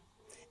scatter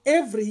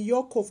every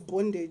yoke of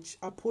bondage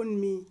upon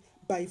me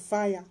by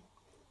fire.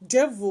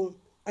 Devil,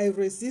 I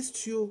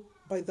resist you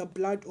by the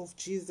blood of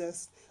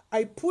Jesus.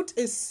 I put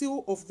a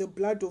seal of the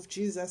blood of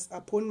Jesus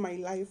upon my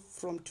life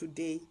from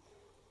today.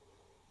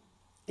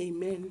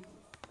 Amen.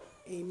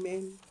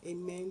 Amen.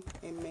 Amen.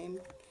 Amen.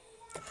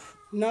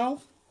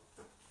 Now,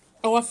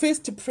 our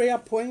first prayer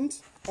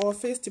point.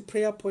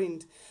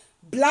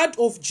 Blood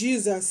of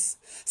Jesus,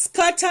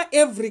 scatter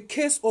every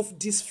case of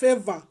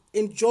disfavor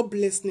and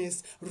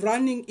joblessness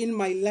running in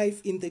my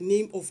life in the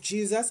name of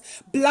Jesus.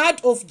 Blood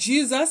of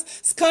Jesus,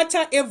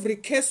 scatter every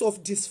case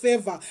of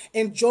disfavor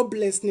and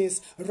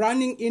joblessness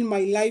running in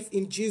my life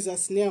in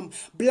Jesus' name.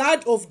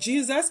 Blood of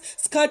Jesus,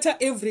 scatter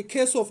every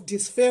case of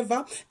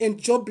disfavor and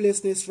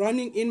joblessness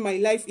running in my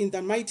life in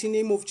the mighty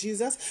name of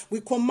Jesus.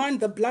 We command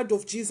the blood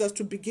of Jesus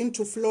to begin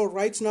to flow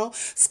right now,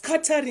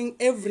 scattering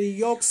every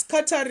yoke,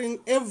 scattering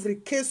every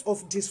case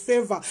of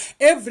disfavor,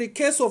 every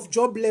case of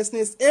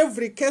joblessness,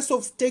 every case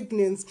of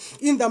stagnance.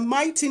 In the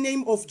mighty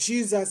name of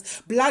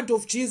Jesus, blood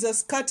of Jesus,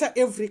 scatter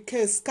every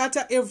case,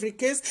 scatter every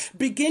case.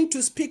 Begin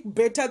to speak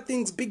better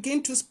things.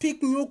 Begin to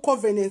speak new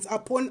covenants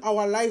upon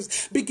our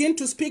lives. Begin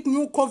to speak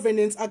new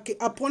covenants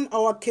upon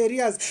our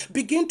careers.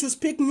 Begin to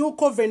speak new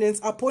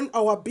covenants upon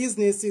our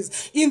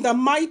businesses. In the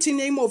mighty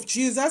name of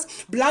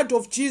Jesus, blood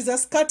of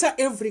Jesus, scatter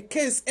every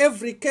case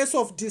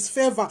of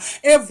disfavor,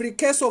 every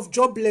case of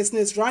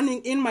joblessness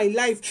running in my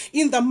life.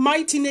 In the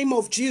mighty name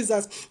of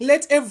Jesus,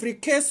 let every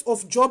case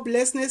of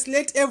joblessness,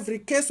 let every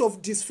case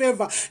of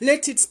disfavor,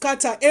 let it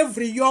scatter.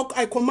 Every yoke,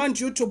 I command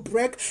you to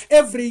break.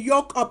 Every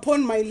yoke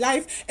upon my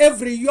life,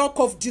 every yoke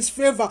of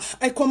disfavor,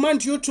 I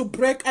command you to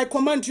break. I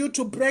command you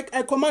to break.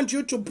 I command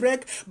you to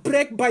break.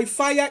 Break by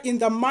fire in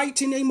the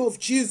mighty name of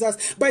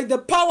Jesus. By the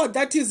power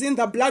that is in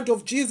the blood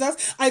of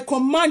Jesus, I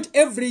command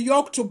every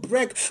yoke to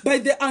break. By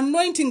the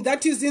anointing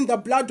that is in the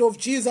blood of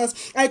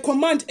Jesus, I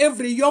command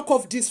every yoke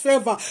of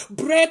disfavor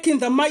break in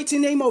the mighty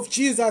name of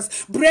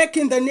Jesus. Break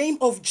in the name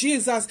of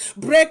Jesus.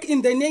 Break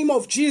in the name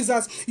of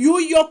Jesus. You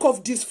yoke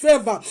of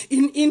disfavor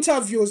in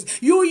interviews,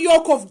 you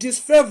yoke of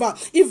disfavor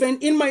even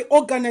in my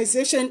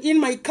organization, in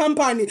my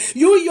company,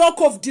 you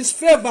yoke of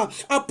disfavor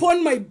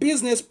upon my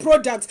business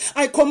products,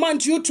 I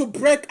command you to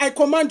break. I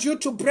command you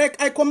to break.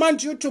 I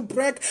command you to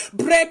break.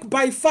 Break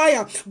by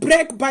fire.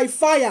 Break by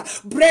fire.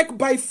 Break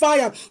by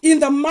fire in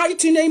the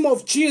mighty name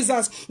of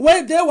Jesus.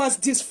 Where there was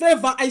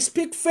disfavor, I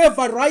speak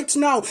favor right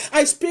now.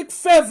 I speak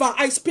favor.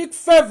 I speak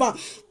favor.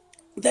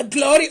 The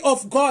glory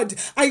of God,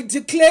 I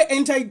declare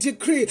and I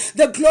decree,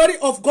 the glory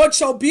of God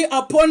shall be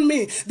upon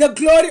me. The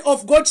glory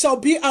of God shall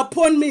be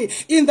upon me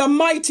in the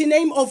mighty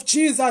name of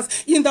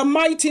Jesus. In the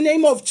mighty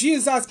name of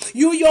Jesus,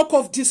 you yoke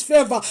of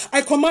disfavor,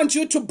 I command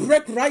you to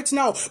break right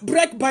now.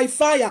 Break by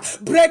fire,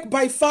 break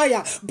by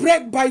fire,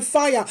 break by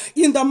fire.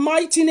 In the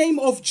mighty name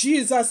of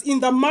Jesus, in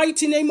the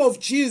mighty name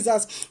of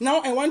Jesus. Now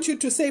I want you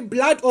to say,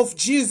 blood of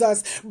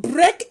Jesus,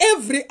 break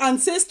every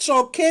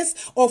ancestral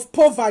curse of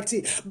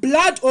poverty.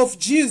 Blood of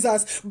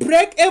Jesus,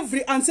 break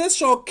every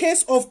ancestral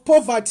curse of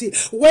poverty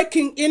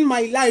working in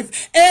my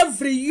life.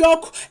 Every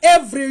yoke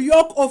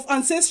of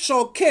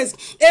ancestral curse,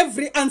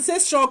 every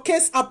ancestral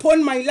curse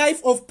upon my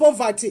life of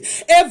poverty,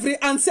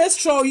 every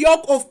ancestral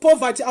yoke of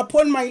poverty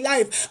upon my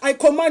life, I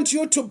command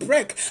you to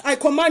break. I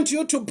command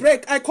you to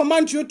break. I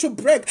command you to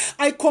break.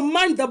 I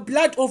command the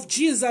blood of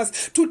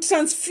Jesus to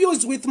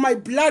transfuse with my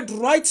blood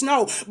right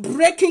now,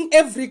 breaking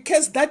every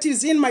curse that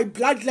is in my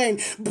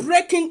bloodline,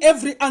 breaking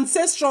every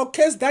ancestral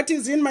curse that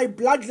is in my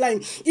bloodline.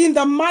 In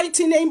the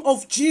mighty name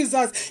of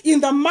Jesus, in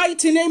the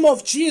mighty name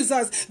of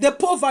Jesus, the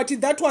poverty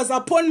that was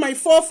upon my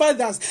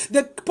forefathers,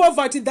 the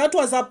poverty that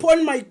was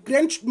upon my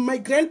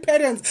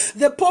grandparents,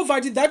 the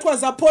poverty that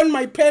was upon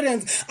my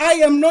parents, I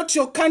am not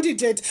your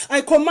candidate.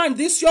 I command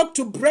this yoke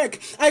to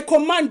break. I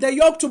command the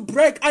yoke to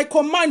break. I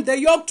command the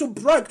yoke to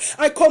break.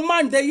 I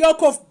command the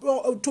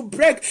yoke to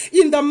break.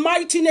 In the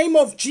mighty name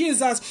of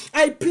Jesus,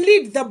 I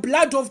plead the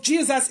blood of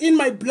Jesus in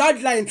my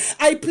bloodline.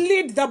 I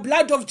plead the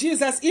blood of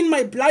Jesus in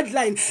my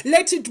bloodline.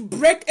 Let it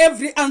break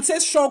every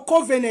ancestral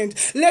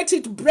covenant. Let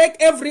it break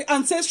every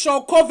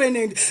ancestral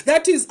covenant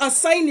that is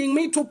assigning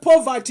me to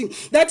poverty,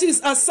 that is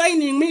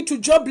assigning me to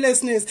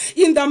joblessness.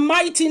 In the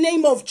mighty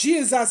name of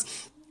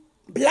Jesus,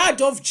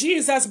 blood of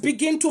Jesus,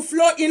 begin to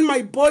flow in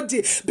my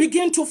body.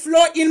 Begin to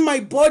flow in my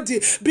body.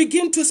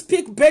 Begin to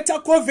speak better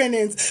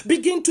covenants.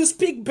 Begin to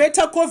speak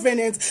better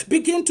covenants.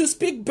 Begin to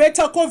speak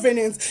better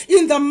covenants.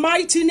 In the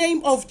mighty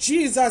name of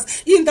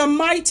Jesus. In the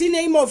mighty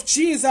name of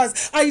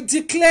Jesus, I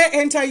declare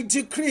and I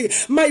decree,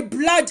 my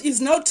blood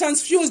is now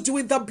transfused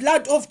with the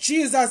blood of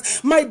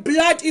Jesus. My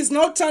blood is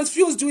now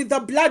transfused with the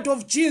blood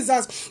of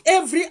Jesus.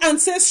 Every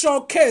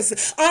ancestral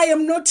curse, I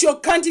am not your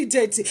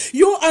candidate.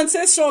 You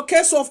ancestral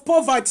curse of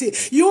poverty,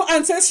 you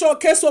ancestral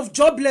curse of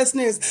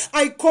joblessness,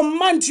 I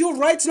command you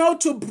right now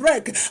to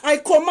break. I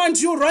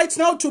command you right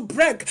now to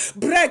break.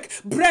 Break,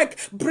 break,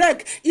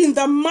 break. In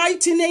the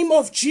mighty name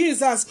of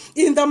Jesus.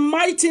 In the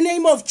mighty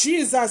name of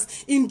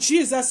Jesus. In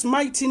Jesus'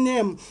 mighty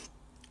name.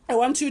 I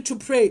want you to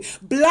pray.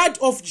 Blood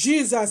of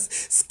Jesus,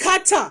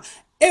 scatter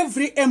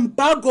every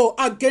embargo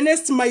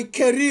against my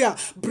career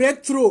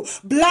breakthrough.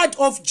 Blood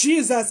of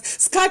Jesus,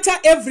 scatter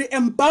every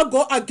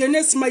embargo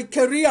against my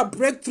career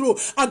breakthrough,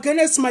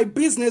 against my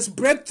business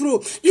breakthrough.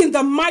 In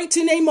the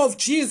mighty name of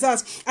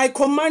Jesus, I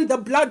command the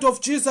blood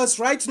of Jesus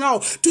right now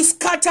to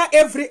scatter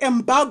every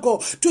embargo,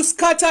 to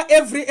scatter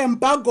every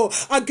embargo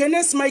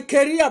against my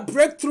career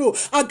breakthrough,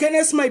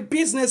 against my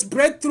business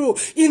breakthrough.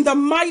 In the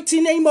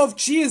mighty name of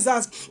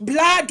Jesus,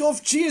 blood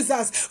of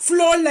Jesus,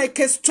 flow like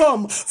a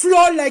storm,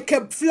 flow like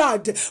a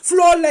flood,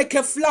 flow like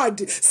a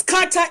flood.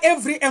 Scatter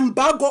every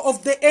embargo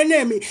of the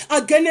enemy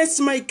against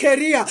my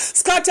career.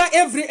 Scatter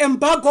every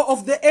embargo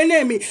of the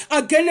enemy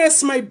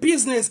against my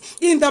business.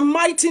 In the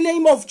mighty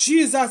name of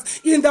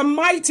Jesus. In the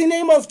mighty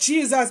name of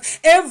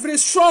Jesus. Every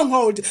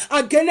stronghold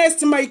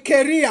against my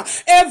career,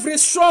 every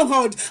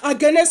stronghold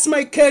against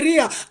my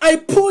career, I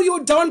pull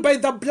you down by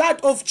the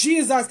blood of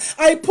Jesus.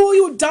 I pull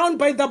you down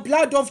by the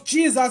blood of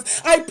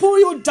Jesus. I pull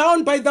you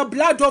down by the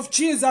blood of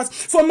Jesus.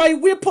 For my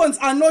weapons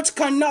are not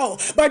carnal,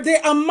 but they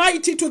are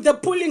mighty to the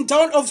pulling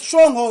down of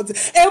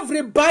strongholds.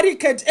 Every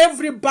barricade,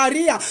 every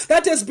barrier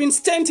that has been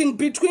standing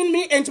between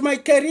me and my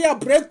career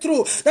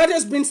breakthrough, that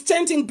has been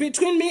standing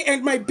between me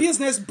and my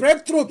business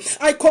breakthrough,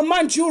 I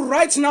command you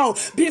right now,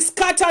 be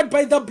scattered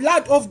by the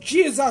blood of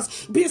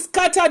Jesus. Be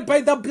scattered by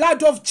the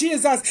blood of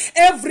Jesus.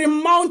 Every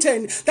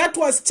mountain that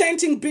was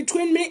standing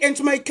between me and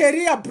my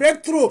career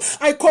breakthrough,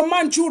 I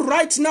command you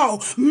right now,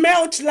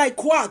 melt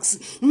like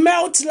wax.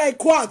 Melt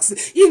like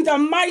wax. In the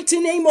mighty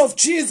name of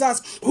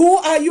Jesus. Who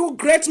are you,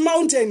 great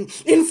mountain?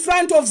 In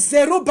front of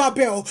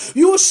Zerubbabel,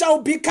 you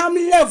shall become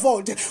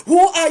leveled. Who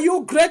are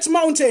you, great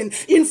mountain?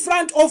 In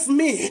front of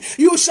me,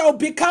 you shall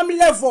become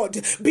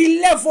leveled. Be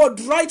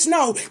leveled right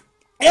now.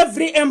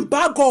 Every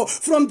embargo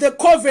from the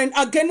coven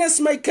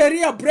against my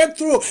career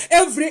breakthrough,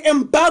 every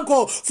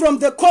embargo from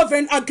the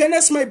coven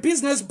against my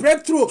business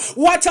breakthrough,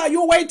 what are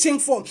you waiting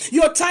for?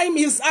 Your time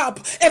is up.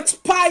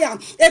 Expire,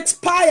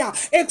 expire,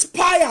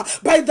 expire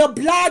by the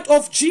blood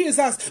of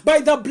Jesus, by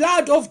the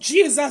blood of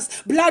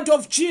Jesus, blood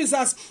of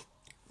Jesus.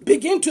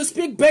 Begin to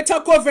speak better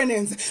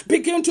covenants.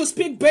 Begin to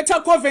speak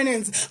better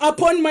covenants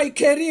upon my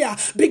career.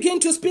 Begin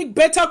to speak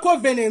better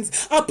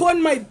covenants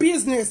upon my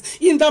business.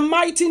 In the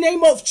mighty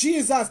name of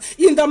Jesus.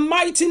 In the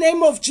mighty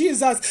name of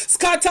Jesus.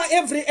 Scatter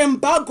every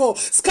embargo.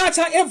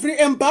 Scatter every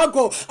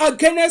embargo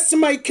against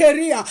my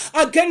career,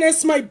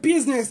 against my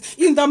business.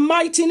 In the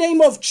mighty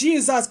name of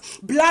Jesus.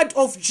 Blood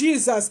of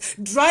Jesus.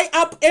 Dry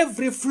up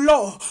every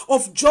flow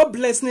of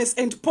joblessness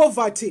and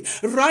poverty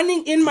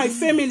running in my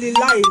family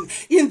line.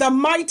 In the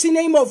mighty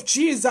name of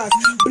Jesus,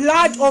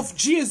 blood of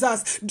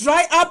Jesus,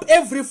 dry up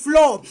every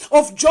flow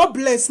of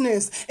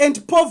joblessness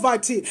and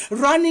poverty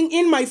running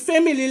in my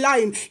family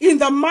line. In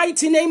the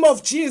mighty name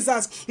of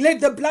Jesus, let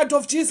the blood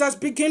of Jesus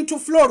begin to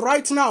flow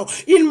right now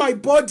in my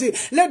body.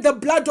 Let the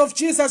blood of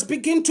Jesus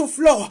begin to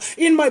flow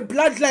in my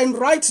bloodline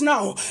right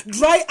now.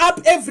 Dry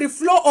up every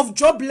flow of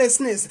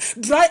joblessness.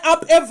 Dry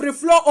up every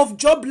flow of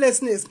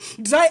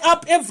joblessness. Dry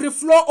up every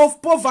flow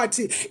of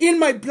poverty in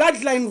my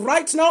bloodline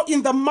right now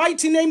in the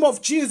mighty name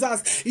of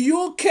Jesus.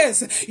 You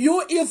curse,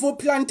 you evil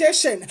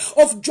plantation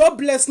of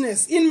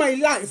joblessness in my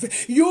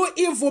life, you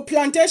evil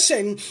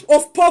plantation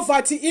of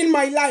poverty in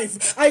my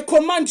life, I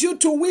command you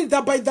to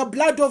wither by the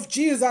blood of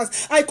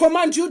Jesus. I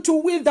command you to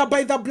wither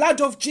by the blood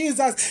of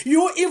Jesus.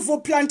 You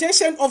evil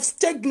plantation of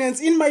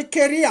stagnance in my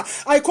career,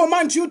 I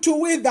command you to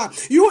wither.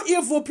 You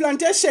evil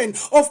plantation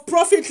of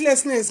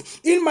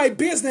profitlessness in my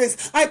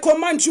business, I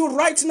command you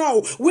right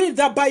now,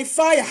 wither by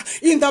fire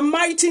in the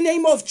mighty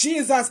name of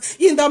Jesus.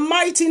 In the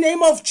mighty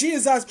name of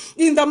Jesus.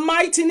 In the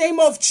mighty name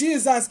of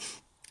Jesus.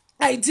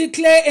 I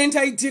declare and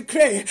I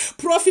declare,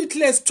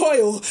 profitless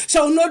toil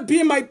shall not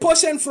be my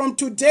portion from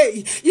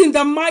today. In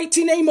the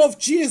mighty name of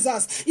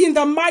Jesus, in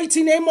the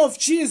mighty name of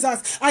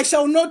Jesus, I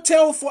shall not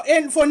toil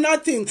for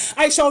nothing.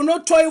 I shall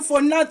not toil for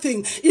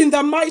nothing. In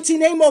the mighty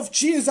name of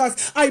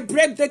Jesus, I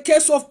break the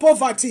curse of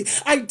poverty.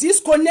 I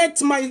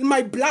disconnect my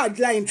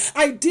bloodline.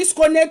 I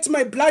disconnect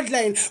my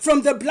bloodline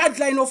from the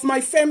bloodline of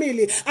my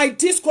family. I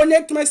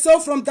disconnect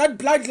myself from that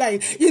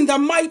bloodline. In the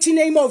mighty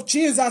name of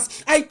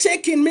Jesus, I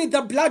take in me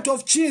the blood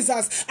of Jesus.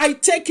 I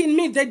take in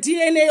me the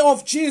DNA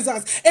of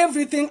Jesus.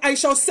 Everything I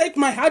shall set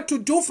my heart to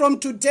do from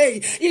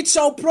today, it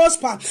shall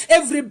prosper.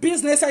 Every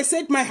business I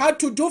set my heart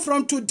to do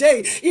from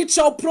today, it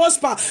shall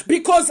prosper,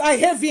 because I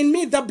have in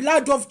me the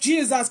blood of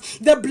Jesus,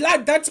 the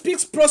blood that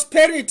speaks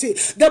prosperity,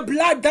 the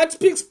blood that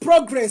speaks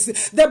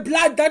progress, the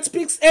blood that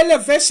speaks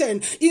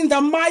elevation. In the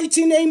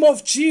mighty name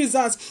of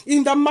Jesus,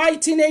 in the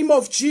mighty name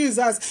of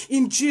Jesus,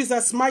 in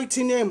Jesus'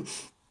 mighty name.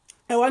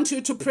 I want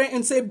you to pray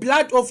and say,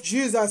 blood of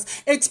Jesus,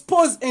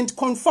 expose and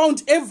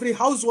confound every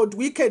household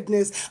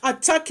wickedness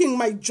attacking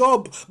my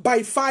job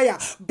by fire.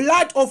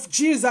 Blood of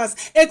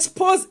Jesus,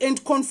 expose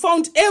and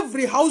confound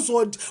every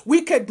household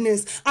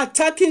wickedness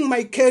attacking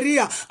my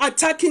career,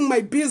 attacking my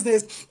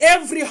business.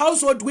 Every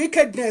household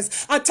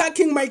wickedness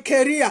attacking my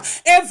career,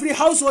 every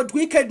household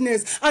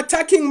wickedness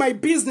attacking my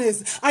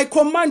business. I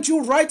command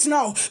you right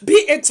now,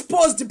 be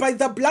exposed by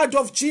the blood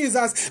of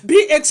Jesus.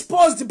 Be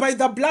exposed by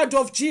the blood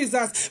of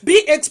Jesus.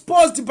 Be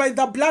exposed by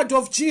the blood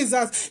of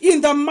Jesus.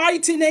 In the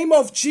mighty name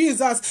of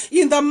Jesus.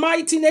 In the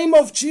mighty name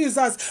of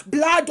Jesus.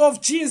 Blood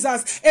of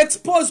Jesus.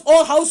 Expose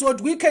all household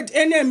wicked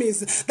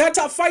enemies that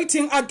are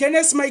fighting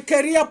against my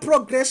career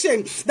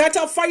progression, that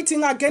are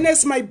fighting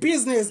against my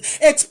business.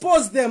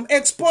 Expose them.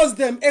 Expose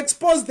them.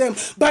 Expose them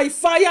by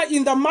fire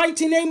in the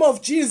mighty name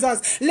of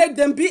Jesus. Let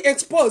them be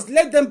exposed.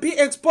 Let them be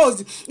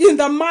exposed in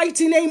the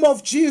mighty name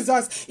of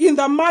Jesus. In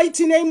the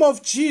mighty name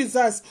of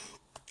Jesus.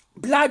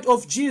 Blood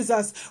of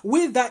Jesus,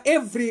 wither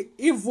every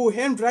evil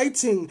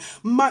handwriting.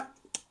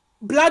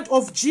 Blood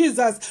of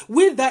Jesus,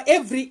 wither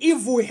every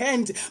evil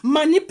hand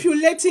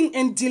manipulating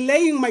and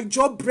delaying my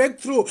job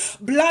breakthrough.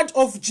 Blood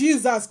of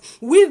Jesus,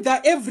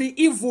 wither every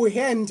evil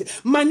hand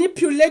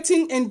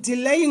manipulating and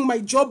delaying my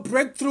job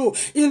breakthrough.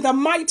 In the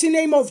mighty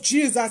name of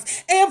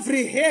Jesus,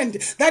 every hand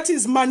that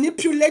is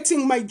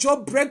manipulating my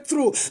job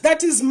breakthrough,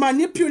 that is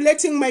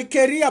manipulating my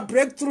career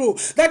breakthrough,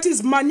 that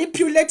is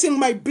manipulating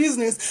my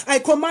business, I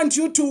command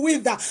you to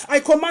wither.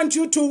 I command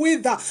you to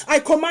wither.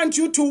 I command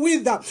you to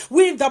wither.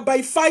 Wither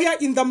by fire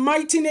in the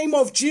mighty name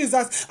of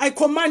Jesus. I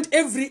command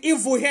every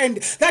evil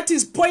hand that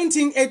is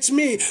pointing at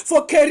me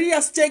for career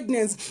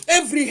stagnance,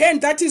 every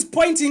hand that is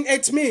pointing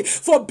at me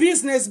for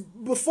business,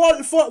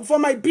 for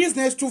my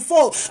business to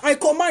fall, I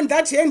command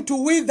that hand to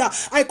wither.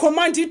 I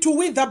command it to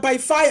wither by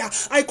fire.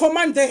 I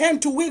command the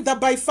hand to wither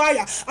by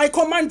fire. I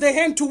command the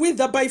hand to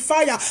wither by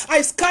fire.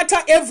 I scatter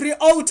every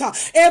altar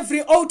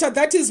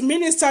that is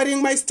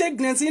ministering my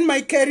stagnance in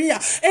my career,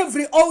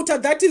 every altar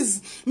that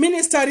is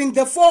ministering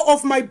the fall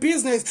of my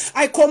business.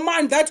 I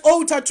command that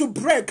altar to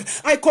break.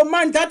 I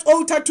command that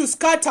altar to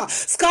scatter.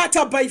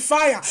 Scatter by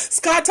fire.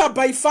 Scatter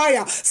by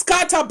fire.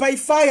 Scatter by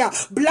fire.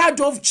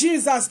 Blood of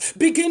Jesus,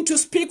 begin to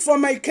speak for for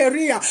my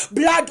career.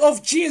 Blood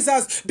of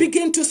Jesus,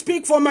 begin to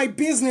speak for my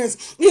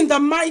business. In the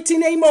mighty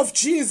name of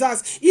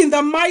Jesus. In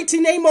the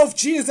mighty name of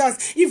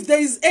Jesus. If there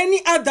is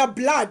any other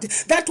blood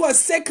that was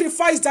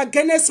sacrificed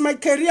against my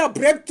career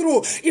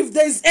breakthrough, if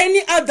there is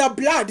any other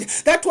blood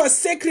that was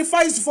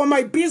sacrificed for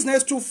my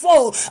business to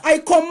fall, I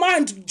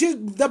command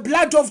the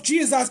blood of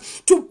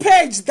Jesus to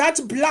purge that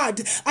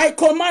blood. I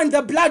command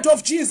the blood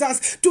of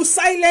Jesus to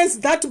silence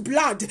that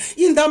blood.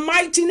 In the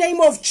mighty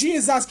name of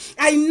Jesus,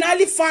 I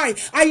nullify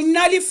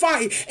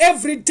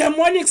every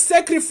demonic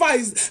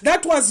sacrifice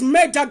that was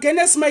made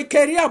against my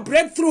career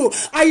breakthrough.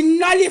 I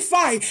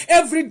nullify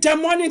every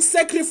demonic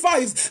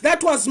sacrifice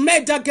that was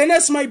made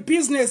against my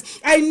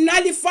business. I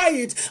nullify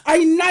it.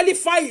 I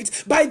nullify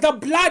it by the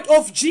blood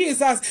of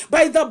Jesus.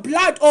 By the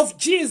blood of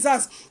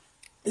Jesus.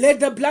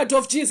 Let the blood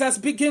of Jesus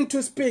begin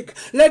to speak.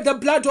 Let the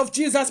blood of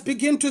Jesus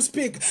begin to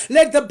speak.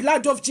 Let the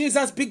blood of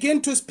Jesus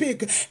begin to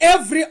speak.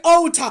 Every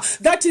altar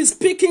that is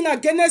speaking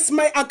against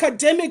my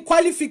academic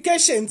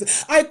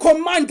qualifications, I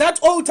command that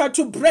altar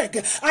to break.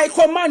 I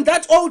command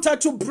that altar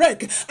to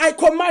break. I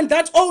command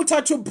that altar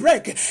to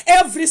break.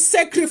 Every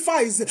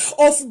sacrifice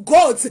of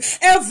goats,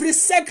 every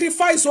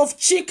sacrifice of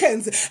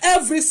chickens,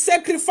 every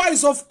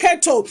sacrifice of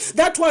cattle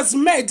that was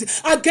made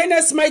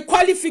against my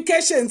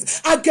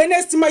qualifications,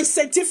 against my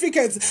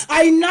certificates,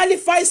 I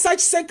nullify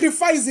such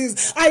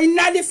sacrifices. I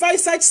nullify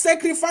such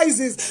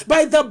sacrifices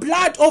by the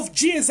blood of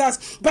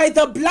Jesus. By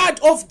the blood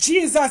of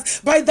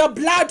Jesus. By the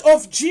blood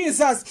of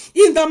Jesus.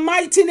 In the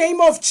mighty name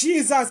of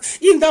Jesus.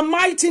 In the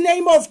mighty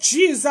name of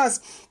Jesus.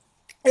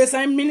 As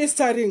I'm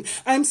ministering,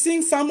 I'm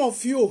seeing some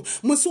of you.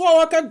 Musuwa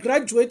waka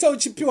graduate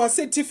uchipiwa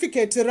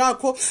certificate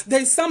rako.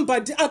 There is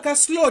somebody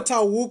akaslota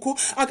huku.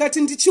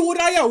 Akati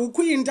ndichiuraya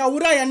huku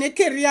indauraya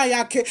nekeria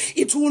yake.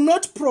 It will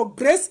not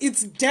progress.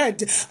 It's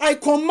dead. I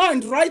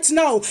command right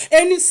now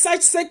any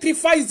such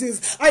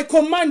sacrifices. I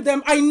command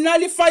them. I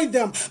nullify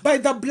them by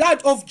the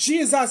blood of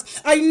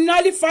Jesus. I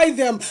nullify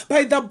them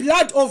by the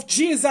blood of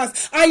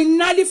Jesus. I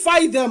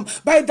nullify them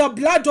by the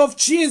blood of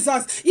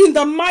Jesus. In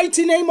the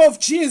mighty name of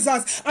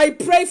Jesus, I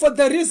pray for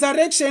the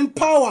resurrection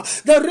power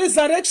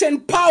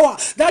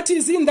that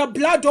is in the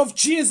blood of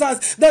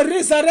Jesus, the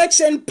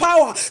resurrection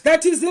power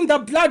that is in the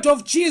blood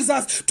of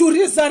Jesus to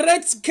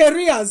resurrect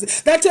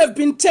careers that have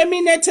been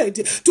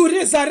terminated, to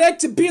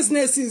resurrect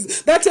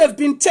businesses that have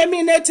been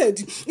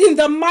terminated. In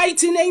the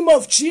mighty name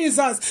of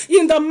Jesus,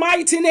 in the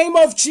mighty name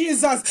of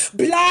Jesus,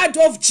 blood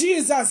of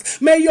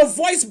Jesus, may your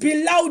voice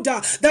be louder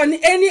than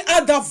any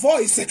other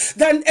voice,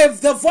 than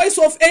the voice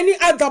of any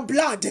other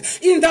blood.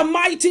 In the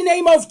mighty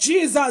name of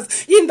Jesus,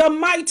 in the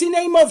mighty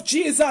name of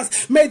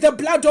Jesus, may the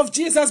blood of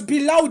Jesus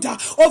be louder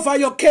over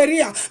your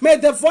career. May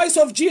the voice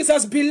of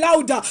Jesus be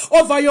louder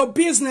over your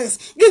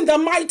business. In the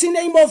mighty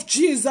name of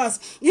Jesus,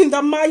 in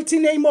the mighty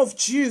name of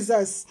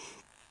Jesus.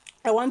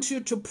 I want you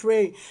to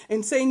pray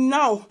and say,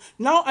 now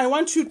I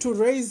want you to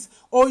raise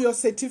all your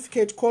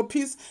certificate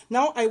copies.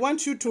 Now I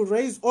want you to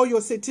raise all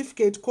your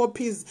certificate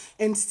copies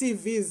and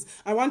CVs.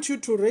 I want you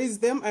to raise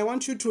them. I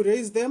want you to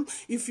raise them.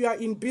 If you are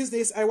in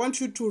business, I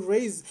want you to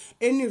raise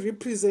any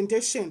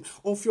representation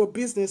of your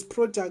business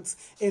products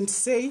and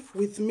say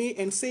with me,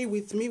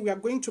 we are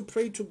going to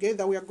pray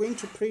together. We are going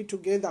to pray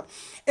together.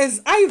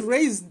 As I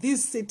raise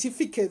these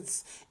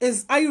certificates,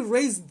 as I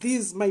raise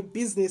these, my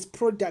business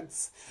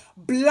products,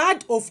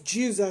 blood of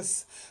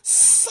Jesus,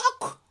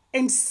 soak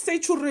and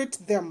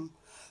saturate them.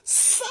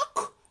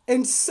 Soak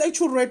and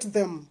saturate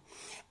them.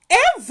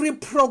 Every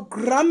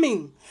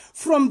programming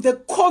from the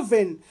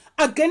coven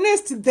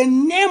against the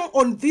name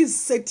on these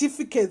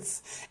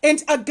certificates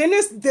and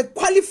against the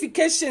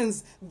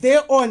qualifications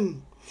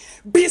thereon,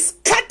 be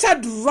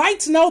scattered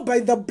right now by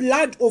the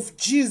blood of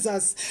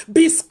Jesus.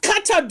 Be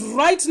scattered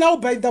right now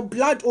by the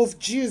blood of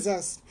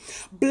Jesus.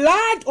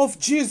 Blood of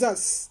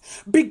Jesus,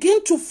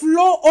 begin to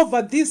flow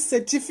over these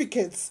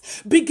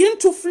certificates. Begin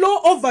to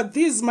flow over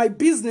these, my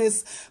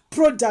business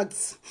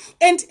products,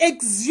 and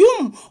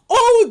exhume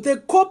all the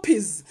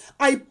copies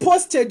I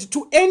posted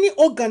to any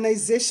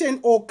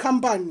organization or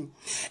company.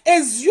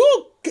 As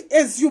you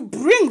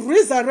bring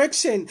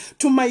resurrection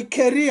to my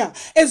career,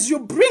 as you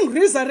bring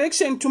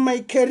resurrection to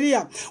my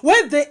career,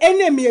 where the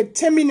enemy had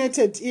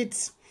terminated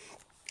it,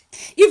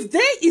 if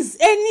there is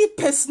any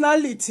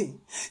personality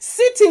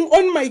sitting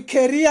on my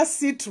career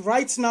seat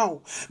right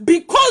now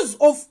because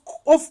of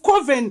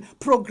coven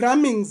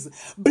programmings,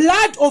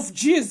 blood of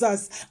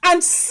Jesus,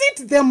 and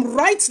sit them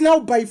right now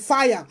by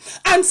fire,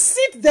 and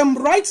sit them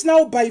right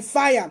now by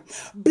fire.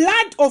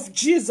 Blood of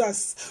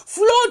Jesus,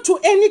 flow to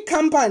any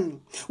company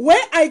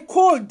where I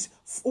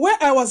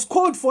was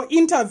called for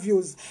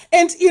interviews,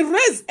 and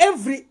erase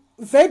every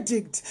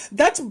verdict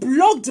that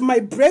blocked my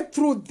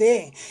breakthrough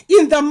there.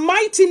 In the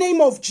mighty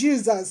name of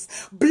Jesus,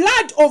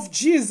 blood of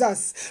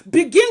Jesus,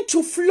 begin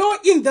to flow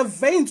in the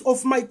veins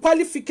of my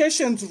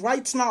qualifications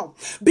right now.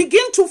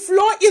 Begin to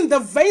flow in the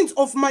veins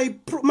of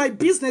my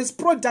business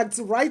products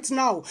right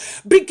now.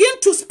 Begin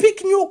to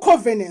speak new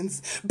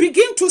covenants.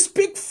 Begin to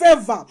speak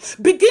favor.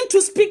 Begin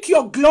to speak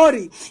your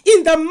glory.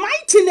 In the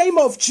mighty name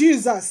of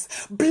Jesus,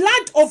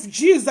 blood of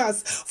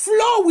Jesus,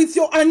 flow with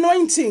your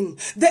anointing.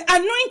 The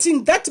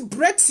anointing that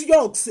breaks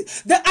yokes,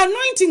 the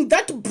anointing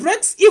that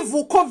breaks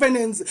evil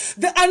covenants,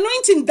 the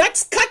anointing that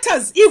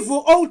scatters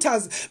evil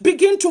altars.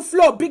 Begin to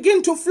flow,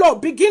 begin to flow,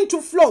 begin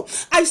to flow.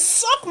 I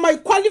soak my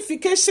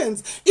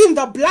qualifications in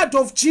the blood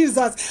of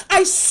Jesus.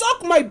 I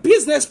soak my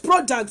business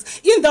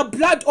products in the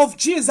blood of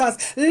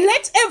Jesus.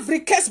 Let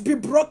every curse be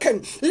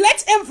broken.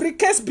 Let every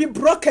curse be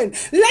broken.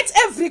 Let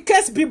every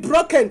curse be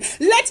broken.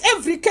 Let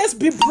every curse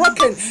be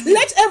broken.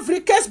 Let every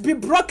curse be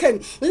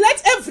broken.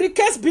 Let every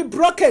curse be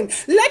broken.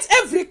 Let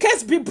every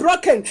curse be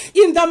broken.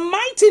 In the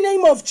mighty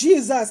name of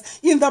Jesus.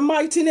 In the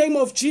mighty name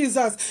of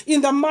Jesus.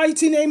 In the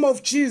mighty name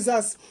of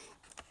Jesus.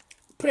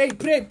 Pray,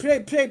 pray, pray,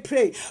 pray,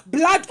 pray.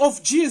 Blood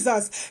of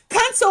Jesus,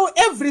 cancel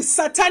every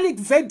satanic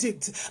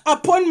verdict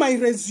upon my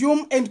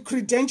resume and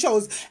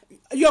credentials.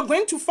 You're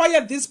going to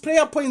fire these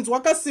prayer points.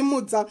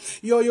 Wakasimudza,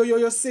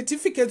 your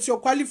certificates, your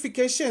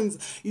qualifications,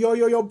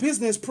 your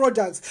business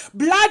products.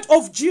 Blood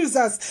of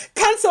Jesus,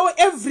 cancel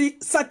every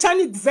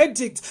satanic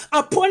verdict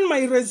upon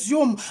my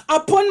resume,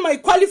 upon my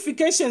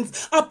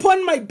qualifications,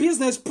 upon my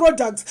business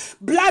products.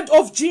 Blood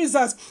of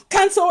Jesus,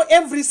 cancel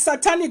every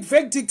satanic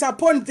verdict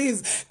upon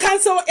this.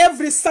 Cancel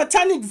every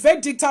satanic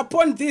verdict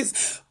upon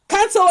this.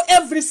 Cancel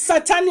every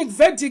satanic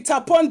verdict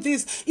upon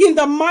this in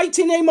the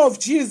mighty name of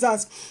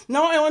Jesus.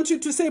 Now I want you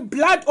to say,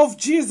 blood of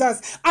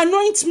Jesus,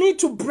 anoint me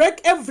to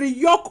break every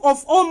yoke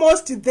of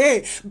almost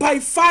there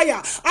by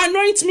fire.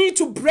 Anoint me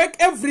to break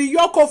every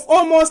yoke of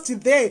almost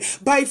there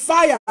by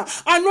fire.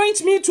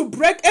 Anoint me to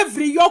break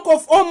every yoke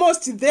of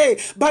almost there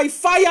by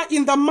fire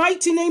in the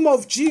mighty name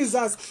of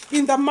Jesus.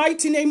 In the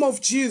mighty name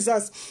of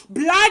Jesus.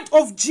 Blood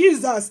of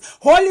Jesus,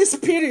 Holy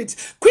Spirit,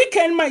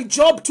 quicken my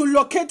job to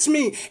locate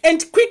me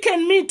and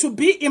quicken me to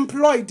be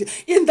employed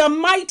in the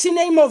mighty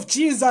name of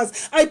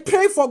Jesus. I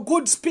pray for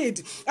good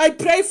speed. I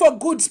pray for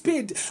good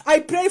speed.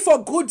 I pray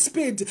for good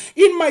speed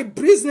in my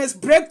business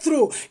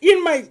breakthrough,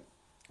 in my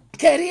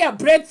career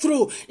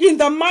breakthrough, in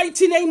the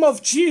mighty name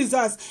of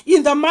Jesus.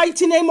 In the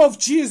mighty name of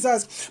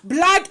Jesus.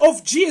 Blood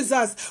of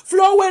Jesus,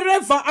 flow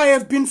wherever I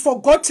have been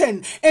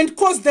forgotten and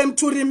cause them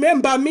to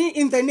remember me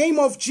in the name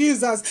of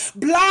Jesus.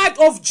 Blood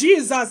of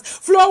Jesus,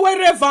 flow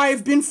wherever I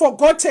have been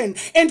forgotten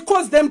and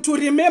cause them to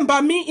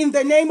remember me in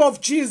the name of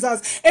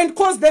Jesus. And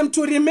cause them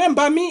to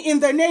remember me in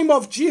the name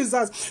of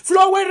Jesus.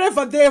 Flow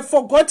wherever they have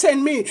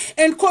forgotten me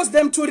and cause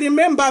them to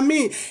remember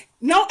me.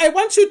 Now, I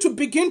want you to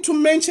begin to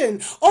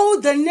mention all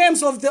the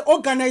names of the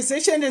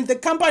organization and the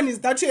companies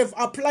that you have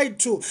applied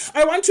to.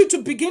 I want you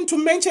to begin to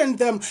mention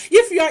them.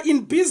 If you are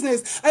in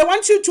business, I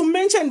want you to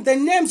mention the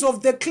names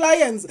of the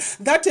clients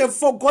that have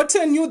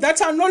forgotten you,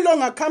 that are no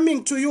longer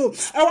coming to you.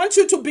 I want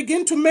you to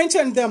begin to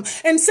mention them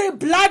and say,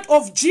 blood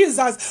of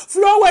Jesus,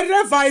 flow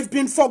wherever I've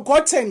been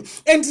forgotten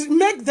and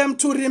make them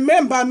to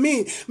remember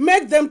me.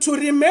 Make them to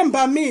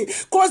remember me.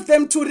 Cause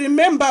them to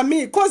remember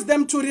me. Cause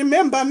them to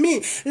remember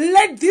me.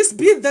 Let this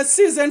be the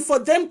season for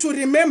them to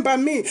remember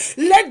me.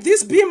 Let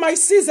this be my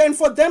season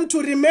for them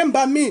to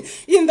remember me.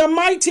 In the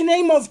mighty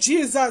name of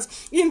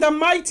Jesus. In the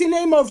mighty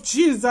name of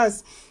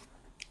Jesus.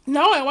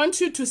 Now I want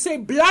you to say,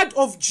 blood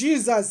of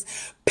Jesus,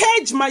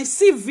 purge my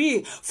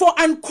CV for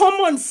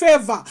uncommon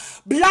favor.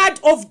 Blood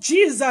of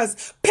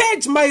Jesus,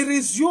 purge my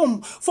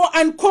resume for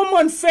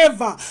uncommon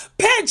favor.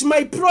 Purge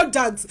my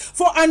products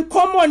for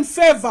uncommon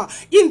favor.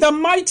 In the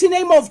mighty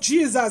name of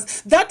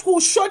Jesus, that will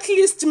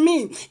shortlist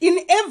me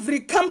in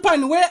every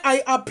company where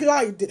I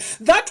applied.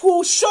 That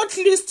will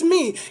shortlist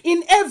me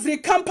in every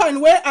company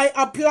where I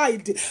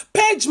applied.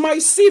 Purge my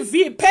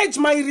CV, purge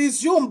my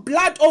resume.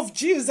 Blood of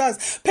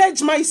Jesus,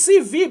 purge my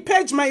CV,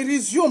 purge my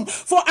resume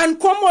for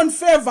uncommon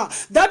favor.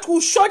 That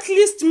will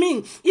shortlist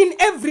me in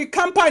every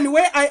company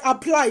where I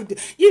applied.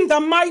 In the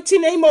mighty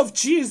name of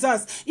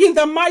Jesus. In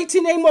the mighty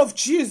name of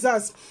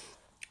Jesus.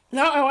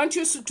 Now I want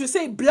you to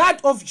say,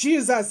 blood of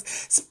Jesus,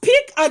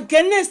 speak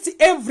against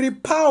every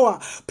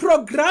power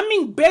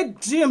programming bad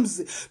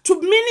dreams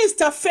to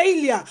minister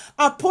failure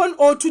upon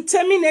or to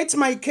terminate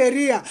my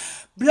career.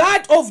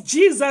 Blood of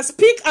Jesus,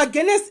 speak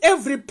against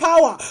every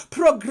power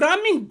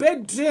programming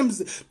bad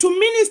dreams to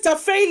minister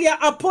failure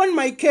upon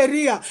my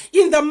career.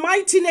 In the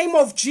mighty name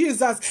of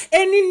Jesus,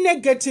 any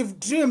negative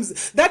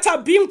dreams that are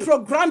being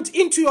programmed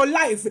into your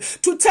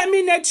life to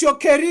terminate your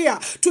career,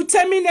 to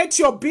terminate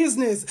your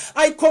business,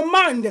 I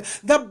command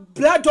the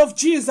blood of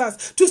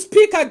Jesus to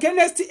speak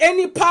against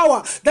any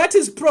power that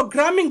is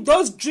programming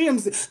those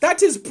dreams,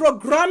 that is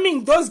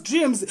programming those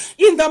dreams.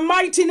 In the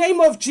mighty name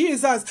of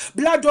Jesus,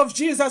 blood of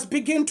Jesus,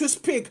 begin to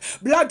speak. speak.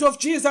 Blood of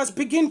Jesus,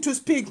 begin to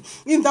speak.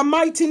 In the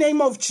mighty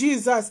name of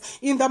Jesus.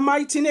 In the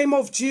mighty name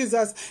of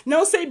Jesus.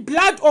 Now say,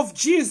 blood of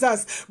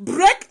Jesus,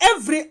 break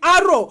every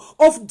arrow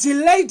of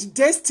delayed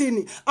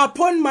destiny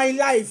upon my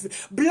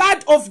life.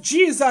 Blood of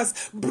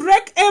Jesus,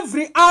 break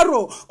every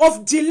arrow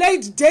of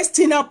delayed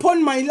destiny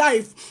upon my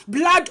life.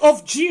 Blood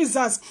of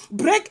Jesus,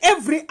 break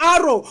every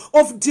arrow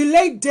of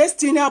delayed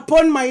destiny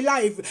upon my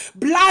life.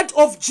 Blood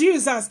of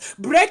Jesus,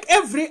 break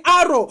every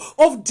arrow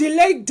of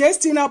delayed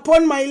destiny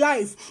upon my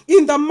life.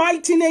 In the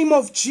mighty name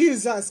of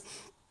Jesus.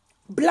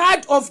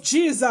 Blood of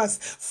Jesus,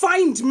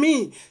 find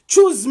me,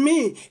 choose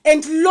me,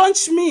 and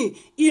launch me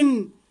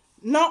in.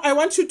 Now I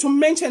want you to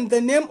mention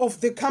the name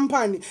of the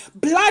company.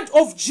 Blood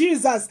of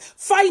Jesus,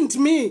 find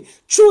me,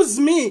 choose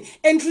me,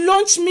 and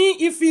launch me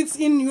if it's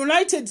in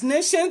United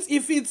Nations,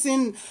 if it's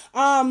in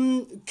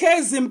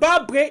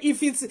Zimbabwe,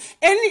 if it's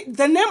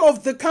the name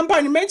of the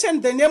company,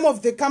 mention the name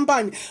of the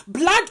company.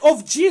 Blood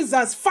of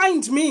Jesus,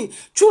 find me,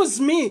 choose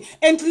me,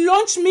 and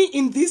launch me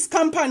in this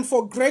company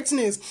for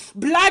greatness.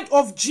 Blood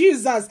of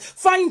Jesus,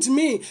 find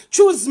me,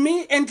 choose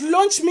me, and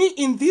launch me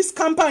in this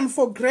company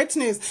for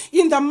greatness.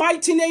 In the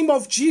mighty name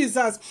of Jesus.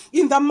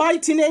 In the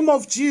mighty name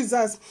of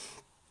Jesus.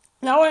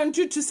 Now I want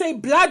you to say,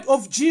 blood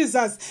of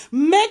Jesus,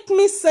 make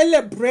me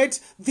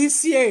celebrate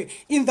this year.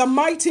 In the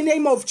mighty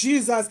name of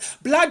Jesus.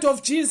 Blood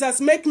of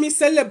Jesus, make me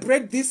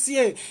celebrate this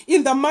year.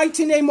 In the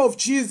mighty name of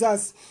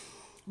Jesus.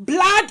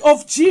 Blood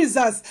of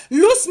Jesus,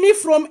 loose me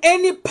from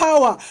any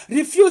power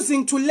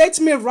refusing to let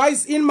me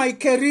rise in my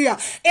career.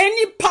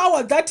 Any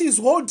power that is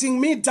holding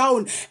me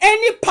down.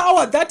 Any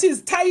power that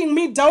is tying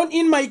me down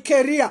in my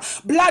career.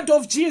 Blood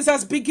of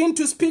Jesus, begin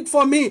to speak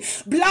for me.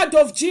 Blood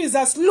of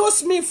Jesus,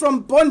 loose me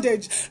from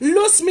bondage.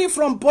 Loose me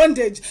from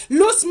bondage.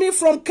 Loose me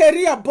from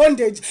career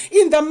bondage.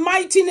 In the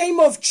mighty name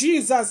of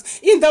Jesus.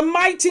 In the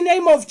mighty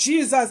name of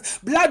Jesus.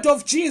 Blood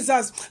of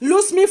Jesus,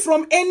 loose me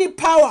from any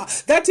power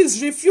that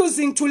is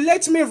refusing to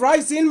let me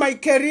rise in my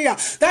career,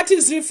 that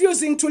is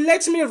refusing to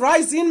let me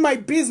rise in my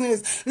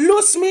business.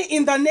 Loose me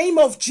in the name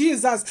of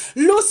Jesus.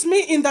 Loose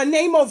me in the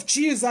name of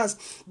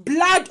Jesus.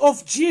 Blood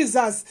of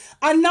Jesus,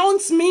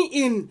 announce me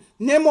in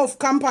name of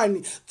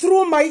company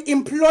through my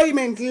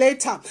employment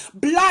letter.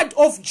 Blood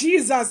of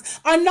Jesus,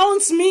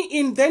 announce me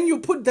in, then you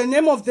put the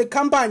name of the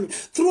company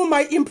through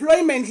my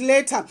employment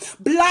letter.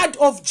 Blood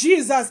of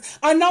Jesus,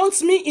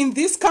 announce me in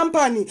this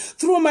company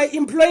through my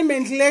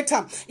employment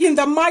letter. In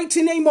the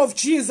mighty name of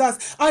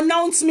Jesus,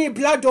 announce me,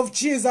 blood of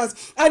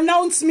Jesus.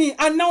 Announce me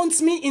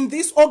in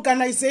this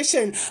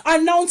organization.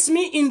 Announce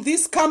me in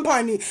this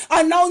company.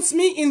 Announce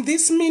me in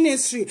this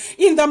ministry.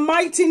 In the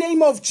mighty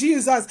name of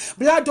Jesus,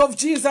 blood of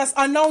Jesus,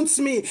 announce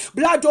me.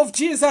 Blood of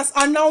Jesus,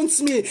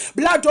 announce me.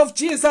 Blood of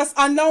Jesus,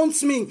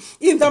 announce me.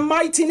 In the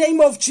mighty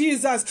name of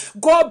Jesus,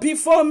 go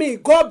before me.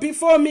 Go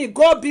before me.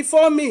 Go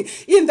before me.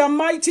 In the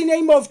mighty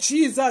name of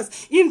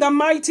Jesus. In the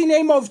mighty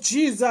name of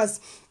Jesus.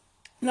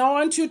 Now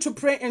I want you to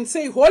pray and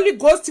say, Holy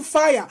Ghost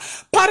fire,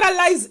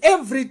 paralyze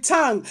every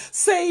tongue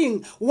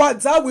saying,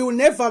 WADZA will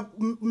never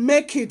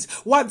make it.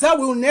 WADZA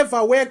will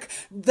never work.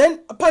 Then,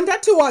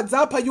 Pandati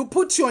WADZA, you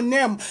put your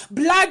name.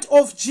 Blood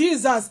of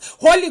Jesus,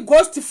 Holy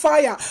Ghost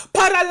fire,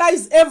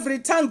 paralyze every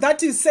tongue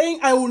that is saying,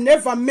 I will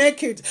never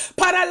make it.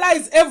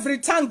 Paralyze every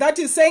tongue that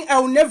is saying, I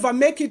will never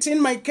make it in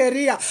my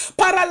career.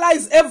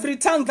 Paralyze every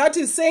tongue that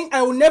is saying,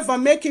 I will never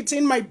make it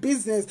in my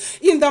business.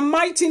 In the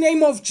mighty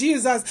name of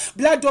Jesus,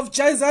 blood of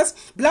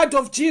Jesus, blood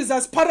of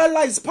Jesus,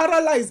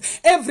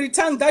 paralyze every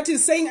tongue that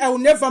is saying I will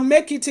never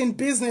make it in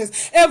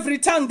business. Every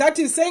tongue that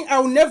is saying I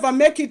will never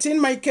make it in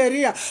my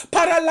career.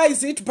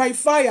 Paralyze it by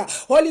fire.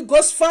 Holy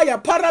Ghost fire,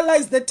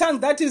 paralyze the tongue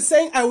that is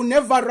saying I will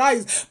never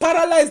rise.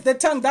 Paralyze the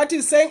tongue that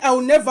is saying I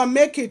will never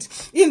make it.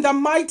 In the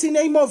mighty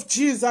name of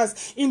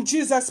Jesus. In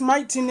Jesus'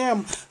 mighty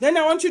name. Then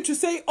I want you to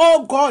say,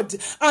 oh God,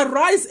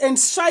 arise and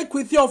strike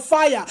with your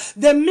fire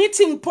the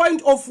meeting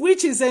point of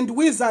witches and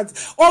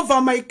wizards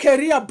over my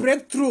career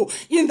breakthrough.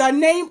 In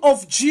the name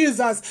of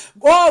Jesus.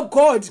 Oh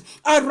God,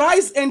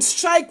 arise and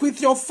strike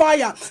with your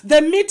fire the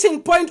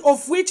meeting point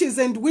of witches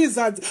and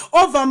wizards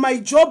over my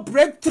job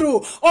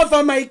breakthrough,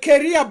 over my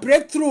career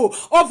breakthrough,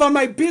 over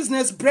my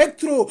business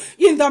breakthrough.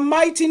 In the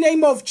mighty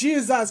name of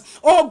Jesus.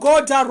 Oh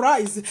God,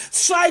 arise,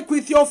 strike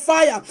with your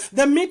fire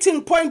the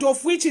meeting point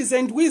of witches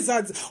and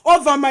wizards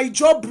over my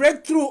job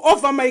breakthrough,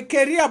 over my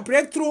career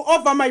breakthrough,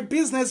 over my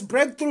business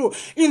breakthrough.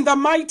 In the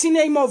mighty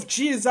name of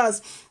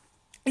Jesus.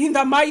 In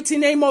the mighty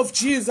name of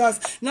Jesus.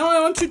 Now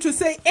I want you to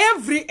say,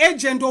 every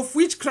agent of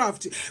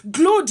witchcraft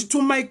glued to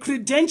my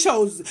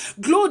credentials,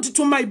 glued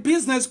to my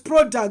business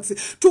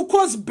products to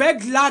cause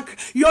bad luck,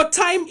 your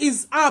time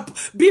is up.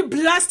 Be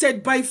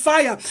blasted by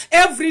fire.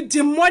 Every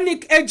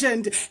demonic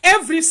agent,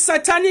 every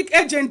satanic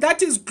agent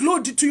that is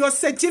glued to your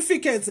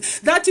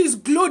certificates, that is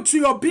glued to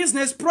your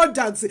business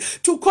products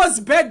to cause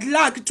bad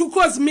luck, to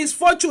cause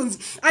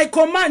misfortunes, I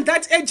command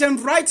that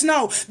agent right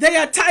now,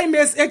 their time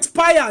has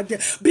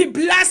expired. Be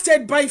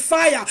blasted by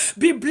fire.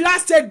 Be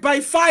blasted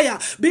by fire.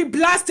 Be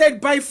blasted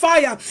by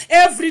fire.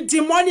 Every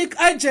demonic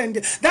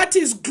agent that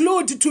is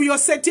glued to your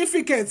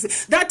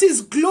certificates, that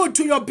is glued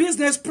to your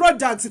business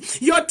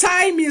products, your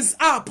time is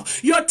up.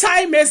 Your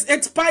time has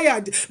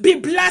expired. Be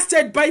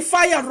blasted by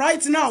fire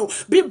right now.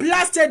 Be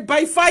blasted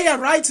by fire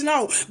right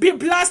now. Be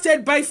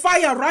blasted by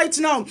fire right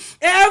now.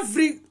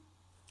 Every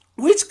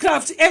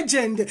witchcraft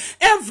agent,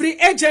 every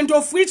agent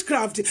of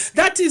witchcraft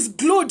that is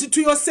glued to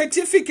your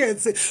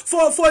certificates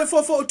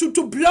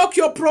to block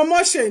your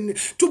promotion,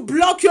 to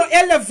block your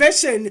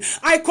elevation,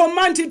 I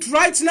command it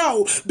right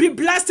now. Be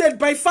blasted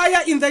by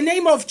fire in the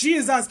name of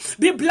Jesus.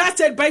 Be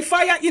blasted by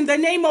fire in the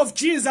name of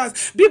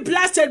Jesus. Be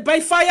blasted by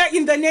fire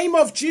in the name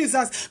of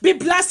Jesus. Be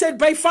blasted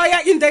by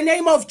fire in the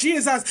name of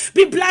Jesus.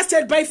 Be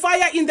blasted by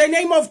fire in the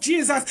name of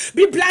Jesus.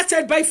 Be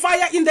blasted by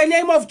fire in the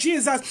name of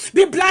Jesus.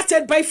 Be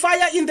blasted by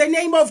fire in the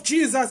name of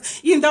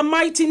Jesus, in the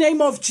mighty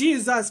name of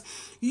Jesus.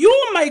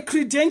 You, my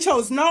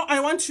credentials, now I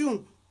want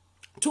you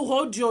to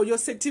hold your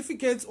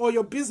certificates or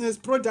your business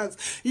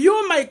products.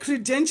 You, my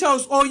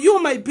credentials, or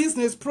you, my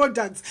business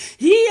products,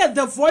 hear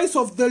the voice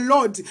of the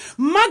Lord.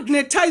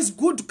 Magnetize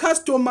good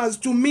customers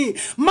to me.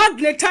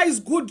 Magnetize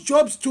good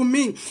jobs to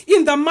me.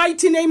 In the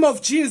mighty name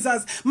of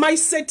Jesus, my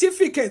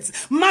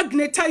certificates,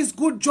 magnetize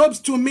good jobs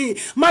to me.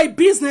 My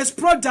business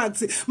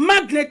products,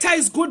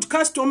 magnetize good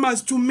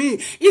customers to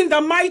me. In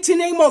the mighty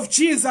name of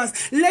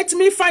Jesus, let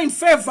me find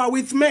favor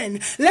with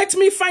men. Let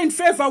me find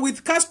favor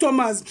with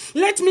customers.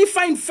 Let me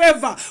find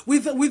favor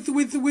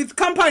with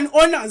company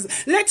owners.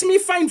 Let me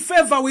find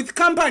favor with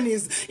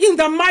companies. In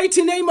the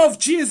mighty name of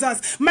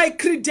Jesus, my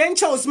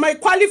credentials, my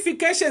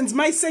qualifications,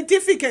 my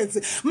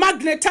certificates,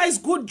 magnetize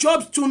good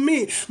jobs to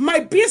me. My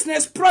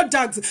business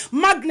products,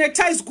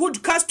 magnetize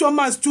good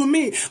customers to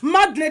me.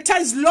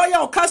 Magnetize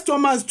loyal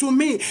customers to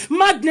me.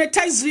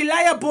 Magnetize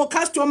reliable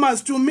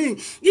customers to me.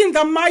 In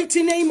the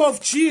mighty name of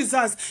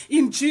Jesus,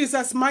 in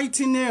Jesus'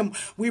 mighty name,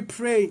 we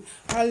pray.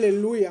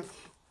 Hallelujah.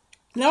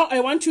 Now I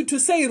want you to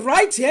say,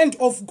 right hand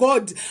of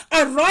God,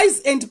 arise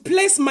and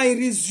place my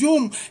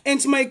resume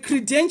and my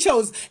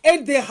credentials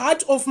at the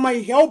heart of my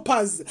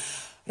helpers.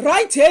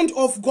 Right hand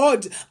of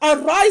God,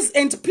 arise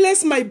and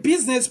place my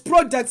business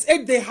products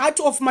at the heart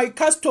of my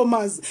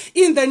customers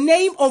in the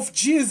name of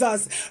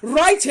Jesus.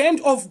 Right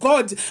hand of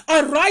God,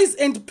 arise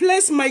and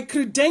place my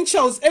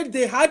credentials at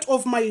the heart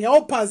of my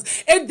helpers,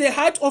 at the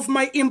heart of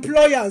my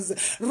employers.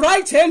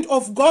 Right hand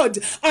of God,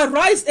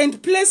 arise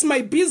and place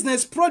my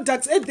business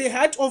products at the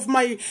heart of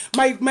my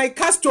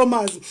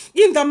customers.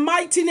 In the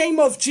mighty name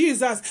of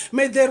Jesus,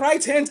 may the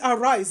right hand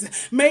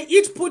arise. May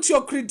it put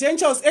your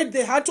credentials at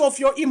the heart of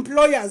your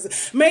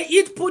employers. May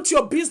it put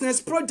your business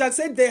products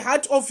at the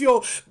heart of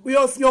your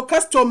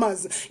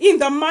customers. In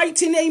the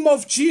mighty name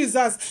of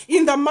Jesus.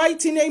 In the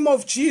mighty name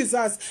of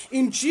Jesus.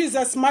 In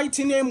Jesus'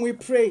 mighty name we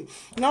pray.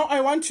 Now I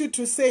want you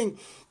to say,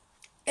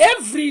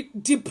 every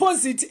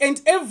deposit and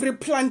every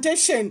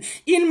plantation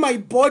in my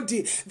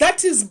body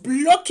that is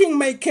blocking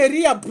my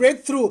career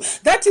breakthrough,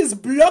 that is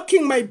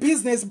blocking my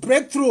business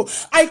breakthrough,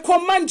 I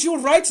command you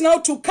right now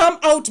to come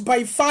out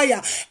by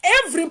fire.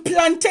 Every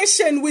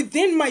plantation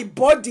within my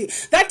body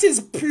that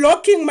is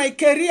blocking my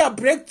career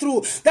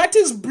breakthrough, that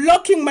is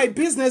blocking my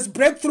business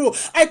breakthrough,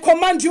 I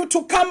command you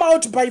to come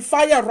out by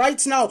fire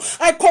right now.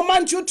 I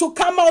command you to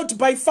come out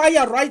by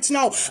fire right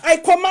now. I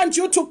command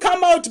you to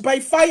come out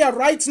by fire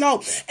right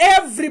now.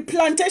 Every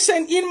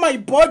plantation in my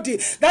body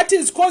that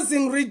is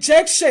causing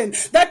rejection,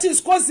 that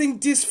is causing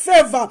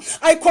disfavor,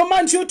 I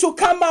command you to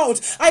come out.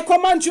 I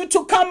command you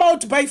to come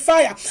out by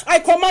fire. I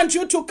command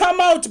you to come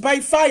out by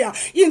fire.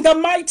 In the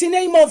mighty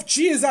name of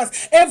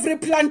Jesus, every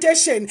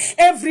plantation,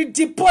 every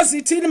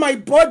deposit in my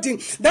body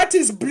that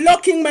is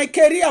blocking my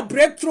career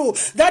breakthrough,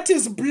 that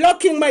is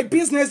blocking my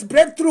business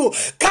breakthrough,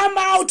 come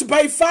out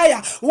by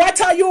fire.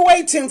 What are you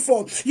waiting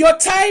for? Your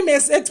time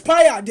has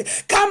expired.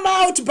 Come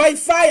out by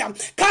fire.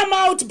 Come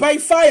out by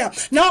fire.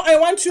 Now I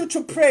want you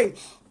to pray.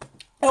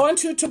 I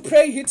want you to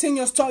pray hitting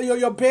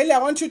your belly. I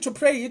want you to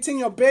pray hitting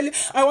your belly.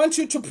 I want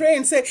you to pray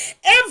and say,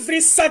 every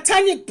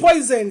satanic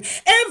poison,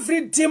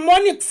 every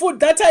demonic food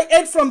that I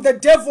ate from the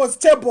devil's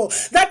table,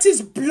 that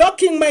is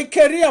blocking my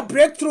career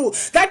breakthrough,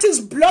 that is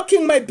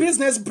blocking my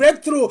business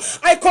breakthrough,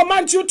 I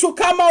command you to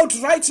come out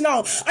right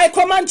now. I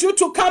command you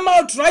to come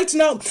out right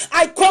now.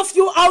 I cough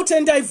you out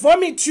and I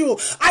vomit you.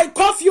 I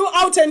cough you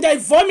out and I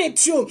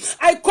vomit you.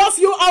 I cough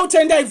you out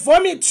and I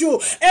vomit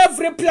you.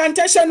 Every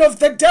plantation of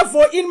the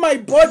devil in my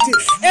body,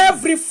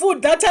 every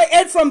food that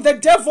I ate from the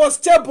devil's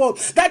table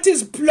that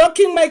is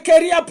blocking my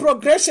career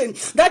progression,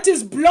 that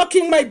is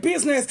blocking my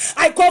business,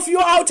 I cough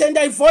you out and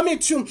I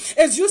vomit you.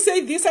 As you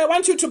say this, I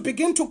want you to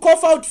begin to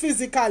cough out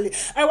physically.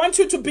 I want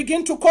you to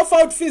begin to cough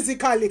out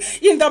physically.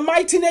 In the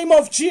mighty name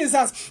of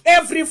Jesus,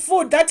 every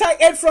food that I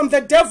ate from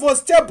the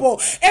devil's table,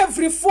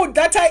 every food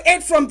that I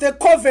ate from the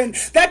coven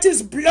that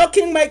is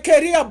blocking my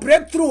career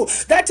breakthrough,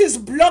 that is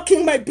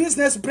blocking my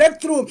business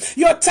breakthrough,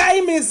 your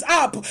time is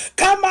up.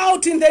 Come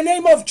out in the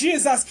name of Jesus.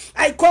 Jesus,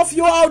 I cough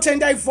you out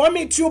and I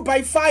vomit you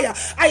by fire.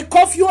 I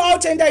cough you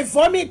out and I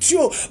vomit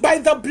you by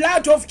the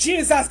blood of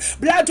Jesus.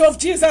 Blood of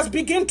Jesus,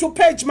 begin to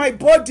purge my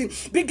body.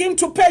 Begin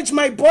to purge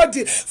my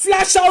body.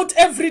 Flush out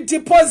every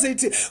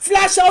deposit.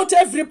 Flush out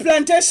every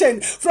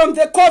plantation from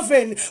the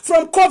coven,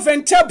 from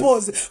coven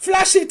tables.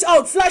 Flush it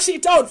out, flush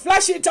it out,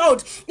 flush it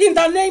out. In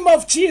the name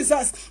of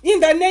Jesus. In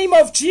the name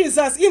of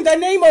Jesus. In the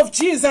name of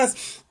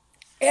Jesus.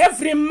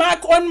 Every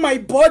mark on my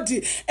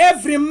body,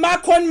 every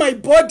mark on my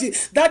body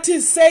that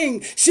is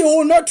saying she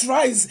will not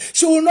rise,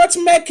 she will not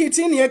make it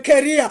in her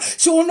career,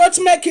 she will not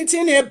make it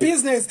in her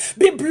business,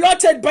 be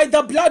blotted by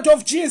the blood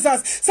of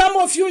Jesus. Some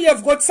of you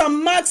have got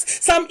some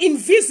marks, some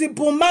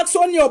invisible marks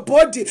on your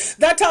body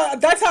that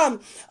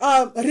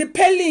are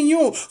repelling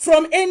you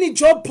from any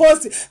job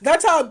post,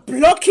 that are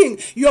blocking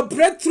your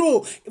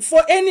breakthrough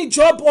for any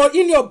job or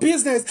in your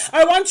business.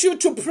 I want you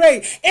to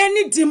pray.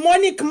 Any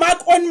demonic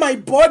mark on my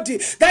body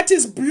that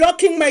is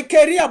blocking my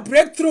career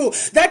breakthrough,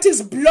 that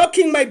is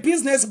blocking my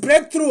business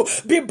breakthrough,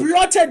 be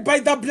blotted by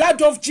the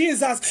blood of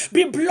Jesus.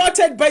 Be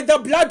blotted by the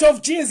blood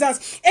of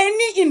Jesus.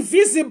 Any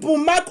invisible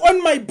mark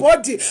on my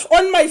body,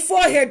 on my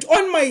forehead,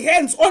 on my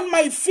hands, on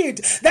my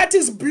feet, that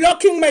is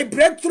blocking my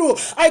breakthrough,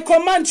 I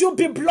command you,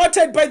 be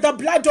blotted by the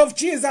blood of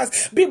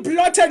Jesus. Be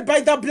blotted by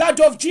the blood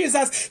of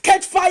Jesus.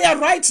 Catch fire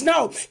right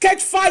now.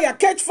 Catch fire,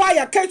 catch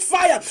fire, catch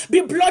fire.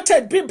 Be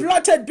blotted, be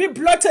blotted, be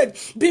blotted.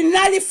 Be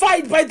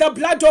nullified by the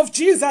blood of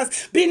Jesus.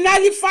 Be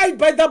nullified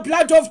by the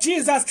blood of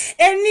Jesus.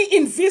 Any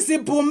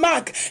invisible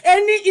mark,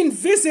 any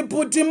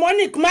invisible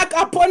demonic mark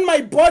upon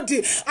my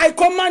body, I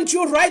command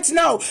you right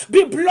now,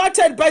 be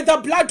blotted by the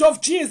blood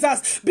of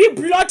Jesus. Be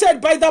blotted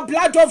by the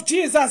blood of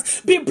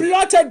Jesus. Be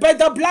blotted by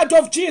the blood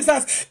of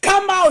Jesus.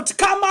 Come out,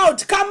 come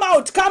out, come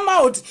out, come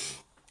out.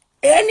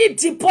 Any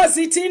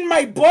deposit in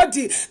my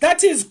body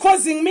that is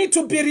causing me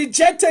to be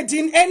rejected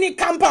in any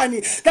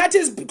company, that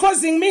is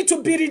causing me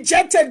to be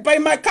rejected by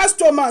my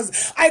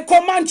customers, I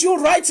command you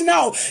right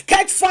now,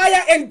 catch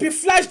fire and be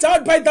flushed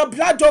out by the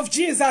blood of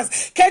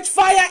Jesus. Catch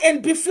fire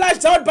and be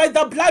flushed out by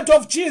the blood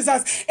of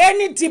Jesus.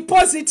 Any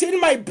deposit in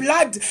my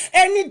blood,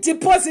 any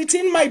deposit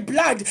in my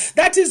blood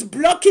that is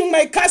blocking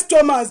my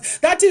customers,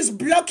 that is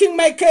blocking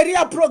my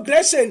career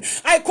progression,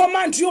 I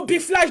command you, be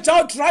flushed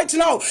out right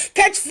now.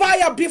 Catch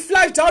fire, be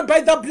flushed out by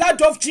the blood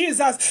of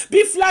Jesus.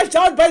 Be flushed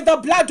out by the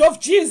blood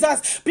of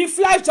Jesus. Be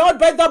flushed out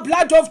by the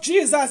blood of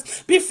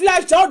Jesus. Be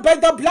flushed out by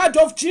the blood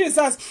of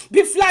Jesus.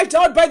 Be flushed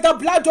out by the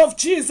blood of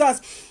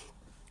Jesus.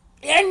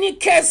 Any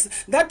case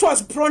that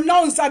was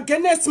pronounced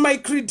against my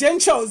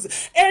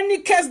credentials, any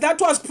case that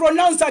was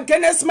pronounced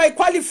against my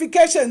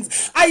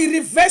qualifications, I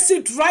reverse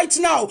it right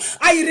now.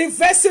 I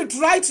reverse it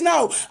right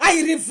now.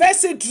 I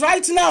reverse it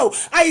right now.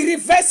 I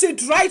reverse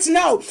it right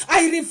now.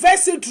 I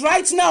reverse it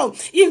right now.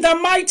 In the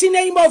mighty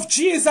name of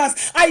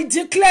Jesus, I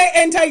declare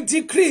and I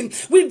decree,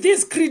 with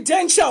these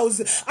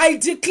credentials, I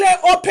declare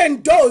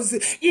open doors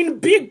in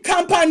big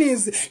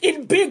companies,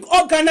 in big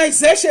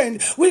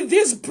organizations. With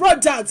these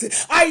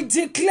products, I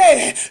declare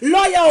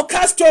loyal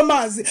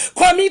customers,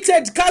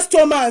 committed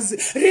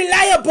customers,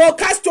 reliable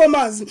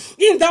customers,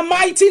 in the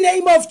mighty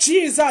name of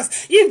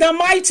Jesus. In the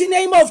mighty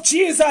name of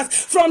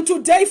Jesus, from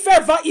today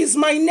favor is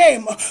my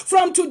name.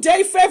 From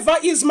today favor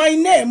is my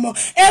name.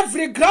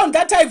 Every ground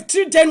that I've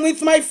trodden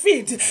with my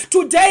feet,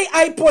 today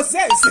I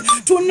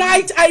possess.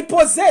 Tonight I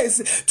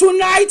possess.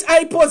 Tonight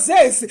I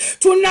possess.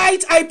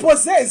 Tonight I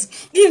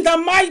possess. In the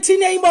mighty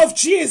name of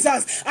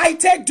Jesus, I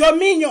take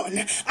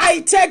dominion. I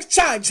take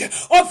charge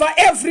over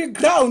every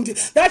ground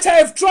that I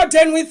have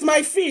trodden with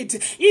my feet.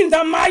 In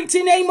the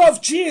mighty name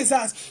of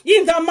Jesus.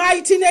 In the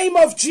mighty name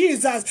of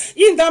Jesus.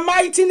 In the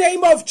mighty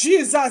name of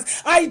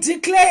Jesus, I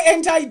declare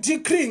and I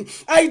decree.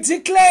 I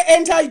declare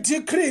and I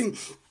decree.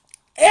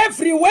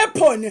 Every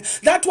weapon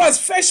that was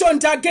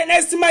fashioned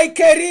against my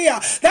career,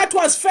 that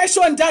was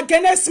fashioned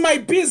against my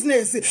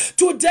business,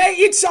 today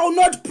it shall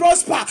not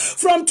prosper.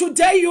 From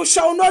today you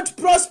shall not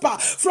prosper.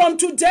 From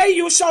today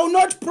you shall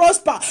not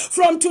prosper.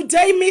 From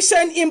today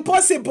mission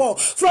impossible.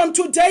 From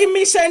today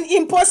mission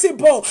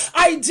impossible.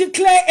 I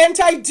declare and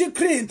I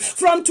decree.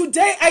 From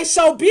today I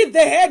shall be the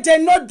head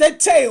and not the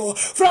tail.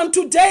 From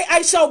today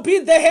I shall be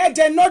the head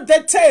and not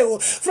the tail.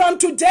 From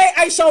today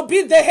I shall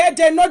be the head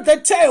and not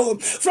the tail.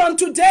 From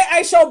today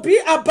I shall be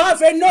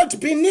above and not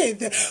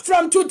beneath.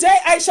 From today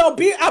I shall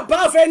be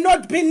above and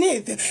not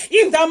beneath.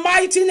 In the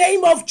mighty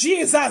name of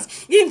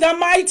Jesus. In the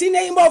mighty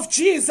name of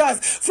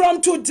Jesus.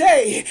 From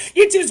today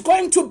it is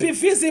going to be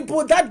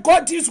visible that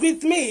God is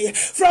with me.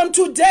 From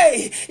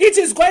today it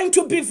is going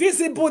to be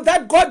visible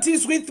that God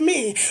is with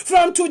me.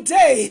 From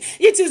today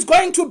it is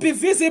going to be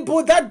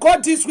visible that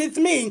God is with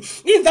me.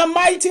 In the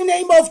mighty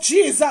name of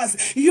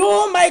Jesus.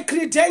 You, my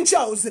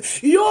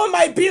credentials, you,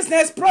 my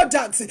business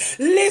products,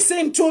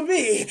 listen to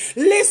me.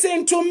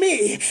 Listen to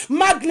me.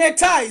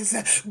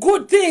 Magnetize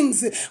good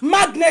things.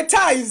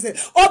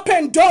 Magnetize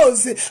open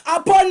doors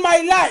upon my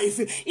life.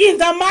 In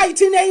the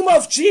mighty name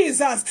of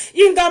Jesus.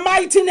 In the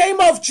mighty name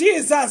of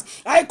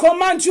Jesus. I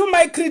command you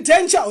my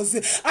credentials.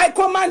 I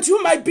command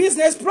you my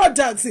business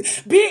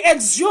products. Be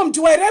exhumed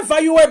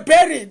wherever you were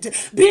buried.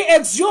 Be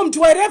exhumed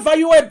wherever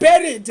you were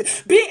buried.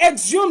 Be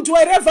exhumed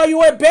wherever you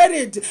were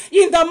buried.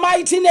 In the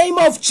mighty name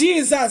of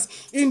Jesus.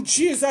 In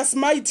Jesus'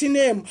 mighty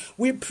name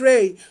we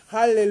pray.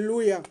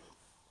 Hallelujah.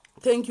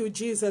 Thank you,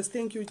 Jesus.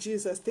 Thank you,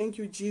 Jesus. Thank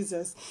you,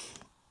 Jesus.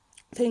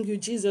 Thank you,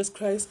 Jesus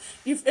Christ.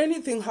 If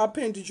anything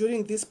happened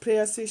during this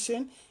prayer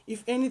session,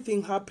 if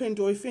anything happened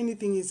or if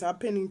anything is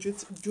happening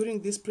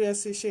during this prayer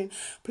session,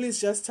 please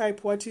just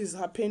type what is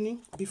happening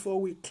before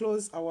we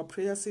close our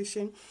prayer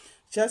session.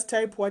 Just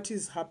type what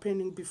is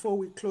happening before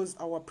we close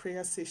our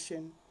prayer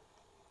session.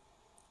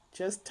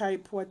 Just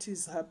type what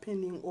is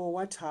happening or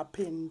what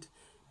happened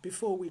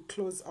before we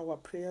close our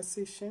prayer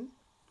session.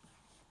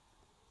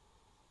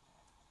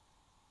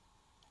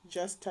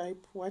 Just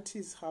type what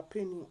is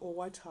happening or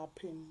what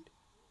happened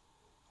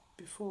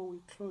before we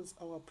close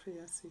our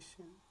prayer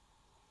session.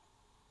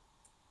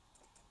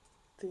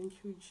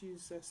 Thank you,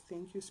 Jesus.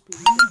 Thank you,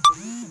 Spirit of the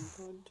living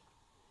God.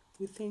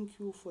 We thank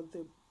you for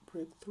the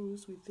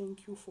breakthroughs. We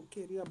thank you for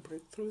career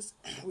breakthroughs.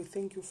 We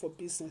thank you for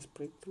business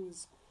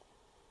breakthroughs.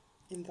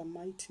 In the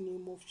mighty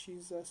name of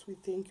Jesus, we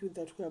thank you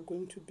that we are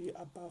going to be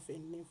above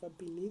and never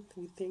beneath.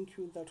 We thank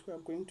you that we are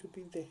going to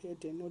be the head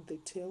and not the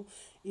tail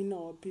in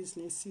our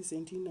businesses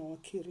and in our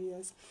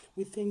careers.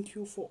 We thank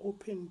you for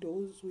open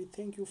doors. We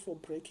thank you for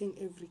breaking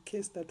every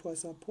curse that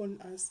was upon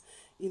us.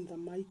 In the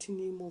mighty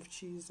name of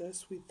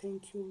Jesus, we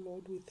thank you,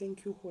 Lord. We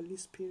thank you, Holy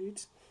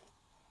Spirit.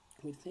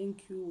 We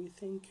thank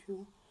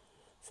you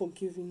for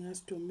giving us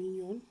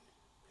dominion.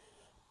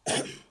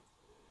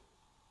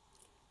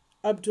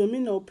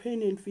 Abdominal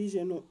pain and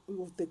vision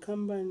of the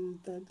company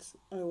that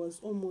I was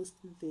almost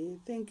there.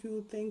 Thank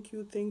you.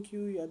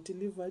 You are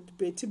delivered.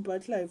 Betty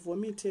Butler, I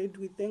vomited.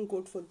 We thank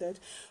God for that.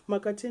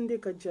 Makatende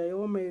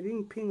Kajayo, my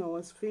ring ping, I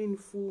was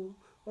painful.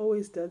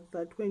 Always does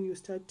that when you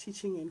start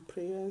teaching and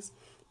prayers.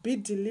 Be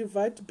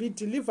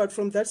delivered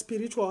from that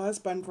spiritual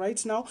husband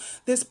right now.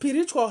 The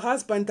spiritual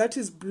husband that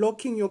is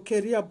blocking your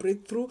career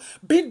breakthrough,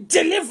 be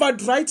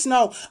delivered right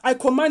now. I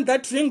command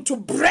that ring to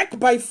break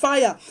by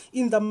fire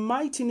in the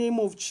mighty name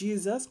of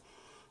Jesus.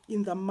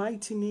 In the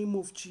mighty name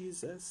of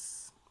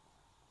Jesus.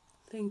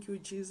 Thank you,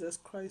 Jesus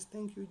Christ.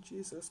 Thank you,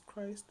 Jesus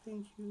Christ.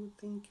 Thank you.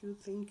 Thank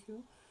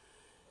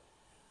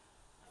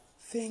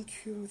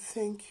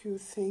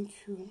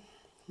you.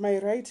 My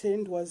right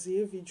hand was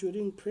heavy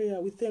during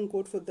prayer. We thank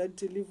God for that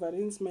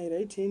deliverance. My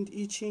right hand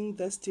itching,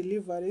 that's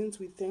deliverance.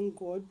 We thank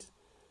God.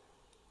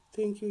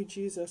 Thank you,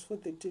 Jesus, for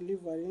the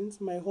deliverance.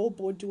 My whole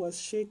body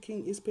was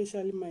shaking,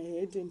 especially my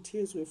head, and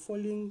tears were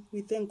falling.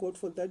 We thank God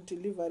for that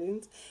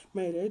deliverance.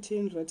 My right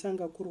hand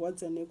ratanga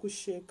kurwadza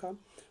nekusheka.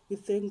 We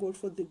thank God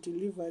for the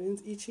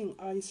deliverance. Itching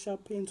eyes,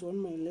 sharp pains on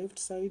my left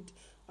side.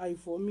 I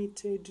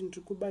vomited.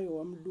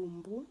 Ndikubayiwa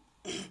mlumbu.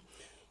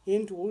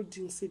 Hand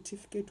holding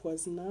certificate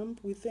was numb.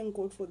 We thank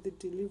God for the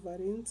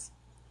deliverance.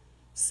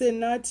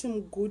 Senati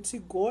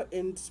Mguti, go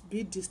and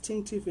be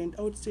distinctive and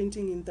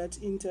outstanding in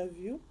that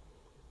interview.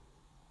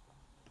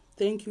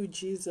 Thank you,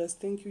 Jesus.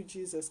 Thank you,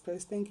 Jesus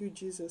Christ. Thank you,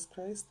 Jesus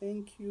Christ.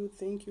 Thank you,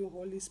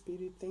 Holy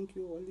Spirit. Thank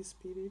you, Holy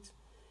Spirit.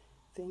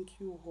 Thank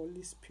you,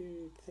 Holy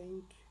Spirit.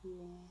 Thank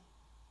you.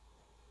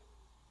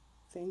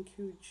 Thank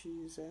you,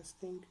 Jesus.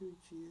 Thank you,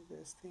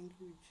 Jesus. Thank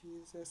you,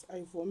 Jesus.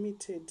 I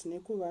vomited.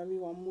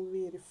 Nekuvaviwa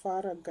muviri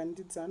fara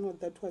gandidzano.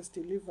 That was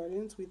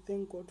deliverance. We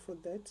thank God for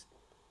that.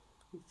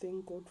 We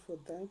thank God for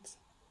that.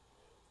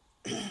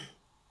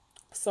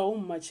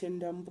 Saum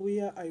Machenda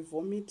Mbuya, I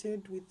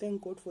vomited. We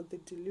thank God for the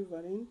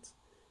deliverance.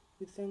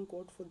 We thank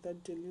God for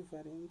that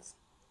deliverance.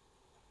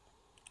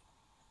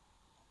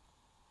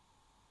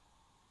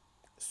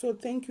 So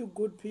thank you,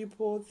 good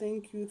people.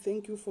 Thank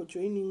you for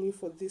joining me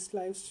for this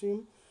live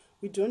stream.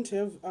 We don't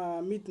have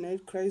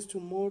midnight cries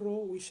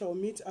tomorrow. We shall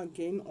meet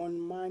again on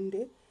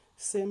Monday,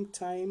 same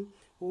time.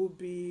 We'll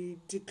be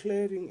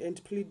declaring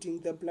and pleading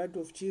the blood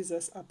of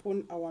Jesus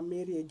upon our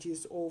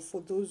marriages, or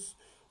for those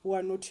who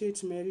are not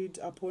yet married,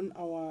 upon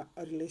our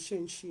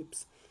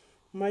relationships.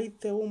 My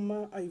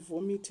Thelma, I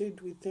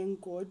vomited. We thank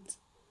God.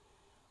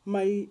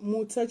 My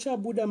Mutacha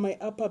Buddha, my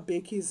upper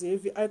back is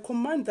heavy. I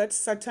command that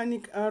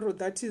satanic arrow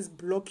that is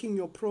blocking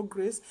your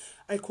progress,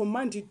 I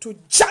command it to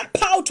jump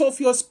out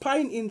of your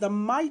spine in the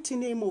mighty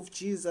name of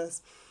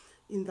Jesus.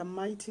 In the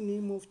mighty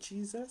name of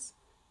Jesus.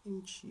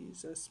 In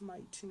Jesus'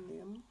 mighty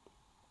name.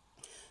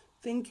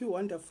 Thank you,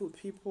 wonderful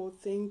people.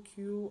 Thank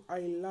you. I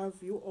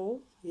love you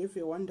all. Have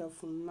a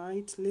wonderful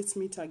night. Let's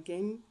meet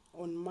again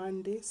on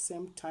Monday,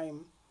 same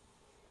time.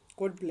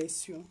 God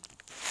bless you.